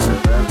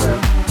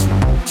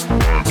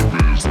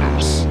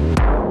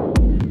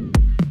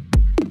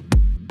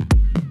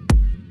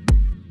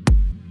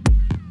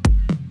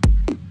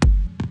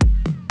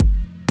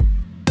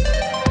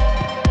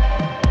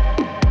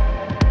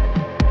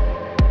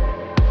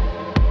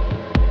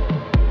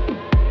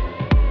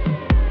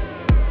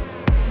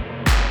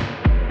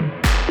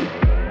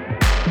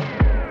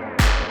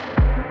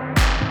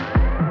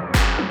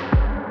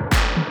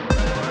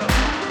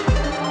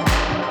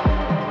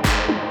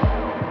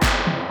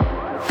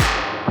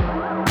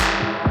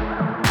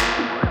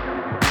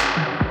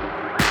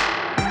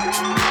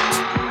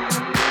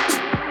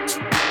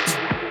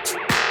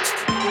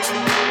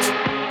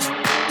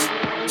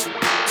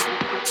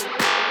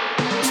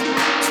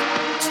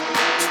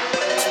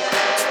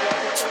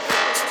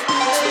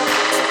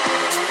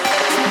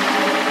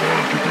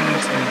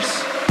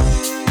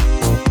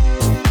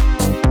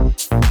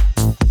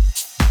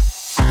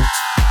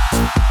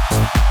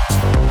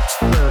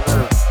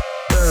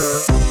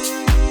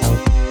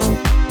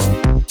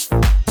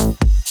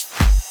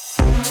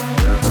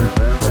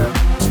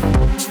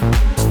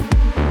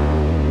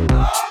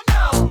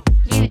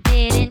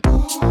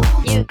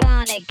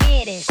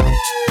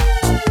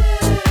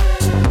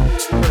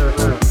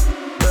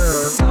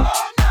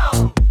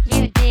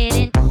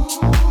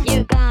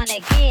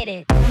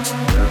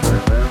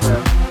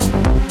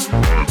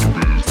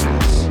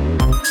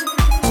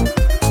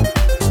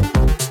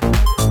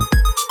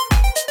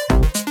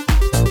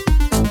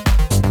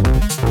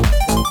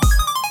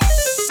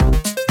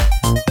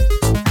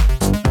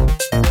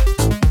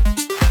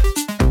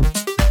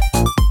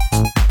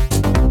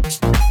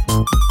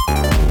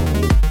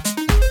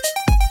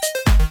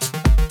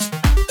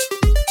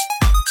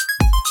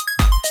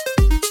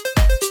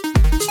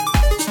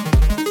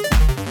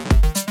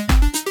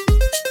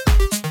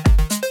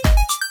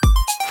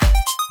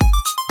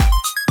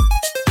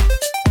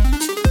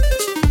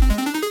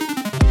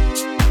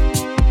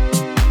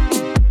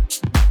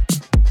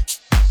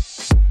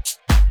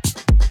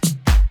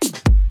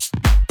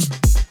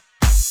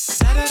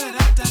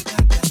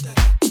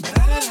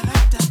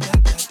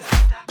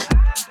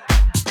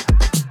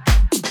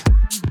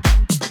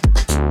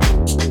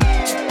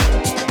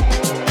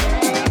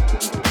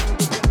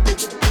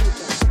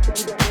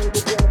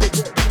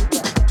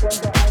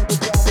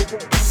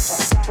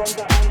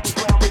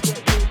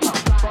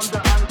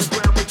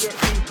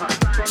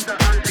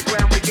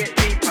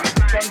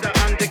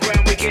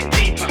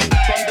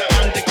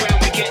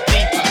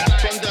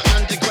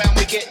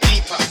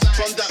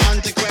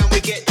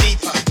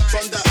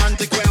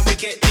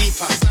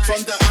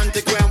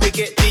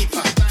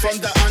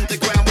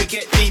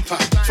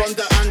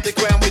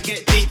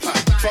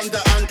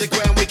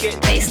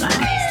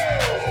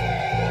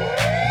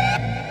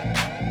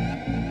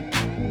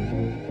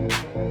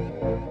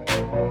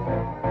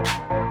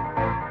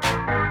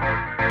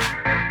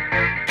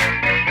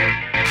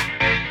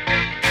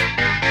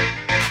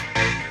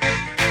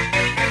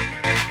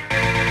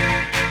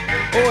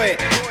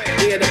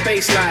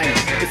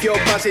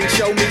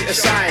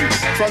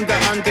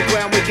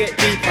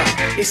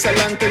 It's a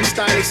London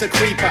style, it's a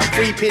creeper.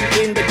 Creeping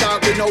in the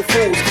dark with no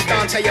fools.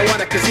 Dance how you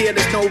wanna, cause here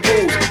there's no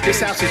rules. This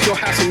house is your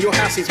house and your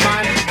house is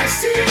mine. I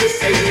see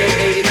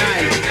 88,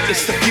 89.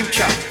 It's the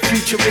future,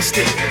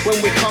 futuristic. When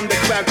we come, the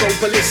crowd go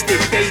ballistic.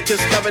 They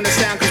just loving the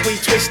sound cause we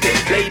twist it.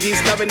 Ladies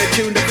loving the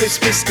tune, the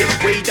crisp biscuit.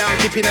 Way down,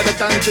 dipping at the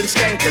dungeon,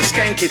 skankers,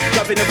 skanking.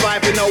 Loving the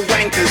vibe with no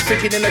wankers.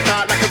 Creeping in the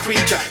dark like a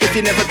creature. If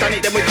you never done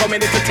it, then we're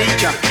coming as a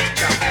teacher.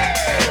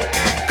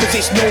 Cause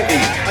it's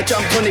naughty, I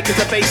jumped on it cause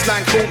the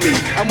bassline caught me.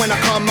 And when I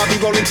come I'll be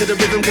rolling to the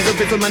rhythm cause the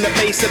rhythm and the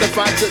bass are the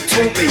vibes that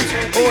taught me.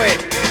 Oi,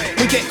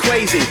 we get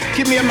crazy,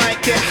 give me a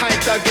mic, get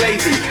hyped, Doug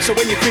lazy. So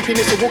when you're creeping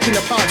it's a walk in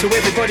the park to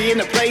everybody in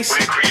the place.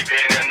 We're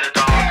creeping in the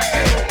dark.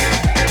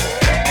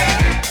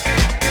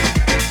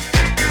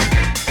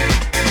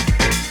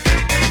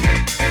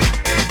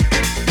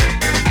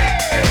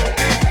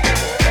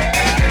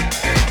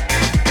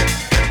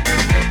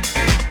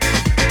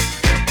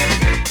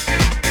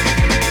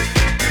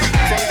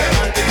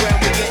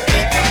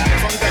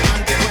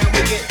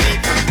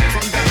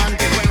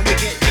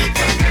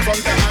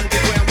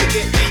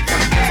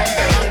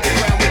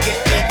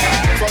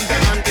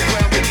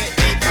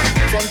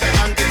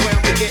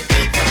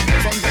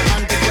 From the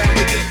underground we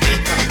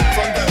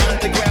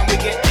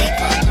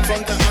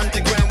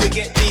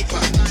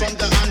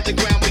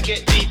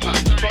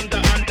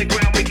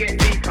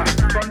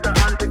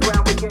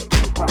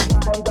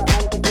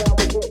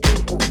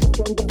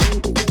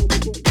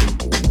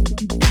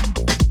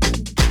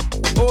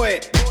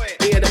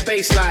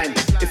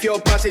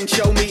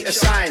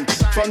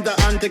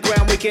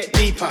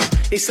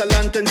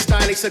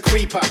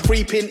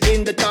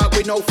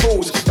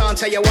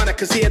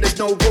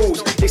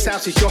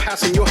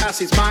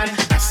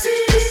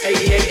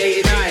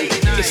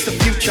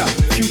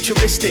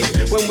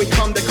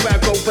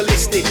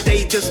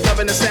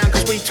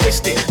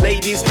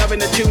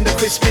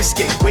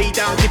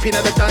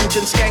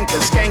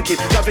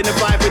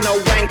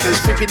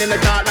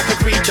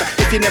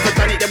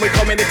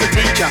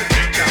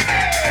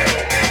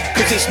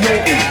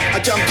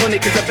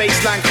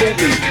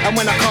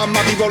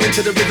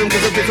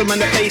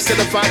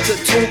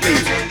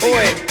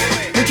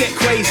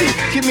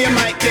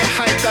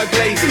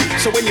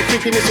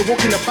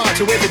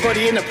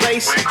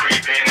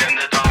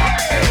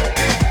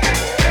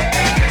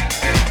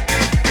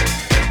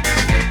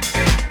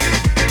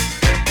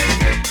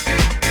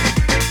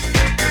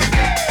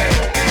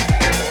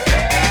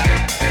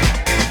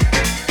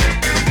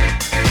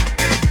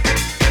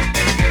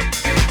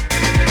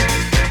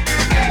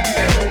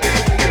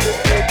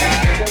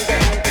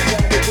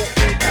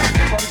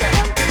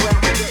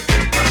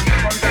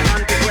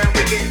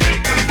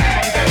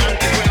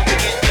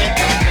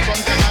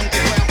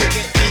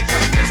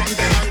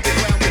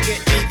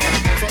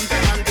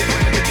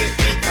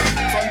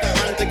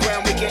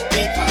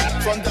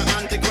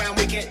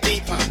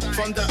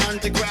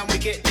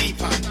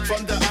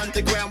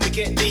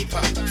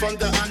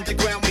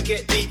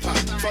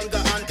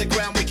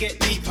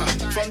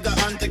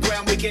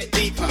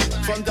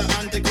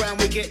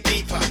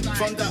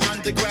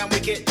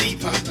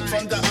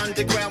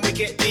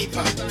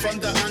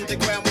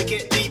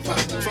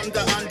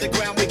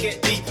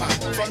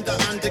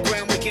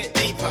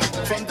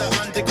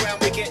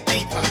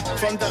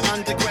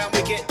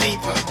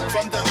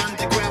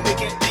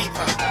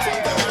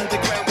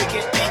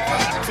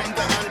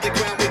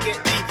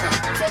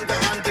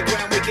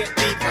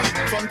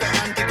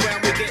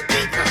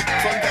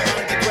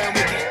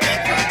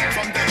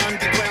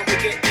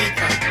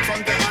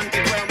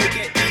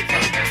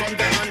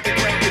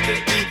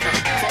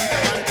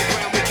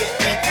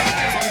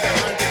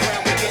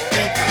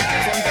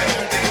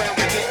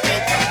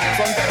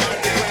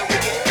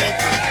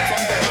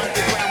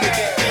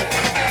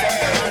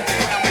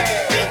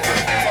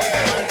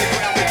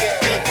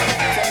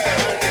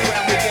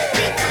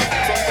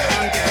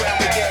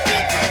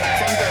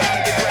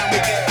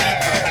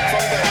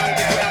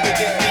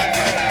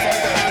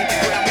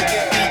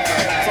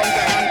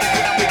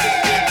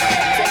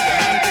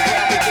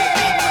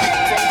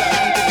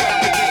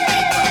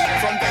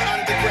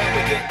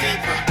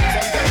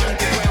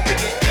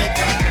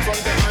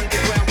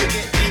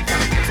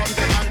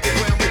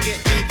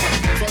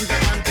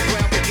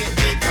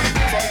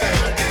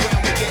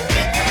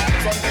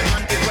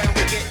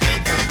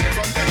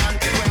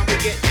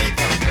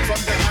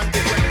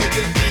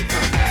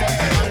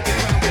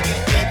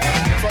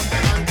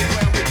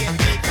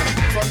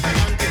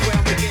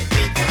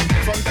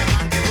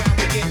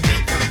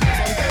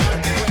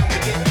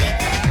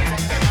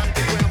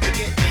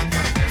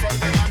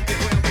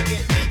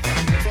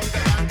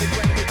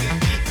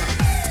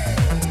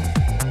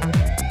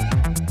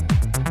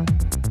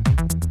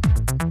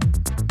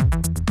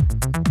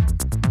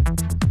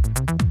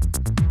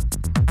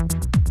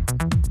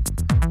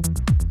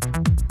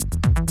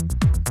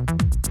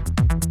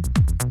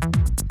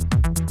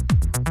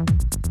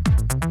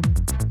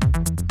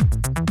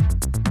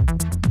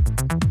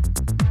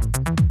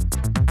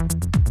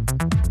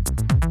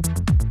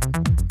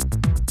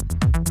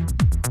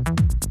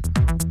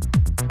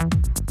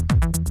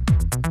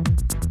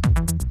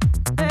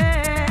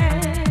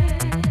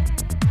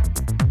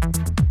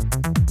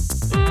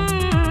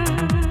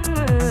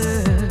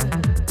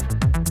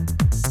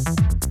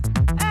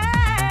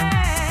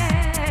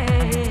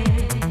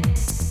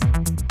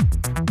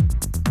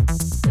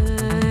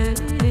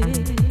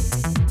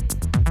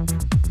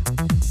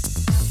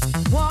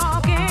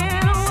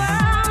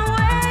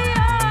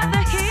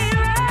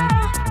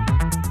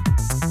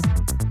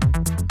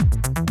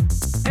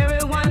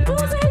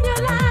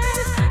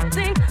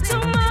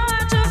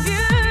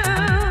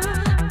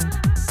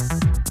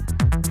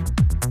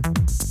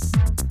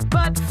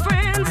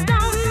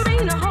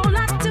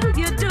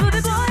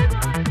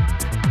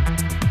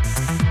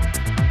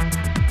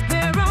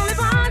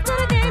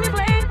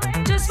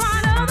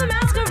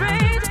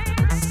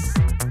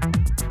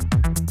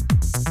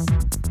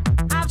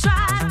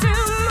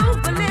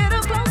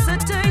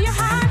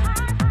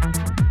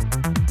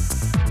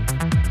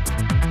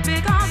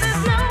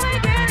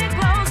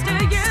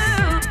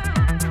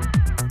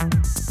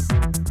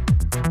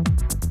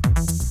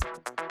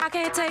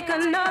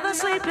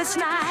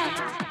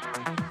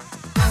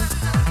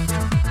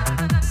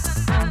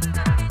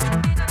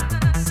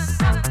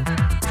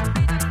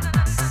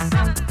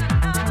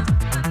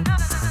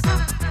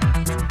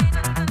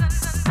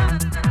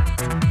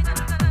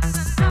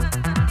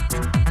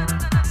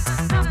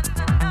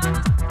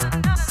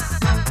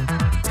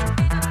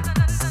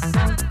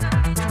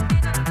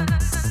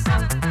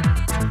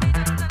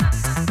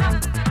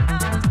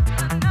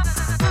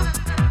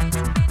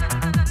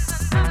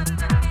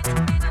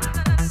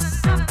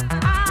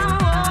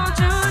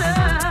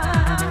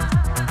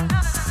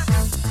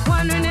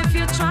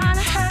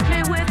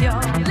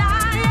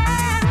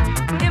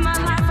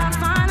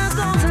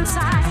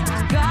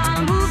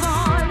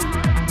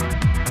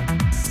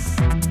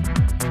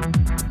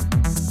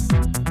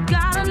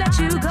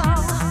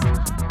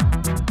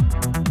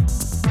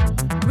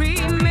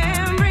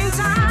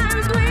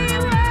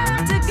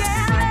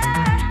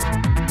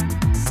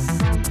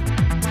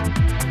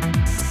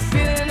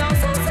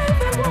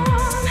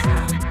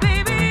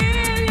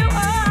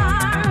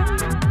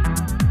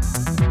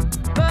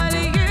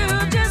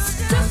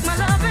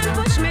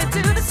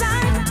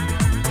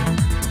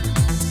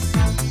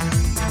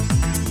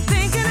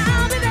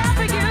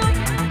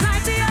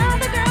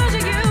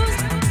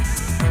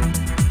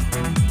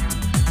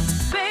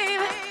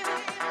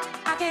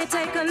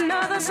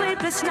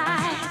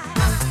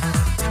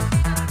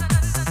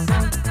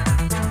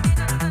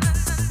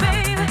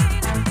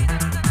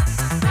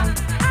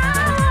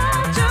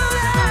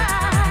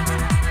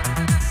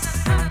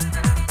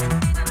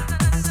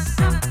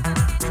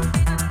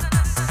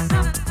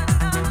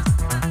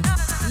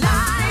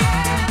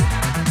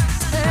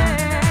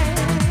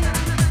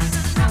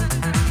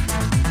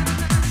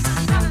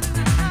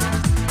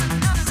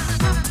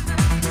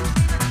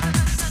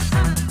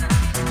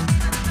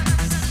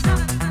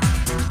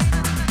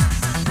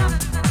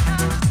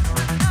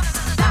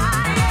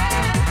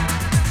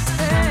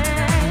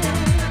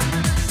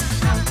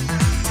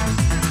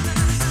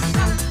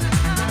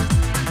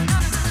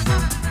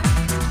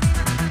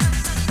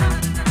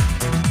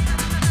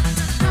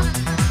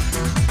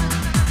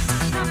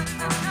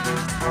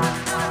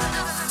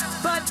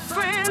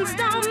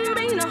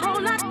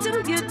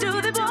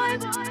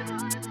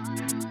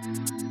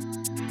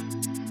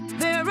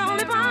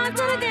on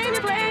to the game you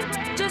played.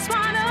 Just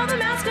one of the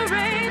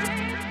masquerade.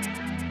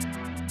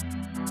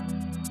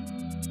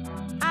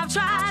 I've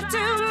tried to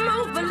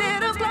move a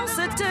little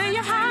closer to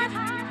your heart,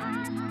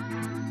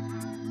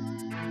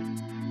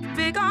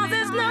 because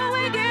there's no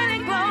way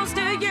getting close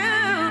to you.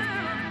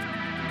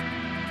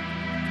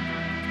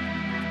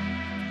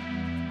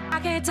 I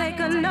can't take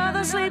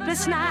another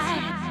sleepless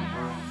night.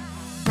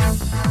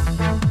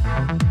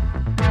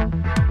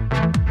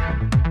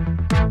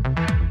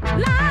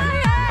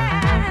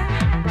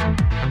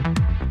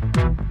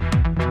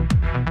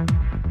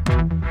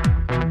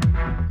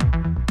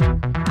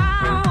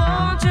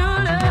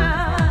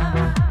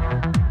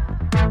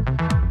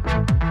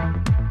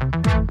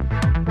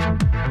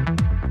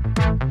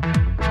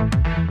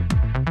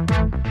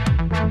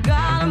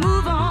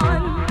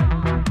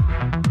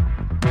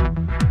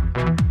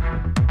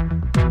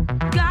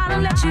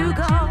 You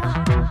go.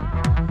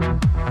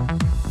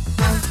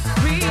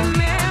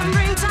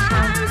 Remembering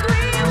times we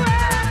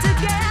were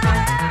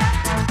together.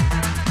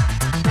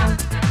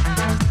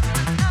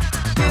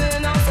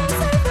 Feeling oh so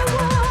safe and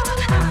warm,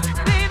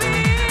 baby,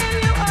 in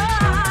your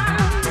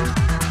arms.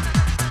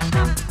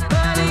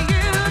 But you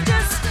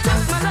just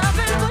took my love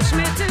and pushed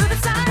me to the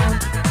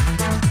side,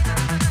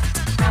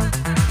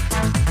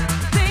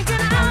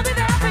 thinking I'll be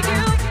there for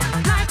you,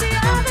 like the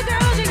other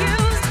girls you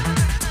used.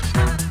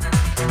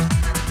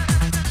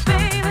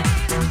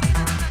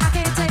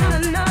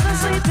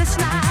 Sleepless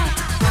night.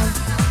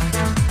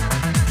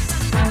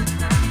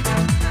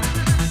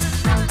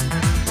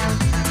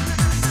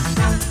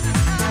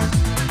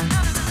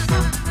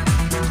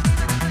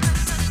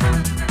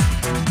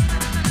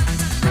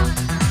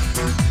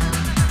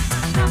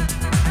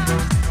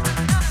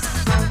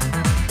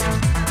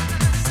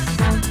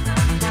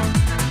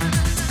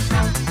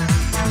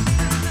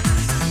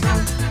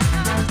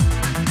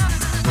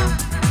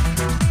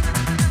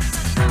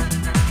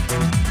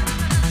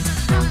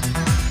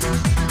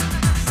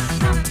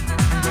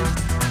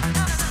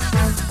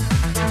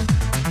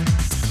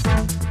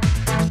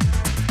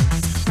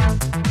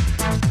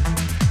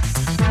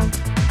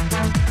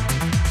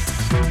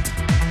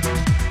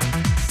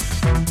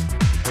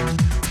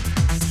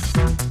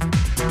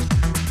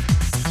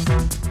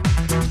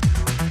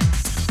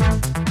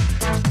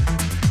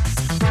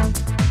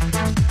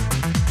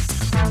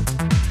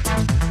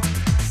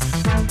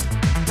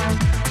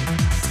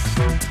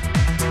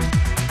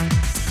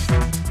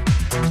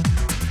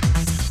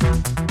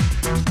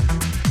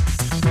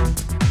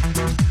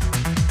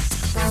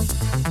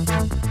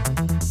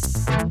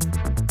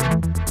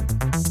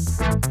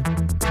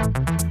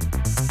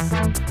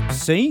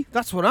 See,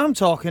 that's what I'm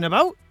talking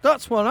about.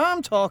 That's what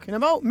I'm talking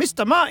about.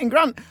 Mr. Martin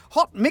Grant,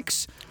 Hot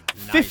Mix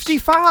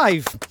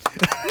 55.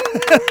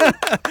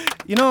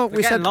 You know,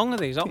 we said long of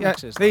these hot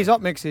mixes. These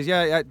hot mixes,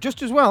 yeah,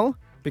 just as well,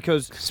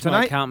 because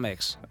tonight Mike can't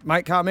mix.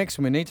 Mike can't mix,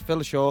 and we need to fill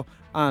the show.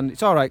 And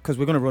it's all right because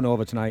we're going to run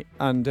over tonight.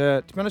 And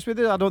to be honest with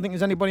you, I don't think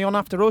there's anybody on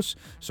after us.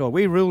 So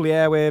we rule the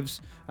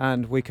airwaves,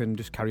 and we can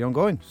just carry on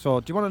going.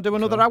 So do you want to do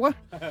another hour?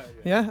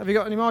 Yeah. Have you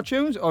got any more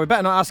tunes? Or we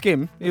better not ask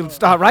him. He'll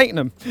start writing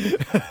them.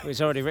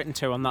 He's already written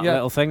two on that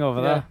little thing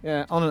over there.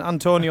 Yeah.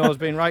 Antonio's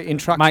been writing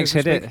tracks. Mike's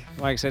hit it.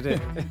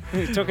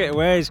 He took it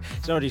away.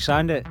 He's already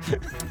signed it.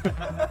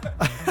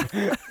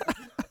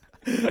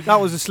 That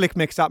was a slick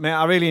mix, that, mate.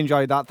 I really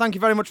enjoyed that. Thank you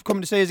very much for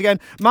coming to see us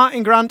again.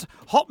 Martin Grant,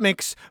 Hot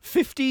Mix,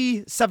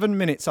 57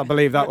 minutes, I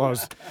believe that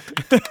was.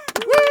 Woo!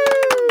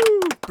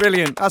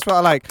 Brilliant. That's what I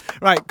like.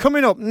 Right,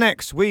 coming up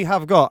next, we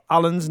have got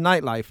Alan's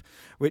Nightlife,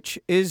 which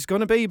is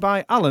going to be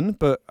by Alan,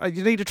 but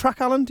you need a track,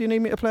 Alan? Do you need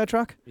me to play a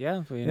track?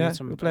 Yeah, you need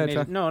some. We'll play a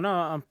track. No,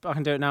 I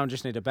can do it now and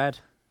just need a bed.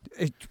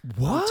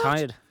 What? I'm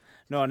tired.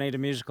 No, I need a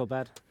musical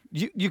bed.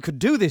 You could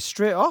do this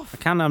straight off. I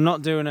can. I'm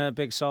not doing a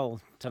big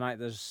soul tonight.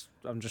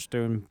 I'm just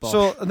doing bosh.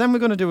 So and then we're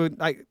going to do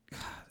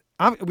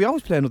we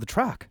always play another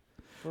track.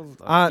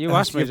 Well, you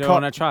asked me to do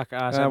on a track.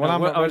 I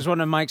was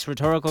one of Mike's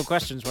rhetorical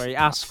questions where he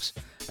asks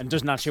and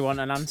doesn't actually want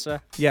an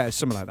answer. Yeah, it's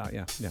something like that.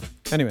 Yeah.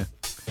 Anyway,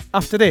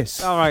 after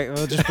this. All right,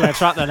 we'll just play a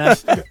track then.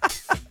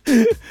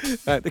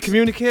 The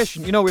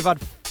communication. You know, we've had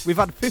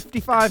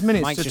 55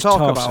 minutes Mike to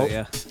talk about it,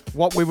 yeah.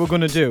 what we were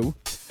going to do,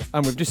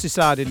 and we've just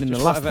decided in the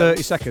last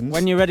 30 seconds.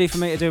 When you're ready for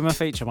me to do my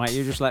feature, Mike,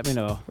 you just let me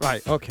know.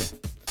 Right. Okay.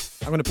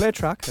 I'm going to play a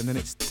track, and then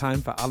it's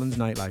time for Alan's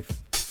Nightlife.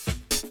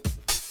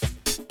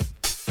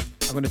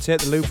 I'm going to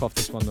take the loop off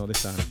this one, though,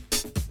 this time.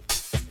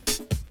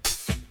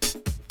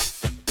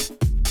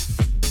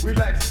 We'd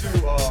like to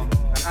do an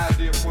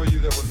idea for you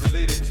that was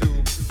related to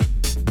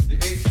the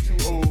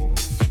H2O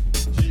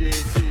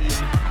GATE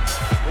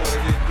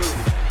Watergate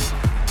Blues.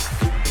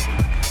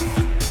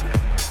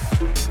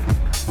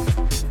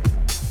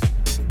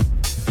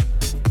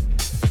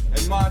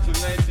 In March of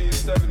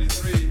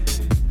 1973,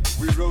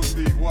 we wrote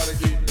the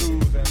Watergate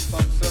Blues, and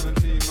some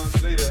 17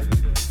 months later,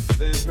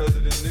 then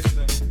President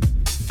Nixon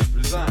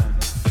resigned.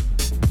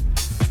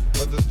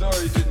 But the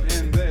story didn't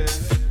end there,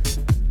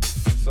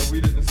 so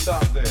we didn't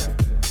stop there.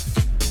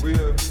 We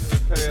have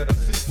prepared a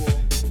sequel,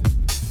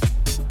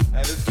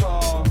 and it's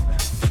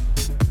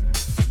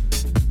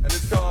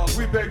called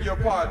We Beg Your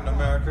Pardon,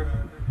 America.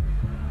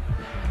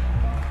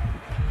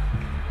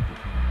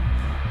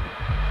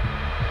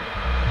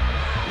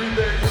 We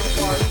beg your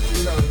pardon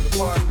because the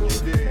pardon you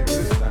gave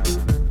this time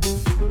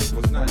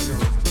was not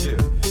yours to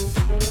give.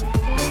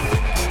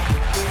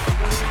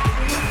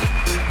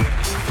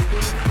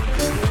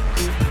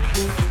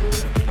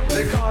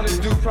 They call it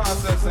due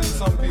process and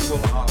some people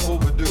are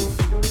overdue.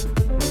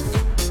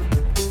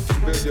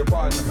 We beg your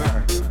pardon,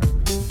 America.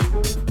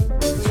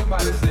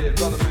 Somebody said,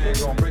 brother man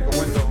gonna break a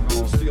window,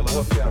 gonna steal a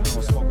hubcap,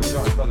 gonna smoke a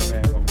joint, brother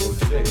man gonna go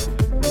to jail.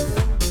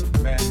 The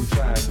man who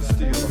tried to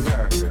steal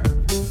America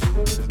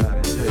is not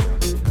in jail.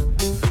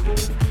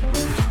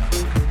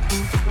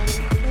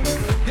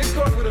 Get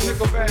caught with a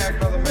nickel bag,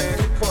 brother man,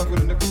 get caught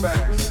with a nickel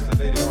bag. Sister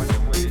lady on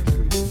your way to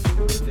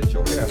get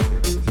your hair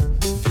fixed.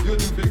 You'll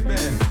do Big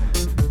Ben,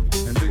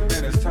 and Big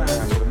Ben is time,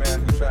 but the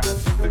man who tried to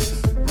fix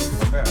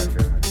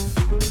America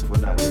will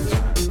not do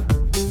time.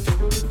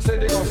 Say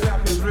they're gonna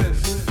snap his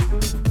wrist.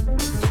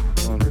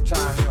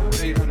 Retire him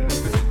with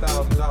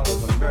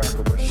 $850,000 and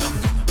America was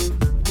shocked.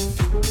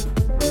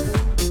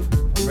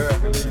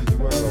 America leads the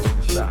world in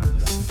shock.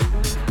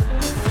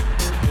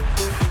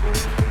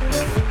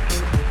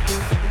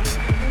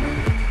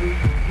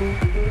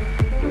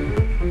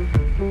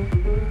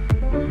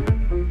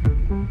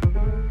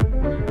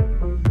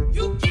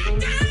 You get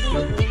down,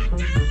 you get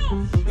down,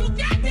 you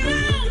get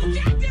down, you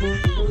get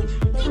down,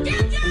 you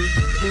get down.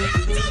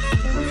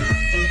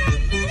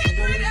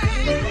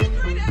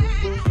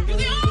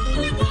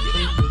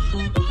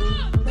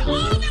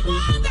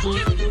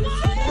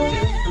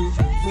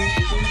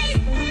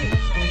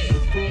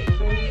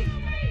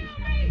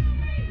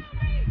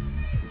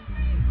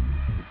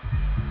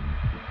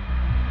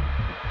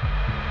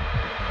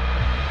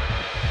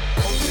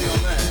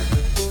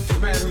 The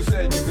man who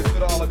said you could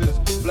fit all of his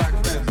black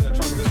friends in the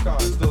trunk of his car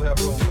and still have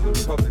room for the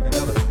Republican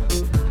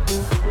element.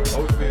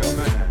 Oatmeal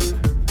man.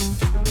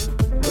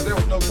 But there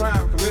was no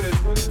crime committed.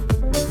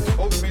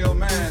 Oatmeal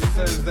man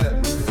says that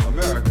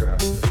America,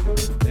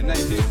 in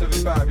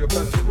 1975, your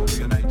president will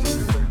be a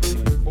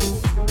 1913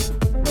 Ford.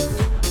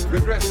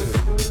 Regressive.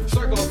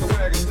 Circle up the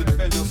wagons to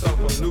defend yourself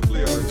from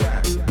nuclear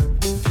attack.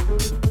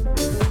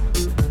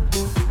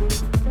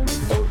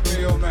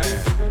 Oatmeal man.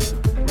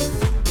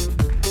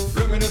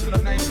 Reminiscent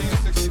of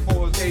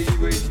 1964's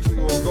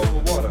AUH2O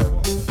Gold Water.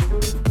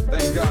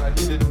 Thank God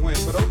he didn't win,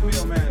 but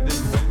Oatmeal man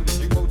didn't win. Did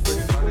you vote for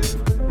him? I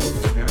didn't vote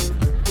for him.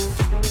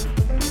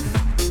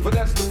 But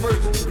that's the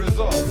first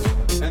result,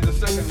 and the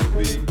second would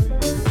be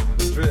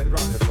the Dread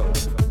Rockefeller.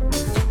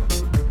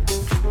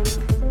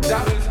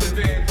 Doubtlessly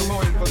being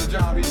promoted for the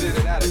job he did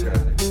at Attica.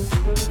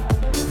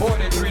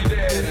 43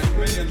 dead and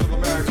millions of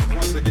Americans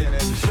once again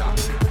in shock.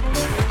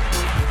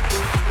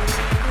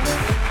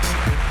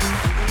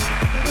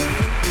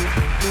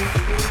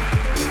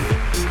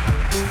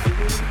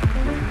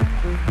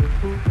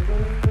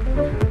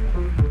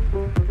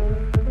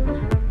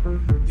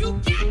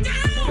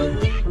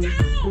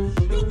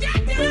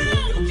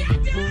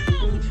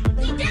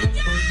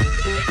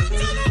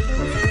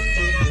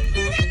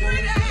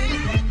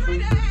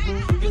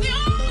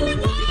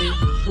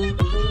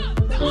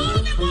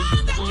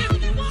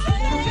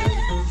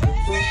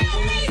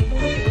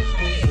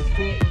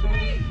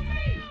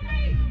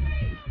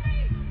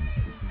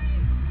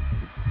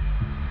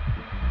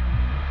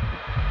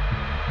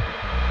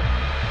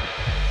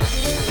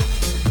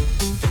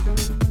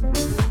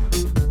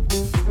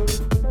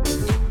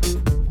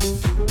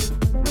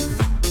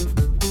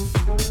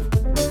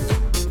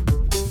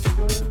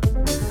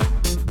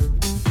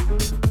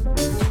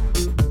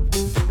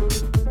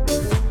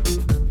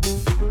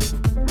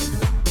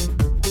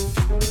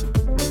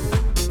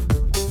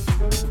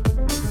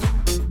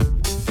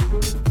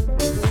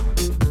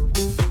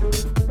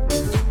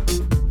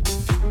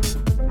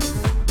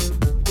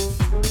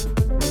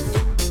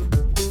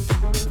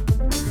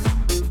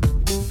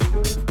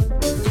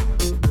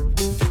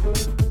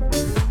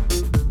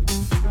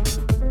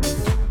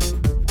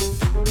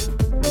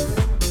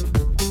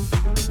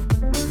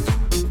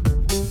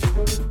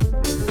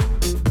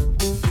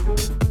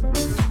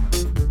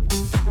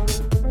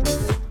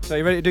 So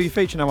you ready to do your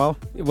feature now, Al?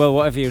 Well,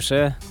 whatever you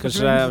say, because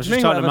I was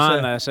just talking to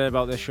Martin there, say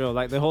about this show.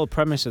 Like the whole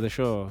premise of the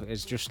show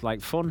is just like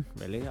fun,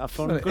 really. Have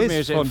fun, Well, good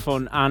music,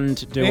 fun,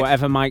 and do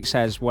whatever Mike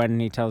says when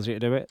he tells you to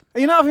do it.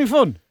 Are you not having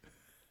fun?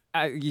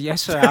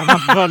 Yes, sir, I'm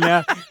having fun.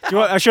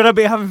 Yeah. Should I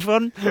be having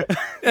fun?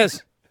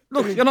 Yes.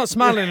 Look, you're not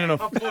smiling enough.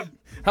 Have fun.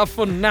 Have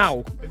fun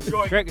now.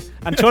 Enjoy.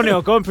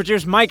 Antonio, go and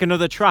produce Mike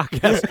another track.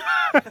 Yes.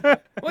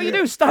 What are you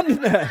doing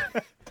standing there?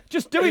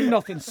 Just doing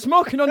nothing,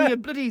 smoking on your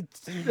bloody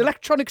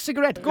electronic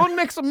cigarette. Go and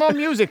make some more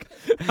music.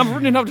 I'm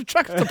running out of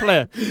tracks to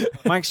play.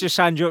 Mike's just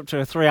signed you up to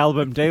a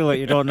 3-album deal that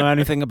you don't know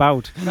anything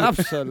about.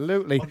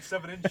 Absolutely. On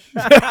 7-inch.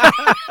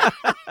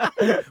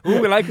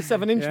 Ooh, we like a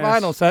 7-inch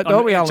vinyl set,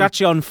 don't we, Alan? It's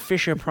actually on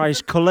Fisher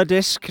Price colour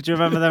disc. Do you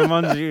remember them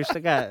ones you used to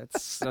get?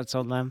 That's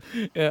on them.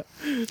 Yeah.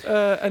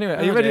 Anyway,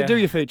 are you ready to do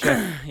your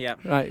feature? Yeah.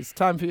 Right, it's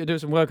time for you to do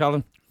some work,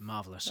 Alan.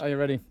 Marvellous. Are you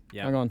ready?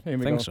 Yeah. Hang on, here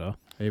we go. I think so.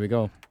 Here we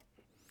go.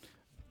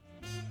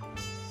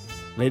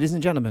 Ladies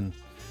and gentlemen,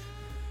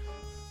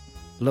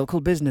 local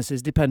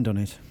businesses depend on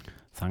it.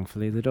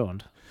 Thankfully, they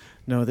don't.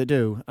 No, they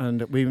do.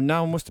 And we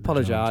now must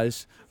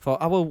apologise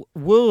for our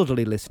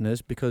worldly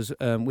listeners because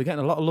we're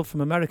getting a lot of love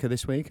from America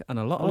this week and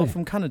a lot of love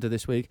from Canada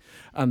this week,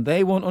 and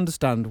they won't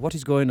understand what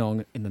is going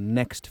on in the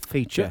next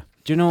feature.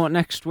 Do you know what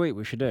next week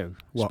we should do?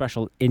 What?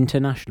 Special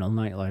international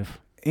nightlife.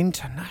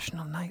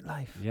 International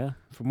nightlife? Yeah.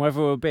 From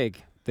wherever we're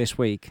big this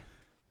week.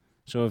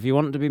 So if you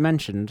want to be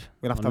mentioned,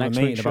 we'll have to on have a next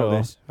meeting week's about show,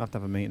 this. We'll have to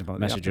have a meeting about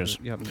messages.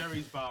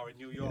 Jerry's Bar in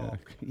New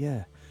York.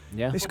 Yeah.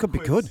 Yeah. This could be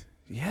good.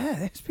 Yeah,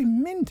 it's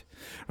been mint.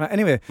 Right,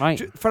 anyway,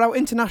 for our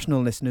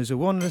international listeners who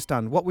won't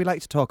understand, what we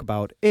like to talk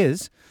about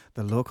is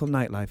the local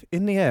nightlife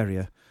in the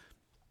area.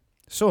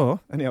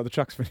 So, anyhow, the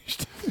track's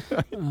finished.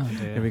 Oh,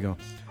 dear. Here we go.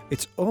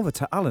 It's over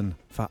to Alan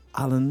for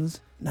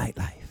Alan's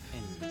nightlife.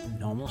 In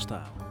normal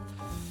style.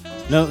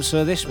 No,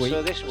 so this week.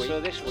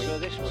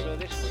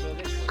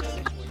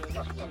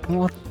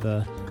 What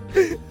the?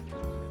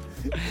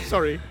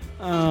 Sorry.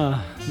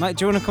 Mike,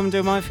 do you want to come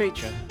do my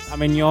feature? I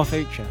mean, your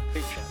feature.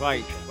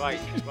 Right.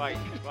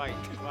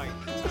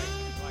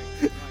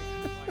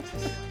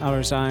 I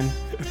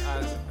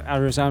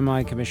resign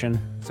my commission.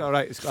 It's all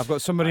right. I've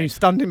got somebody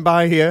standing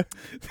by here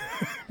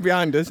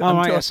behind us. All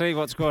right, I see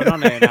what's going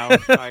on here now.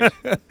 Right.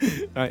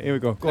 Right, here we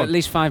go. Go on. At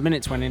least 5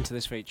 minutes went into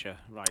this feature.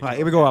 Right,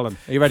 here we go, Alan.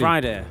 Are you ready?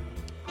 Friday.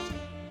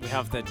 We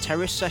have the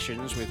Terrace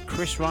Sessions with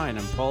Chris Ryan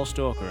and Paul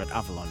Stoker at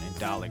Avalon in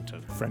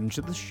Darlington. Friends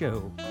of the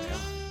show. Yeah.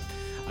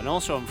 And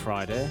also on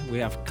Friday, we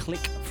have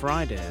Click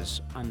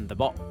Fridays and The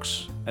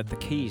Box at the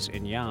Keys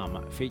in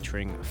Yarm,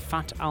 featuring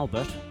Fat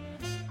Albert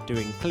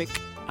doing Click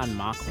and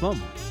Mark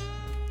Plum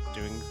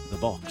doing The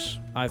Box.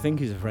 I think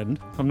he's a friend.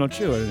 I'm not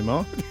sure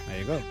anymore. There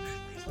you go.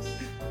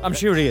 I'm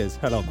sure he is.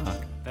 Hello,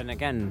 Mark. Then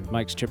again,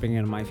 Mike's chipping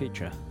in on my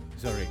feature.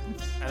 Sorry.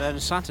 And then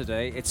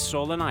Saturday, it's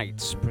Solar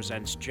Nights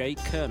presents Jay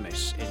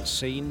Kermis in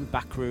Scene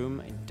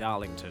Backroom in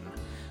Darlington,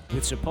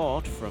 with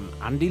support from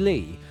Andy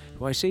Lee,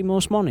 who I see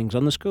most mornings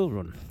on the school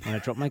run when I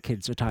drop my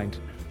kids at Tyne.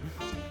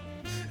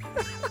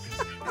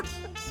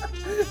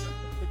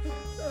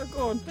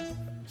 Go on.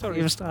 Sorry.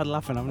 You've started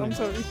laughing, haven't you? I'm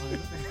sorry.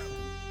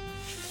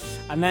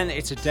 And then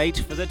it's a date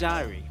for the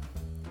diary.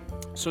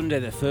 Sunday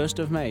the 1st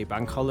of May,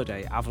 Bank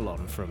Holiday,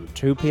 Avalon from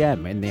 2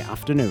 p.m. in the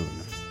afternoon.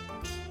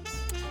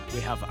 We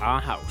have Our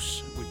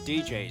House with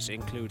DJs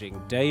including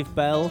Dave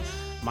Bell,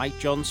 Mike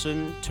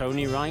Johnson,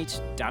 Tony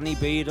Wright, Danny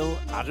Beadle,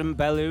 Adam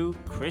Bellew,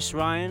 Chris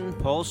Ryan,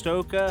 Paul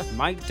Stoker,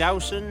 Mike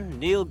Dowson,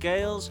 Neil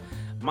Gales,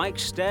 Mike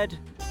Stead,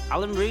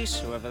 Alan Reese,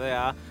 whoever they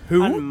are,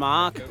 and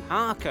Mark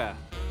Harker.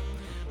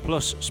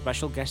 Plus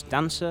special guest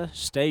dancer,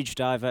 stage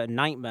diver,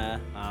 Nightmare,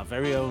 our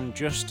very own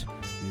Just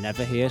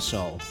Never Hear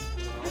Soul.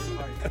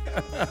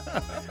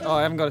 Oh,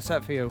 I haven't got a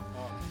set for you.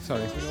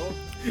 Sorry.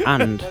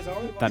 And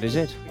that is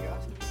it.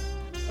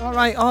 All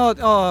right. Oh,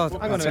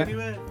 hang on a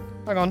minute.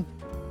 Hang on.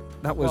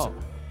 That was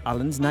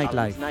Alan's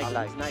nightlife.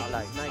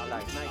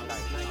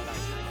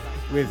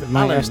 With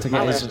Mike Alan. has to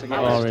get his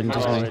orange,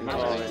 doesn't he?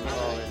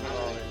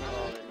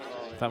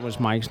 That was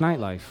Mike's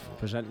Nightlife,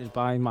 presented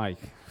by Mike,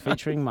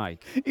 featuring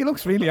Mike. He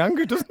looks really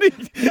angry, doesn't he?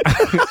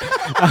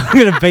 I'm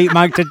going to beat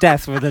Mike to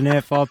death with an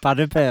A4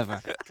 pad of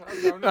paper.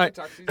 Right.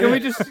 Can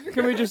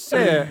we just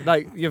say,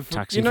 like, you've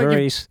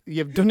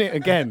done it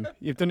again.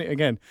 You've done it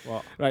again.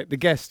 What? Right. The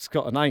guest's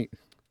got a night.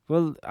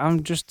 Well, I'm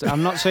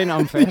not saying it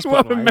on Facebook. You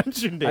haven't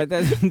mentioned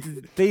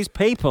it. These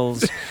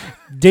people's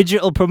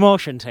digital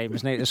promotion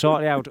teams need to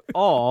sort it out,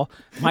 or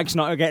Mike's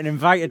not getting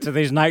invited to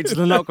these nights.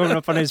 They're not coming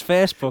up on his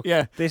Facebook.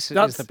 Yeah, this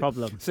is the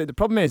problem. See, the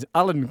problem is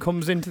Alan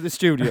comes into the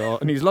studio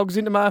and he logs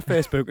into my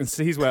Facebook and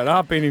sees where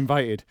I've been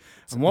invited.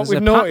 And what There's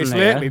we've a noticed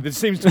pattern here. lately, there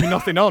seems to be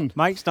nothing on.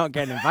 Mike's not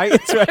getting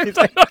invited to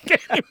anything. not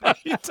getting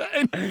invited to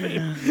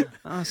anything.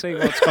 I see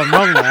what's gone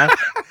wrong there.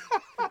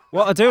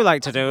 What I do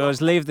like to do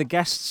is leave the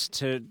guests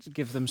to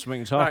give them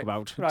something to talk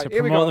about, to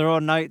here we promote go. their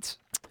own night.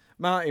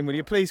 Martin, will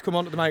you please come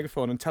onto the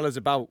microphone and tell us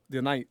about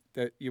the night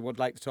that you would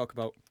like to talk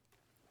about?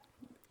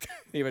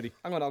 Are you ready?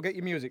 Hang on, I'll get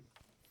your music.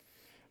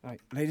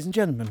 Right, ladies and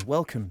gentlemen,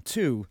 welcome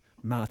to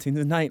Martin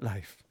the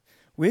Nightlife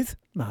with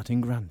Martin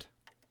Grant.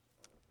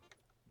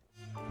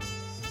 I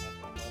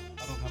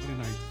don't have any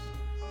nights.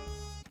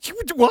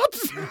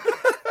 What?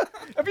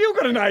 Have you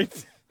got a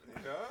night?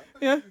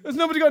 Yeah, there's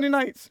nobody got any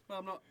nights. No,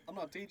 I'm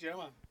not a DJ, am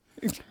I?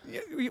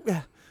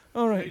 Yeah.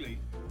 All right. Really?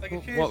 Like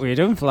What were you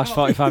doing for the last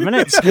 45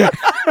 minutes?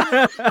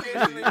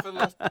 Occasionally for the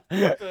last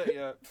 30,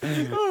 yeah.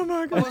 Oh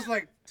my God. That was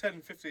like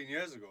 10, 15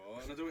 years ago,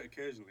 and I do it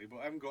occasionally,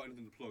 but I haven't got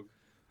anything to plug.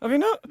 Have you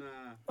not? Nah.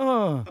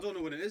 Oh. I don't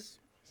know when it is.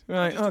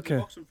 Right, I just did okay.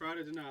 the box on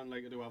Friday, didn't I? And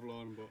like I do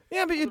Avalon, but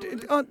Yeah, but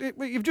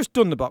you've just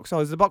done the box. Oh,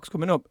 is the box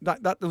coming up?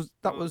 That was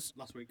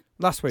last week.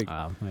 Last week.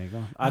 Oh, there you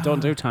go. I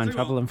don't do time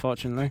travel,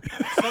 unfortunately.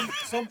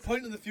 Some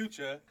point in the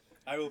future,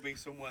 I will be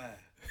somewhere.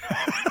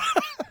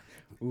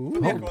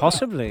 Ooh,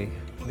 possibly.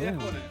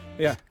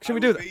 Yeah. Should we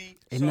do that?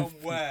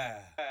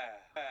 Somewhere.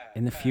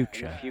 In the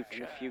future.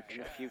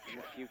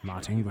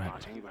 Martin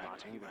Grant.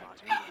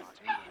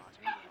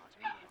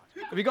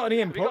 Have you got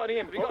any input?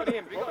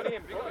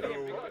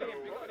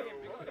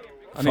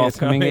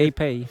 Forthcoming EP.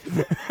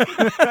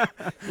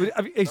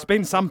 It's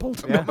been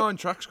sampled. I've got my own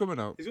tracks coming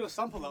out. He's got a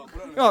sample out.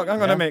 Oh,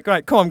 hang on a minute.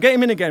 Right, come on, get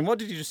him in again. What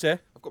did you just say?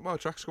 I've got my own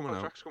tracks coming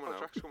out.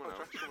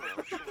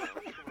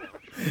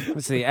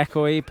 It's the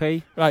Echo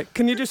EP. Right,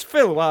 can you just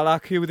fill while I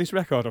cue with this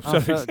record up?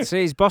 Sorry.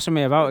 See, he's bossing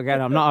me about again.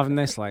 I'm not having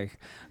this. Like,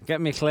 get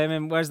me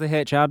claiming. Where's the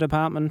HR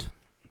department?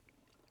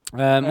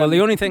 Well,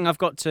 the only thing I've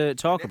got to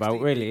talk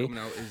about really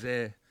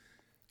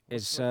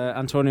is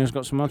Antonio's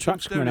got some more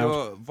tracks coming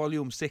out.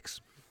 Volume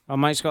 6. Oh,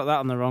 Mike's got that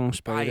on the wrong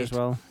speed as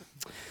well.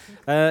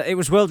 It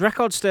was World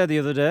Records Day the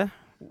other day.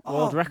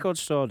 World Record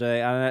Store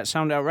Day, and at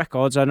Sound Out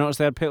Records, I noticed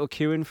they had people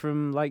queuing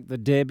from like the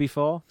day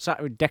before,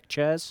 sat with deck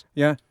chairs.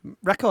 Yeah,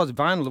 records,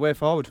 vinyl, the way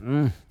forward.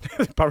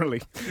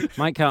 Apparently,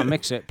 Mike can't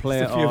mix it, play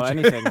it, or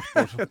anything.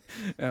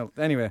 Well,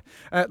 anyway,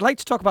 I'd like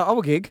to talk about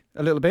our gig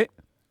a little bit.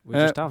 We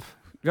just have.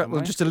 Yeah,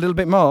 well, just a little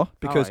bit more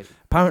because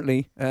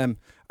apparently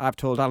I've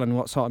told Alan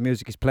what sort of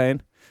music he's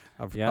playing.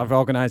 I've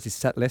organised his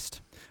set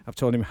list. I've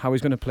told him how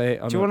he's going to play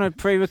it. Do you want to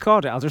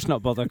pre-record it? I'll just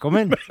not bother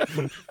coming.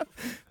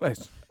 Well,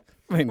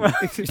 I mean,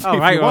 if all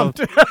right, you want.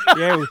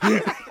 Yeah.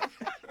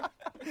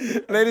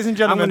 Ladies and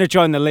gentlemen, I'm going to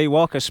join the Lee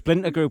Walker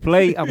Splinter Group.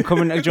 Lee, I'm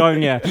coming to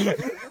join you.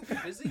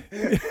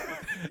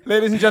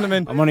 Ladies and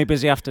gentlemen, I'm only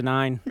busy after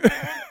 9.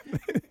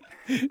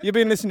 You've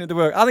been listening to the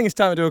work. I think it's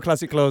time to do a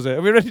classic closer.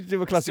 Are we ready to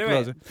do a classic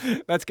closer?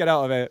 Let's get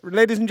out of it.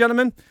 Ladies and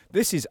gentlemen,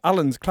 this is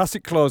Alan's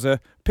classic closer,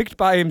 picked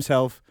by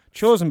himself,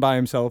 chosen by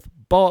himself,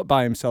 bought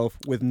by himself,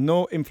 with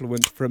no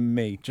influence from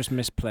me. Just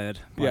misplayed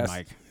by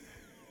Mike.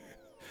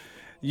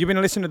 You've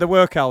been listening to the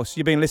Workhouse.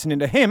 You've been listening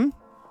to him.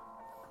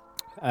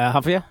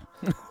 Have you?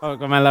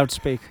 Oh, am I allowed to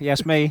speak?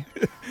 Yes, me.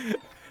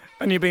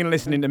 And you've been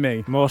listening to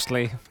me.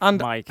 Mostly. And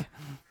Mike.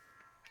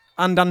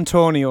 And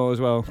Antonio as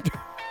well.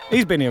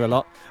 He's been here a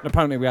lot. And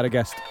apparently we had a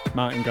guest,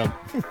 Martin Gunn.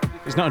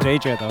 He's not a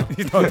DJ though.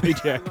 He's not a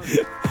DJ.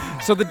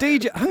 So the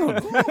DJ... Hang on.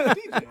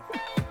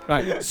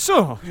 Right,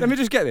 so let me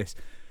just get this.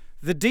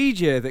 The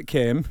DJ that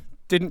came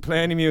didn't play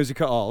any music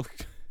at all.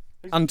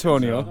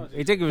 Antonio.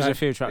 He did give us a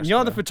few tracks. And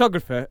you're the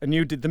photographer and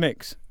you did the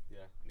mix. Yeah,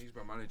 he's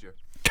my manager.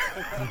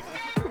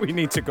 We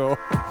need to go.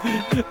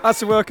 That's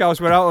the Workhouse.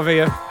 We're out of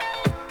here.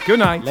 Good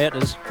night.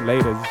 Laters.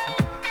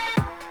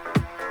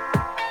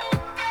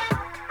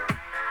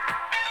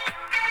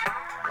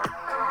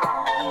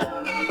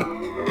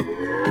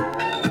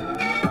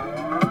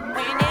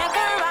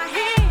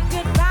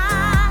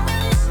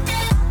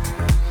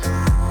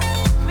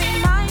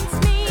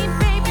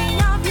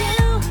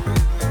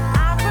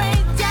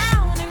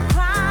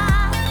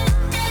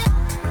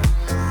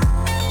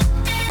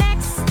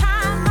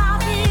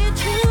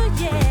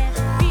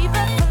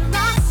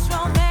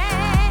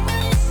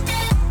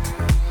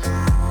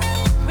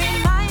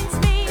 Reminds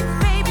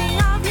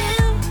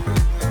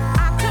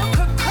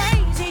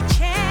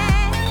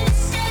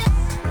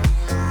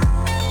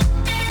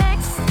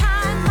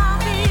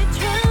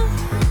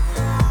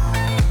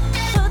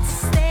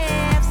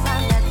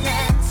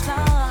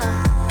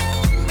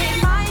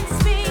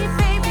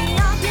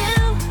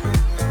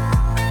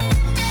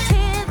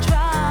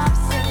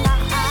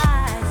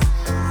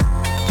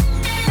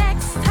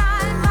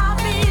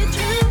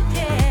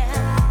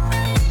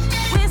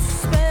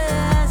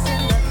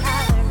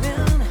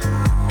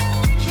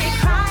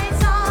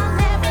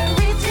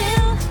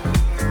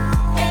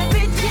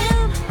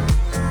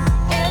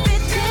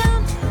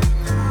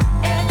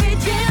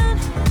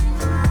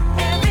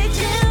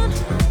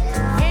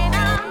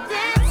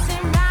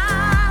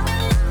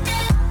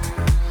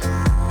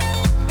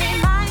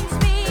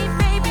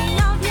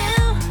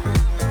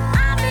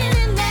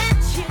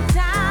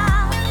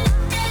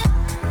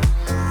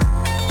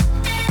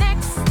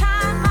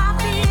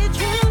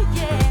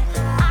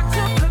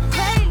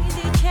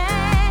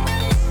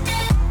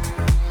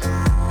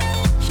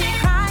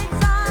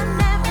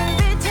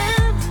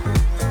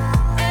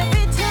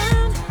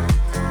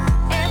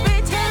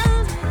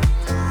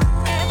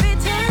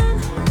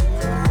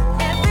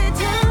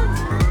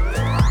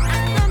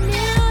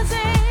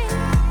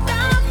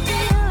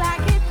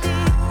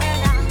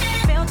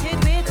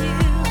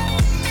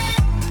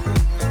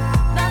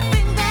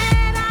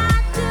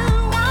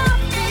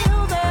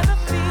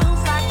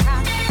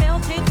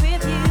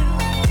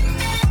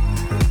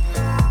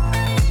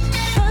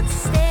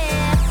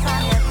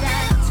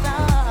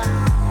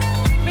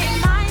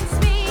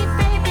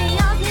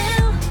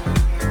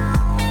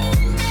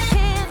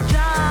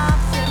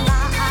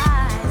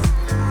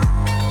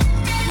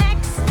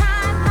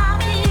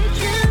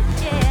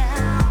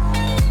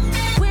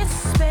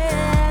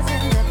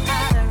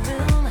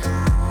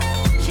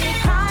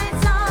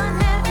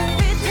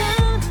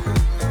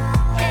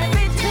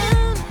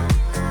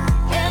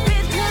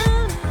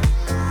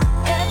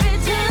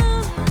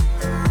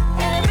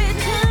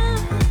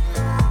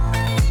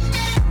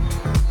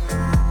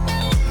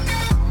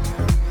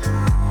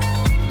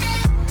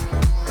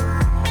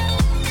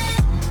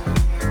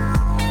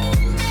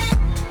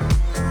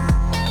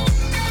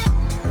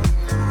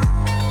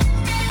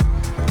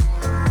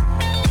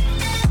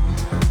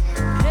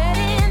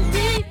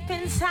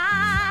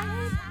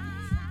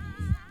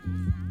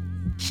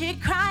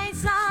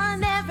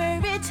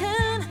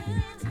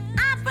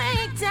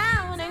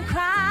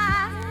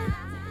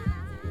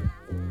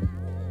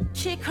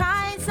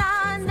eyes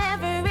are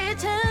never